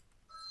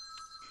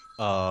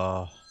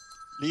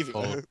 Leaving.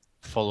 Follow,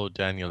 follow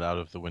Daniel out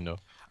of the window,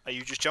 Are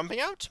you just jumping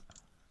out?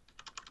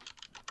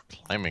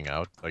 climbing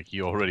out. Like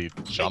he already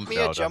jumped Make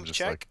me a out. jump I'm just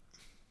check.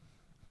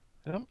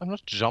 like, I'm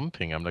not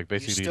jumping. I'm like You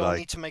basically still like,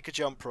 need to make a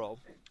jump roll.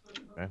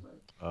 okay.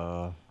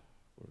 Where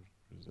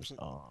is this?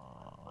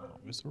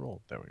 Where's the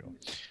roll? There we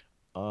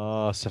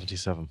go.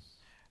 77.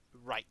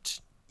 Right.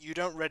 You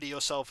don't ready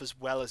yourself as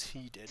well as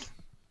he did,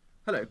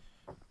 Hello.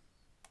 but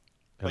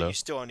Hello. you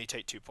still only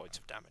take 2 points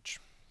of damage.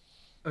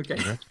 Okay.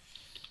 Okay.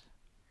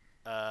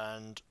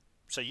 And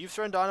so you've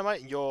thrown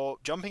dynamite and you're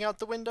jumping out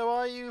the window,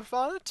 are you,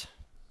 Violet?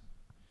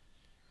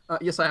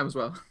 Yes, I am as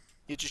well.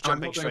 You're just I'm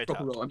jumping not doing a straight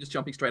proper out. roll. I'm just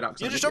jumping straight out.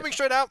 'cause You're I'm just an jumping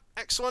straight out.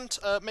 Excellent.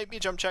 Make me a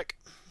jump check.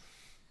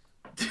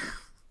 idiot.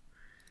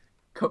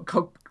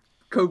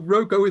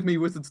 Go with me,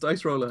 Wizard's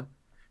Dice Roller.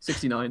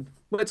 69.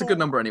 Well, it's a good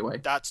number anyway.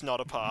 That's not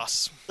a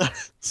pass.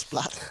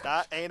 Splat.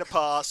 That ain't a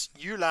pass.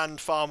 You land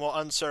far more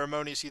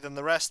unceremoniously than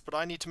the rest, but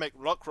I need to make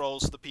luck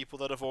rolls for the people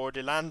that have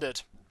already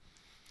landed.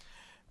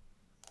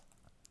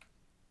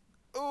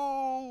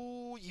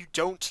 Oh, you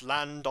don't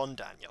land on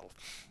Daniel.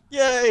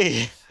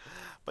 Yay!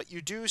 But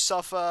you do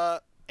suffer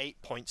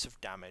 8 points of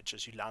damage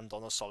as you land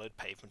on a solid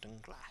pavement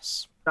and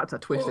glass. That's a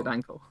twisted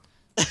ankle.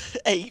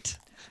 8?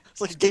 It's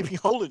like a gaping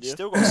hole in you.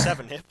 Still got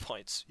 7 hit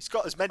points. He's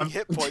got as many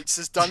hit points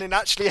as Dunnan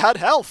actually had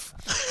health.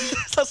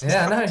 That's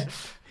Yeah, I know.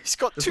 He's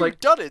got It's 2 like-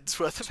 Dunnins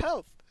worth of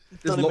health.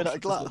 There's Done him in lots, a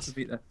there's lots glass. of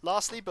meat there.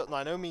 Lastly, but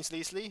by no means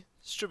leastly,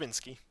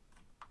 Stravinsky.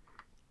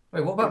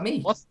 Wait, what about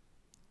me? What?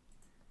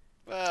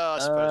 Well, I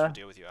suppose we'll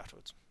deal with you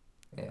afterwards.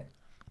 Yeah.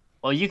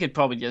 Well, you could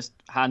probably just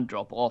hand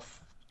drop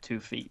off 2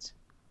 feet.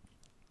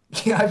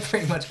 Yeah, I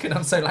pretty much could.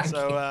 I'm so lanky.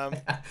 So,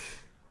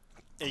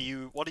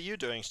 what are you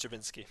doing,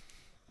 Stravinsky?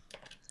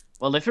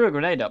 Well, they threw a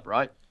grenade up,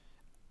 right?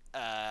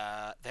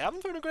 They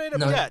haven't thrown a grenade up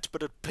No. yet,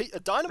 but a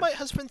dynamite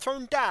has been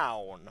thrown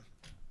down.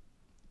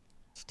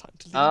 It's time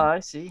to leave. I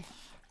see.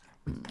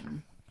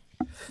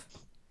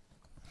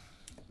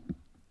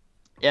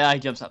 Yeah, he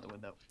jumps out the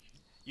window.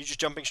 You just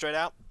jumping straight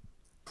out?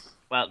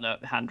 Well, no,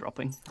 hand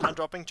dropping. Hand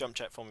dropping? Jump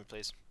check for me,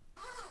 please.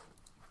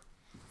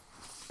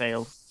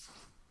 Fail.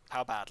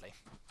 How badly?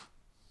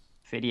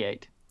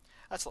 58.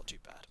 That's not too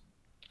bad.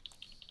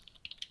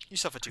 You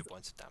suffer 2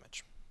 points of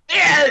damage.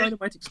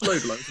 Dynamite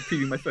explode like I was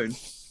retrieving my phone.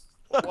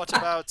 What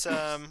about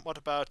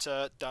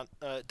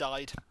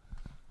died?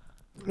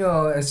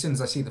 No, as soon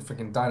as I see the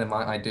freaking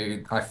dynamite,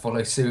 I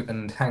follow suit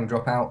and hang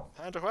drop out.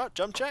 Hand drop out,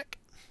 jump check?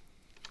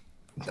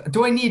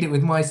 Do I need it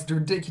with my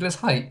ridiculous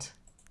height?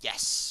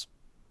 Yes.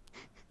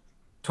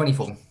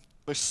 24.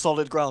 Most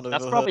solid ground I've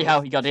That's ever probably heard.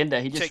 how he got in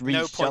there. He just Take no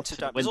reached up points to of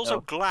the damage. There's window.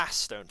 also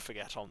glass, don't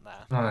forget, on there.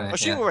 Oh, I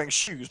assume yeah. you're wearing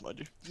shoes, mind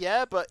you.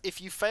 Yeah, but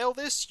if you fail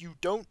this, you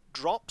don't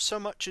drop so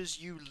much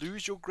as you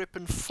lose your grip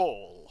and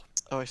fall.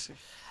 Oh, I see.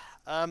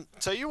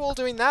 So you all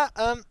doing that.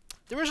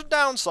 There is a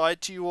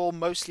downside to you all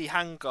mostly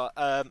hand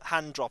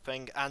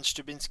dropping and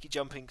Stravinsky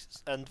jumping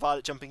and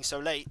Violet jumping so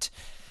late,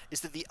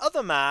 is that the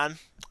other man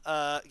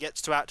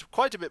gets to act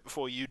quite a bit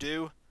before you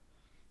do,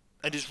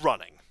 and is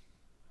running.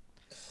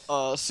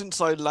 Since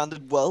I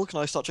landed well, can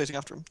I start chasing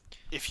after him?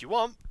 If you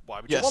want,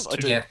 why would Yes, you want I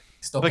to? do. Yeah,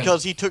 stop him.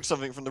 Because he took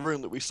something from the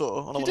room that we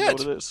saw, and I want to know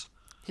what it is.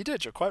 He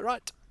did. You're quite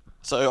right.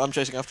 So I'm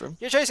chasing after him.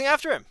 You're chasing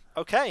after him.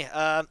 Okay.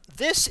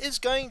 This is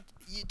going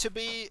to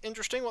be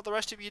interesting. What the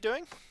rest of you are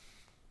doing?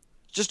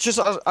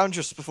 I'm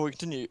just before we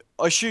continue.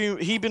 I assume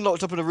he'd been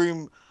locked up in a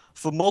room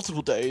for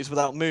multiple days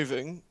without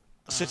moving,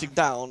 sitting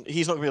down.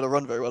 He's not gonna be able to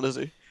run very well, is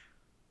he?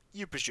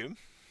 You presume.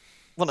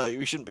 Well, no,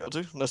 we shouldn't be able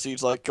to, unless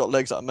he's like got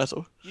legs out of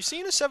metal. You've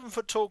seen a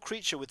 7-foot-tall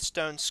creature with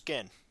stone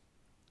skin.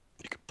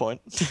 Good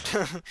point.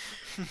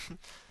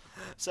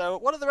 So,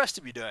 what are the rest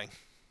of you doing?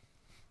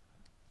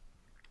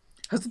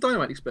 Has the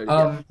dynamite exploded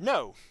yet?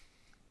 No.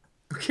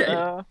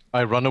 Okay.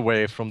 I run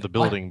away from the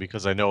building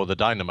because I know the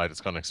dynamite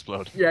is gonna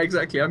explode. Yeah,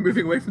 exactly. I'm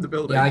moving away from the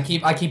building. Yeah,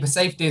 I keep a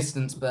safe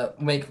distance, but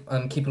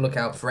keep a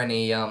lookout for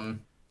any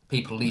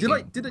people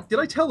leaving. Did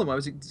I tell them I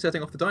was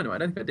setting off the dynamite? I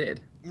don't think I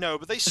did. No,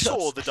 but they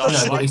saw the No,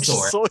 dynamite. but he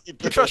saw it. you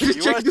do it. Trust me, Just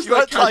you checking weren't, this you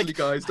weren't casually, like,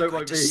 guys. Don't I'm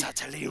mind going to me.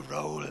 subtly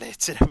roll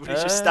it, and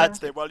everybody just stands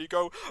there while you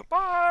go,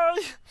 bye!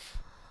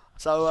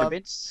 So,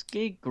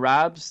 Stravinsky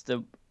grabs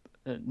the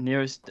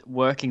nearest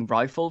working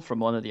rifle from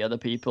one of the other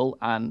people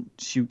and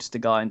shoots the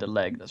guy in the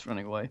leg that's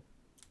running away.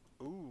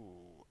 ooh,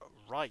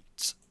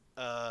 right.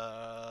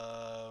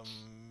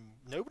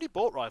 Nobody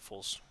bought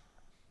rifles.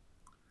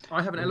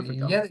 I have an elephant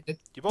gun. Yeah, they did.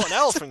 You bought an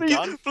elephant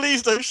gun.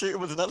 Please don't shoot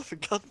him with an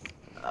elephant gun.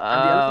 And the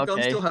elephant gun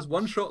Okay. still has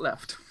 1 shot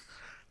left.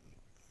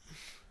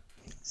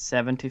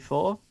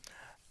 74,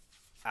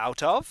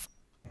 Out of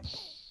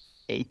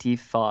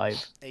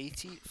 85.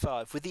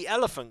 85 with the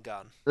elephant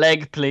gun.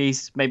 Leg,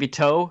 please. Maybe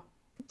toe,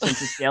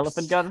 since it's the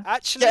elephant gun.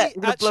 Actually, Yeah,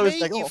 we're gonna blow his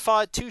leg you off.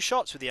 fired 2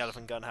 shots with the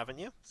elephant gun, haven't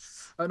you?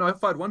 Oh no, I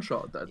fired 1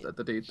 shot at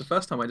the dude. The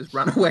first time I just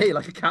ran away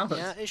like a coward.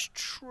 Yeah, it's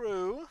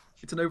true.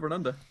 It's an over and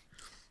under.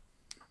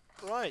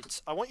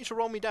 Right, I want you to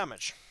roll me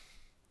damage.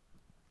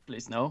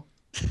 Please, no.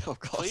 Oh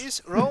god.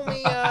 Please roll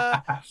me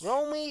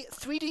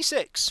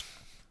 3d6.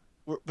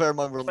 Bear in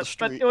mind we're on the But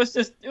street. it was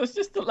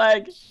just the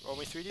leg. Roll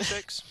me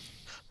 3d6.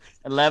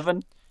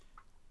 11,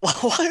 Why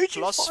would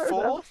you Plus fire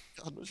 4.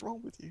 that? God, what's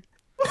wrong with you?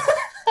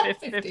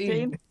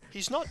 15.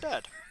 He's not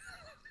dead.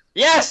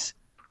 Yes!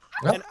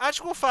 Well. In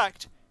actual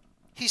fact,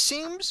 he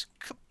seems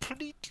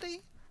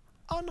completely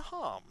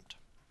unharmed.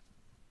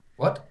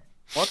 What?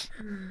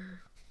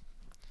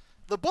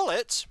 The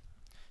bullet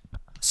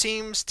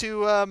seems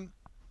to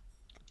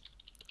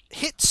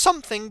hit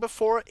something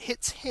before it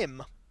hits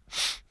him.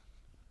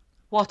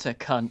 What a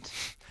cunt.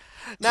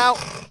 Now,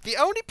 the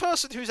only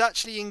person who's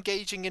actually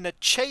engaging in a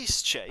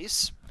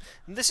chase,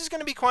 and this is going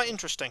to be quite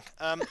interesting.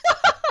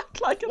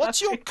 Like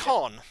What's your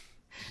con?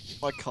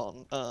 I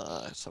can't.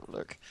 Let's have a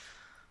look.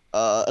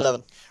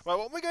 11. Right,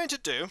 what we're going to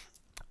do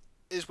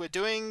is we're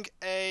doing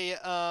a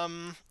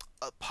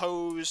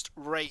opposed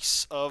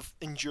race of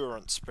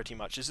endurance, pretty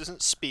much. This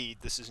isn't speed,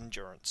 this is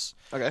endurance.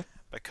 Okay.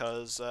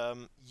 because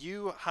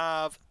you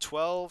have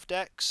 12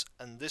 dex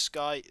and this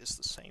guy is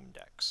the same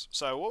dex.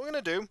 So what we're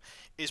going to do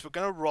is we're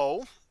going to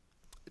roll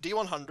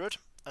D100,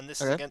 and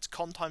this is Okay. against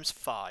con times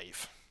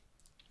 5.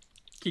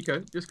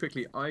 Kiko, just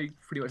quickly, I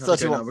pretty much have to go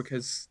 31. now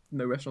because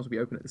no restaurants will be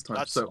open at this time.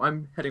 That's- So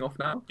I'm heading off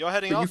now. You're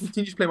heading But you off.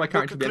 continue to play my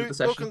character at the end of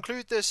the We'll session.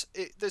 conclude this.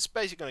 This is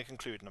basically going to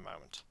conclude in a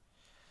moment.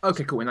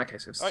 Okay, cool. In that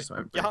case, it's Right, just a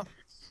moment. yeah.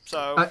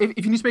 So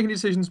If you need to make any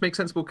decisions, make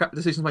sensible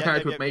decisions my Yeah,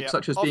 character yeah, would make, yeah.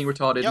 such as Off- being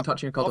retarded yep, and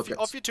touching occult off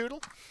objects. your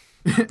toodle.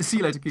 See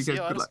you later, Kiko. See you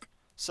Good later. luck.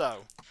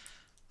 So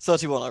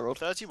 31 I rolled.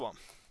 31.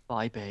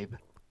 Bye, babe.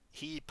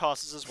 He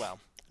passes as well.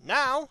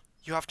 Now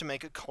you have to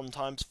make a con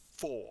times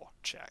 4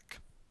 check.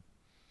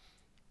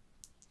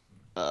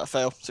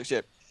 Fail.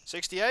 68.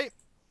 68.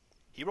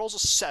 He rolls a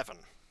 7.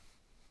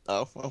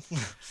 Oh, well.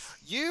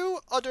 You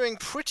are doing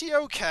pretty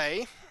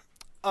okay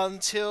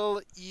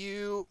until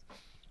you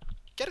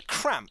get a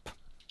cramp.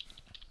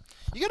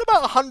 You get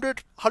about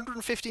 100,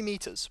 150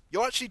 meters.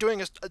 You're actually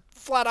doing a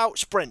flat-out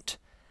sprint.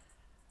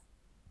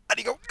 And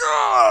you go,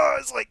 "Ugh!"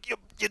 It's like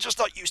you're just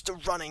not used to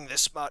running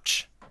this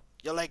much.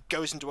 Your leg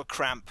goes into a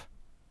cramp.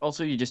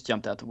 Also, you just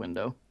jumped out the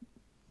window.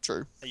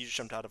 True. And you just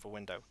jumped out of a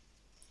window.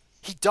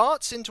 He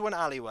darts into an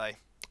alleyway.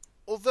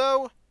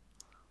 Although,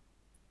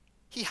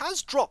 he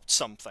has dropped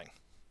something.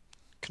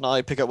 Can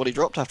I pick up what he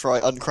dropped after I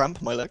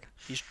uncramp my leg?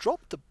 He's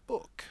dropped a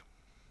book.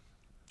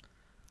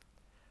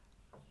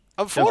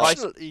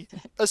 Unfortunately,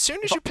 as soon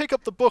as you pick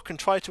up the book and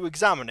try to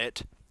examine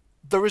it,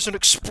 there is an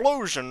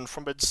explosion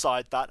from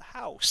inside that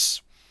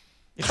house.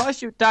 If I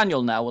shoot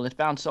Daniel now, will it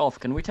bounce off?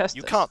 Can we test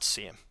You this? can't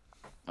see him.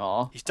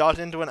 Aw. He's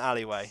darted into an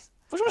alleyway.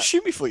 What do you want to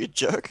shoot me for, you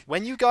jerk?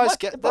 When you guys What?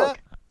 The get there, book?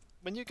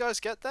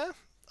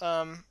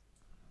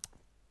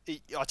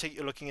 I take it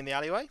you're looking in the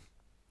alleyway.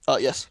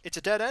 Yes. It's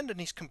a dead end, and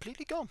he's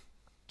completely gone.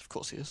 Of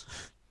course he is.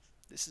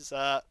 This is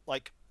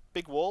like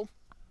big wall,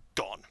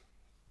 gone.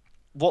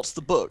 What's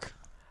the book?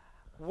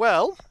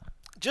 Well,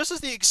 just as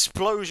the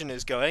explosion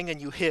is going,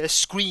 and you hear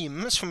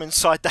screams from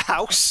inside the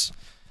house.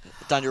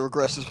 Daniel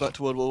regresses back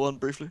to World War One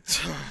briefly.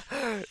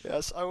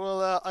 Yes, I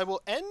will. I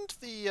will end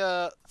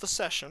the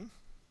session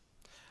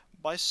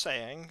by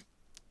saying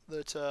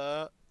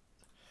that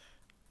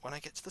when I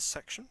get to the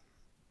section,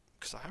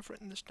 because I have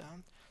written this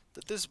down,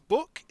 that this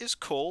book is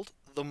called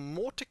The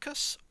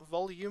Morticus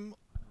Volume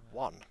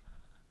 1.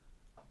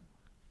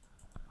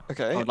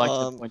 Okay. I would like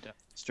to point out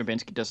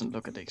Stravinsky doesn't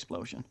look at the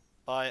explosion.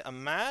 By a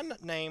man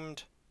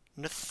named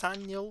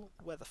Nathaniel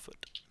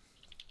Weatherford.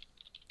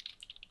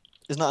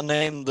 Isn't that a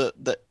name that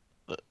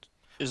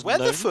is known?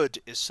 Weatherford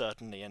is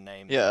certainly a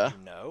name Yeah. that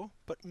you know,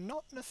 but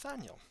not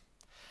Nathaniel.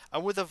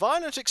 And with a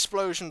violent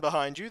explosion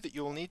behind you that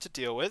you will need to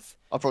deal with,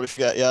 I'll probably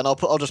forget. Yeah, and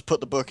I'll just put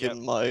the book Yeah,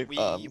 in my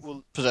we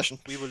will possession.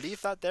 we will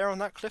leave that there on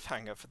that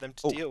cliffhanger for them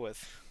to Oh. deal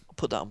with. I'll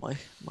put that on my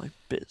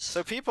bits.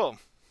 So people,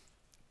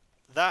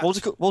 that what was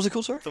it called? What was it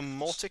called? Sorry. The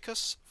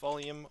Morticus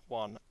Volume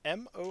 1,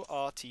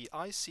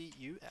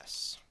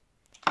 Morticus.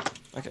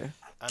 Okay.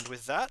 And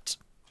with that,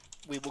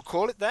 we will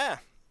call it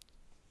there.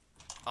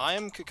 I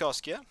am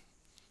Kikoskia,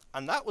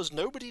 and that was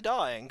nobody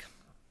dying.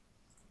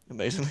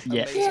 Amazing.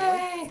 Yeah.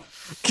 Amazingly.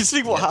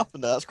 Considering what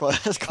happened there, that's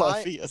quite Bye.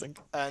 a feat, I think.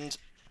 And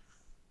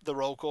the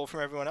roll call from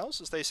everyone else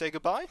as they say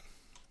goodbye.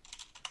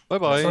 Bye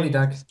bye. Sorry,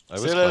 Doug. See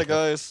you later,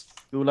 guys.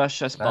 Goulash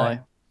says Bye. bye.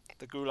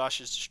 The goulash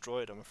is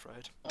destroyed, I'm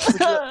afraid.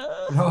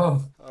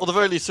 Oh, Well, the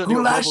very least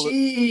certainly got rubble.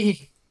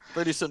 Gulashi!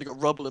 Very least certainly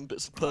got rubble and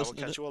bits of I will person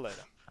in catch it. you all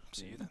later.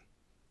 See you then.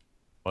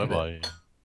 Bye bye.